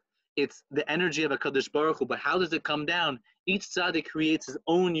HaChaim, it's the energy of HaKadosh Baruch Hu. But how does it come down? Each tzaddik creates his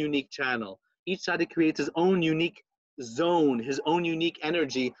own unique channel. Each tzaddik creates his own unique zone, his own unique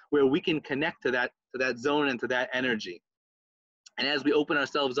energy, where we can connect to that zone and to that energy. And as we open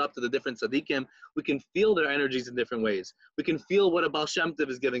ourselves up to the different tzaddikim, we can feel their energies in different ways. We can feel what a Baal Shem Tov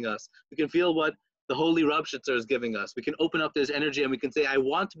is giving us. We can feel what the holy Ropshitzer is giving us. We can open up this energy and we can say, I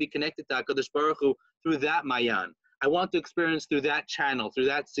want to be connected to HaKadosh Baruch Hu through that Mayan. I want to experience through that channel, through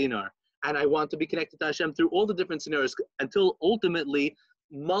that sinar. And I want to be connected to Hashem through all the different scenarios until ultimately,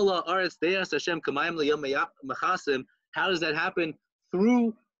 Mala Aretz Deas Hashem Kamayim Liyam Machasim. How does that happen?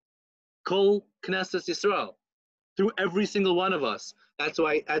 Through Kol Knesset Yisrael, through every single one of us. That's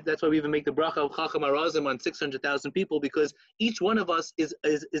why we even make the bracha of Chacham Arazim on 600,000 people, because each one of us is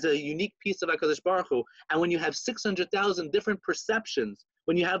a unique piece of HaKadosh Baruch Hu. And when you have 600,000 different perceptions,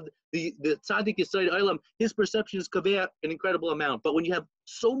 when you have the Tzaddik Yesod Olam, his perceptions convey an incredible amount. But when you have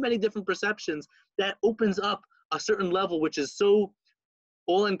so many different perceptions, that opens up a certain level which is so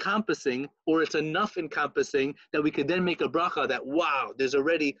all-encompassing, or it's enough encompassing that we could then make a bracha that, wow, there's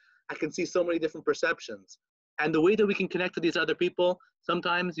already, I can see so many different perceptions. And the way that we can connect to these other people,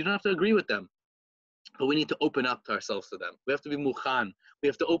 sometimes you don't have to agree with them, but we need to open up to ourselves to them. We have to be mukhan. We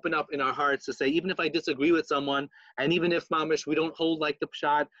have to open up in our hearts to say, even if I disagree with someone, and even if mamish we don't hold like the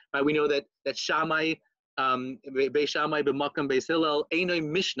pshat, right? We know that Shammai, Beis Shammai b'makam Beis Hillel, ain't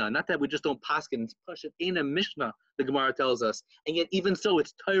Mishnah. Not that we just don't paskin, it's pashut, ain't a Mishnah. The Gemara tells us, and yet even so,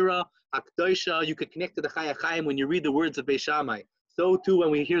 it's Torah, Hakdosha. You could connect to the Chai HaChaim when you read the words of Beis Shammai. So too, when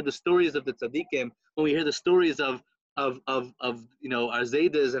we hear the stories of the tzaddikim, when we hear the stories of our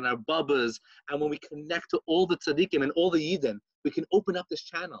Zaydas and our Babas, and when we connect to all the tzaddikim and all the Yidden, we can open up this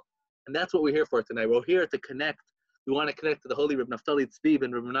channel. And that's what we're here for tonight. We're here to connect. We want to connect to the holy R Naftali Tzvi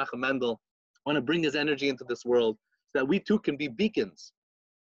and R Menachem Mendel. We want to bring his energy into this world so that we too can be beacons.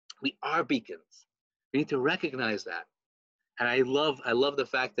 We are beacons. We need to recognize that. And I love the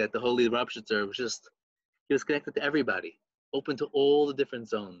fact that the holy Ropshitzer he was connected to everybody, open to all the different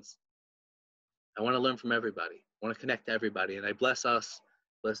zones. I want to learn from everybody. I want to connect to everybody. And I bless us,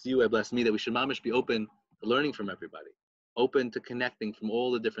 bless you, I bless me, that we should mamish be open to learning from everybody, open to connecting from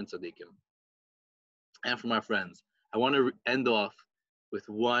all the different tzaddikim and from our friends. I want to end off with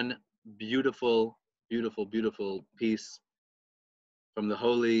one beautiful, beautiful, beautiful piece from the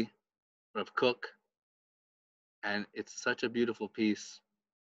holy Rav Kook. And it's such a beautiful piece.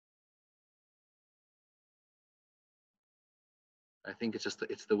 I think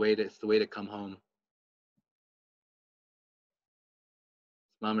it's the way to come home.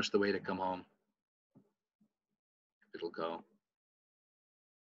 It's mamish the way to come home. It'll go.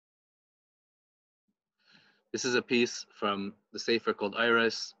 This is a piece from the sefer called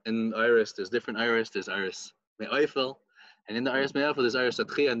Iris. In Iris, there's different Iris. There's Iris Me'oifel, and in the Iris Me'oifel, there's Iris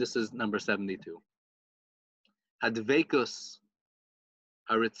Atchia, and this is number 72. Hadveikus,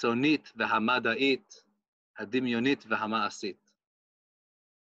 haritzonit v'hamada'it, hadimyonit v'hama'asit.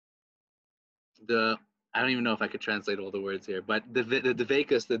 I don't even know if I could translate all the words here, but the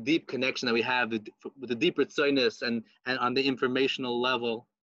dveikus, the deep connection that we have, the deep ritzoyness and on the informational level.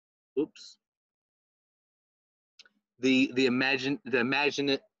 Oops. The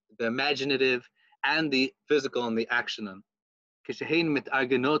imaginative and the physical and the action. Kishehein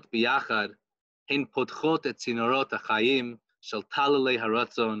mitargenot biyachad, hein potchot et zinorot hachayim shel talalei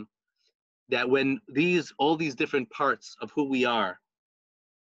haratzon. That when all these different parts of who we are,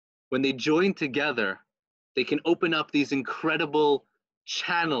 when they join together, they can open up these incredible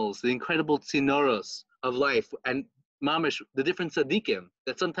channels, the incredible tzinoros of life. And mamish, the different tzaddikim,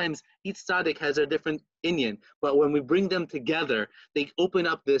 that sometimes each tzaddik has a different inyan, but when we bring them together, they open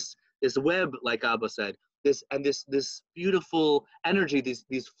up this web, like Abba said, this beautiful energy, these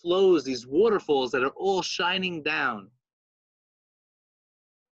flows, these waterfalls that are all shining down.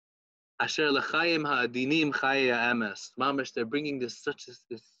 Asher lechayim ha'adinim chaya emes. Mamish, they're bringing this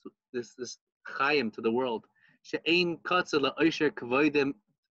chayim to the world. She'ein katza la'osher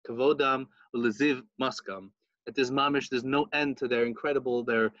kavodam u'leziv maskam. That there's mamish, there's no end to their incredible,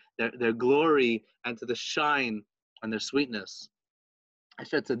 their glory, and to the shine and their sweetness.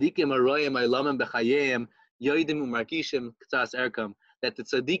 Asher tzaddikim aroyim aylamim b'chayim yoidim u'markishim k'tzas erkam. That the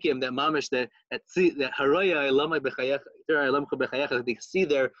tzaddikim, that mamish, that haroya aylamai b'chayecha, they see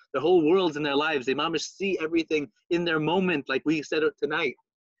their whole worlds in their lives. They mamish see everything in their moment, like we said it tonight.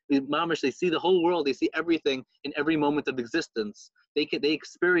 Mamish, they see the whole world. They see everything in every moment of existence. They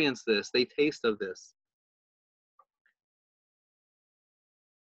experience this. They taste of this.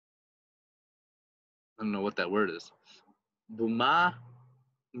 I don't know what that word is. Buma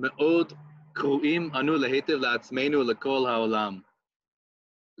me'od kruim anu lehetiv la'atzmeinu lekol ha'olam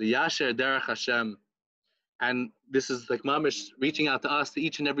liyasher derech Hashem. And this is like mamish reaching out to us, to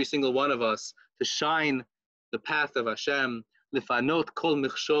each and every single one of us, to shine the path of Hashem. Lifanot kol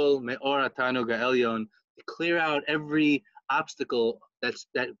michshol me'or atanu ga'elyon, to clear out every obstacle that's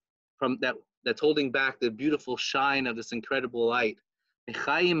holding back the beautiful shine of this incredible light.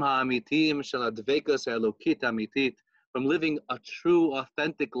 From living a true,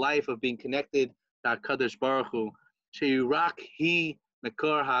 authentic life of being connected to HaKadosh Baruch Hu. That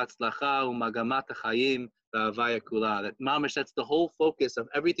mamash, that's the whole focus of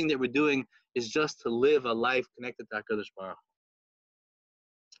everything that we're doing, is just to live a life connected to HaKadosh Baruch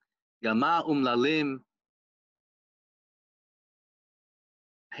Hu. Gama umlalim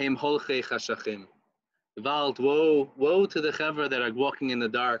heim holchei chashachim. Woe to the chevra that are walking in the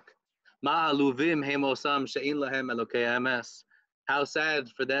dark. Ma aluvim heim osam she'in lahem elokei emes. How sad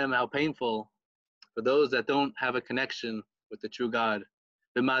for them, how painful for those that don't have a connection with the true God.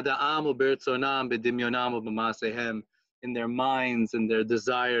 In their minds, in their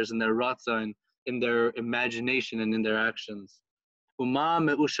desires, in their ratzon, in their imagination, and in their actions. And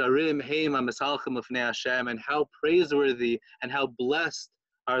how praiseworthy and how blessed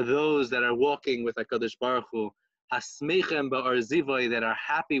are those that are walking with HaKadosh Baruch Hu, that are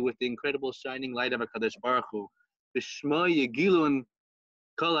happy with the incredible shining light of HaKadosh Baruch Hu.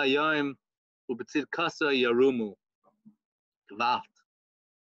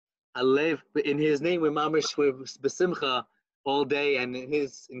 In his name, we're mamish, we're besimcha all day, and in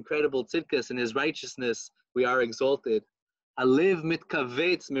his incredible tzidkas and his righteousness, we are exalted. The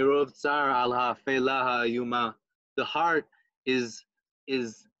heart is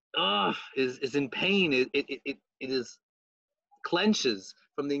in pain. It is clenches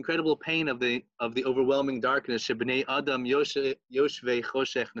from the incredible pain of the overwhelming darkness. That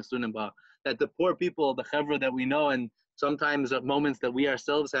the poor people, the chevra that we know, and sometimes at moments that we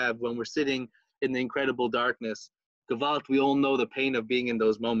ourselves have when we're sitting in the incredible darkness. Gevalt, we all know the pain of being in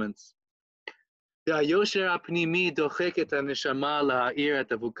those moments. The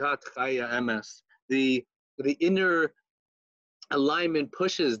inner alignment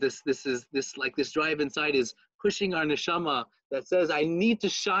pushes this drive inside is pushing our neshama that says, I need to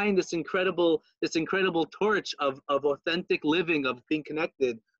shine this incredible torch of authentic living, of being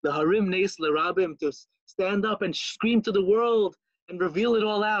connected. The harim neis lerabim, to stand up and scream to the world and reveal it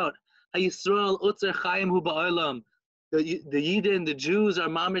all out. HaYisrael utzer chayim hu ba'olam. The Yidden, the Jews are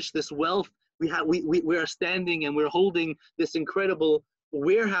mamish, this wealth. We are standing and we're holding this incredible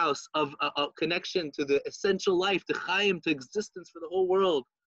warehouse of a connection to the essential life, to chayim, to existence for the whole world.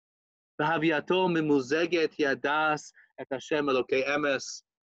 In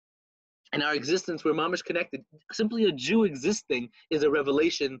our existence, we're mamish connected. Simply a Jew existing is a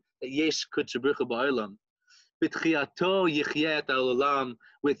revelation that yesh kutchabricha ba'olam.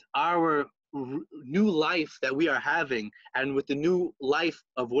 With our new life that we are having, and with the new life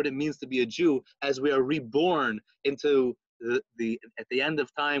of what it means to be a Jew, as we are reborn into at the end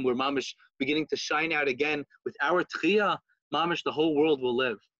of time, we're mamish beginning to shine out again. With our tchiyah, mamish, the whole world will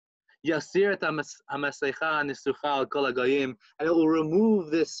live. Yasir and it will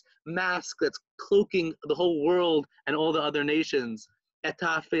remove this mask that's cloaking the whole world and all the other nations. This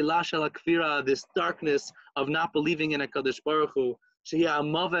darkness of not believing in HaKadosh Baruch Hu,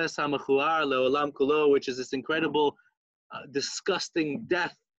 which is this incredible, disgusting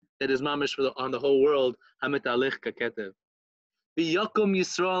death that is mamish on the whole world. And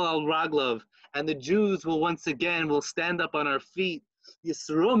the Jews will once again stand up on our feet. We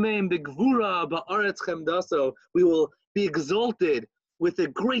will be exalted with a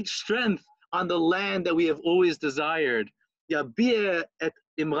great strength on the land that we have always desired. We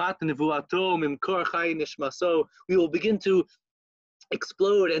will begin to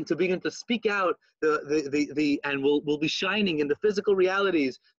explode and to begin to speak out and we'll be shining in the physical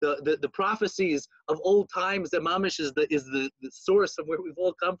realities, the prophecies of old times. That mamish is the source of where we've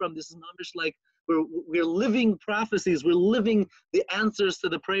all come from. This is mamish like we're living prophecies. We're living the answers to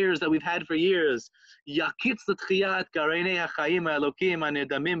the prayers that we've had for years. It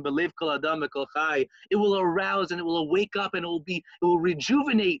will arouse and it will wake up and it will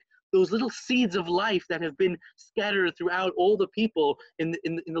rejuvenate those little seeds of life that have been scattered throughout all the people in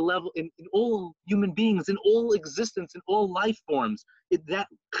all human beings, in all existence, in all life forms. That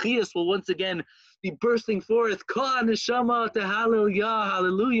chiyas will once again be bursting forth. Kol neshama tehalel yah,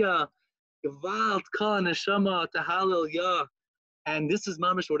 hallelujah. Gevalt kol neshama tehalel yah. And this is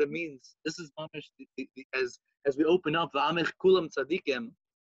mamish what it means. This is mamish as we open up v'amich kulam tzaddikim.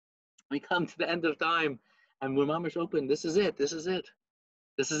 We come to the end of time and we're mamish open. This is it. This is it.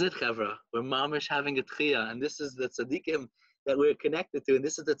 This is it, Chavra. We're mamish having a tchiyah, and this is the tzaddikim that we're connected to, and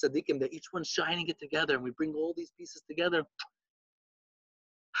this is the tzaddikim that each one's shining it together, and we bring all these pieces together.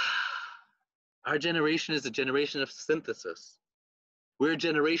 Our generation is a generation of synthesis. We're a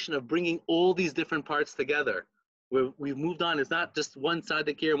generation of bringing all these different parts together. We've moved on. It's not just one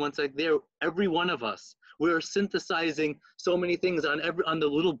tzaddik here, one tzaddik there. Every one of us, We're synthesizing so many things on the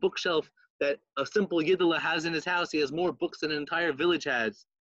little bookshelf that a simple Yidala has in his house. He has more books than an entire village has.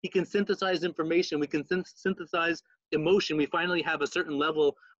 He can synthesize information. We can synthesize emotion. We finally have a certain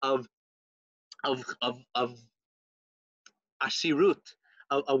level of ashirut.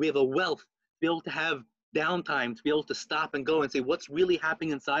 We have a wealth to be able to have downtime, to be able to stop and go and say, what's really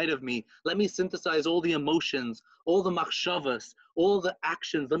happening inside of me? Let me synthesize all the emotions, all the machshavas, all the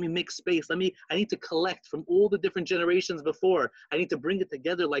actions. Let me make space. I need to collect from all the different generations before. I need to bring it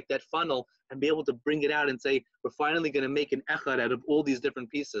together like that funnel and be able to bring it out and say, we're finally going to make an echad out of all these different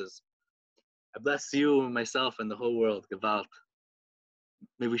pieces. I bless you, myself, and the whole world. Gewalt.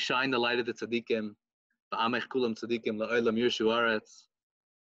 May we shine the light of the tzaddikim. Ba'amech kulam tzaddikim la'olam yirshu aretz.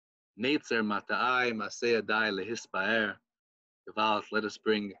 Neitzer mata'ai maseh adai lehispaer. Gewalt, let us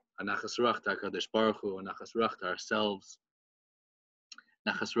bring a nachas ruach to HaKadosh Baruch Hu, a nachas ruach to ourselves,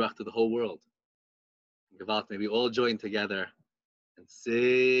 nachas ruach to the whole world. Gewalt, may we all join together and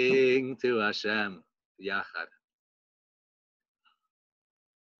sing to Hashem, Yachad.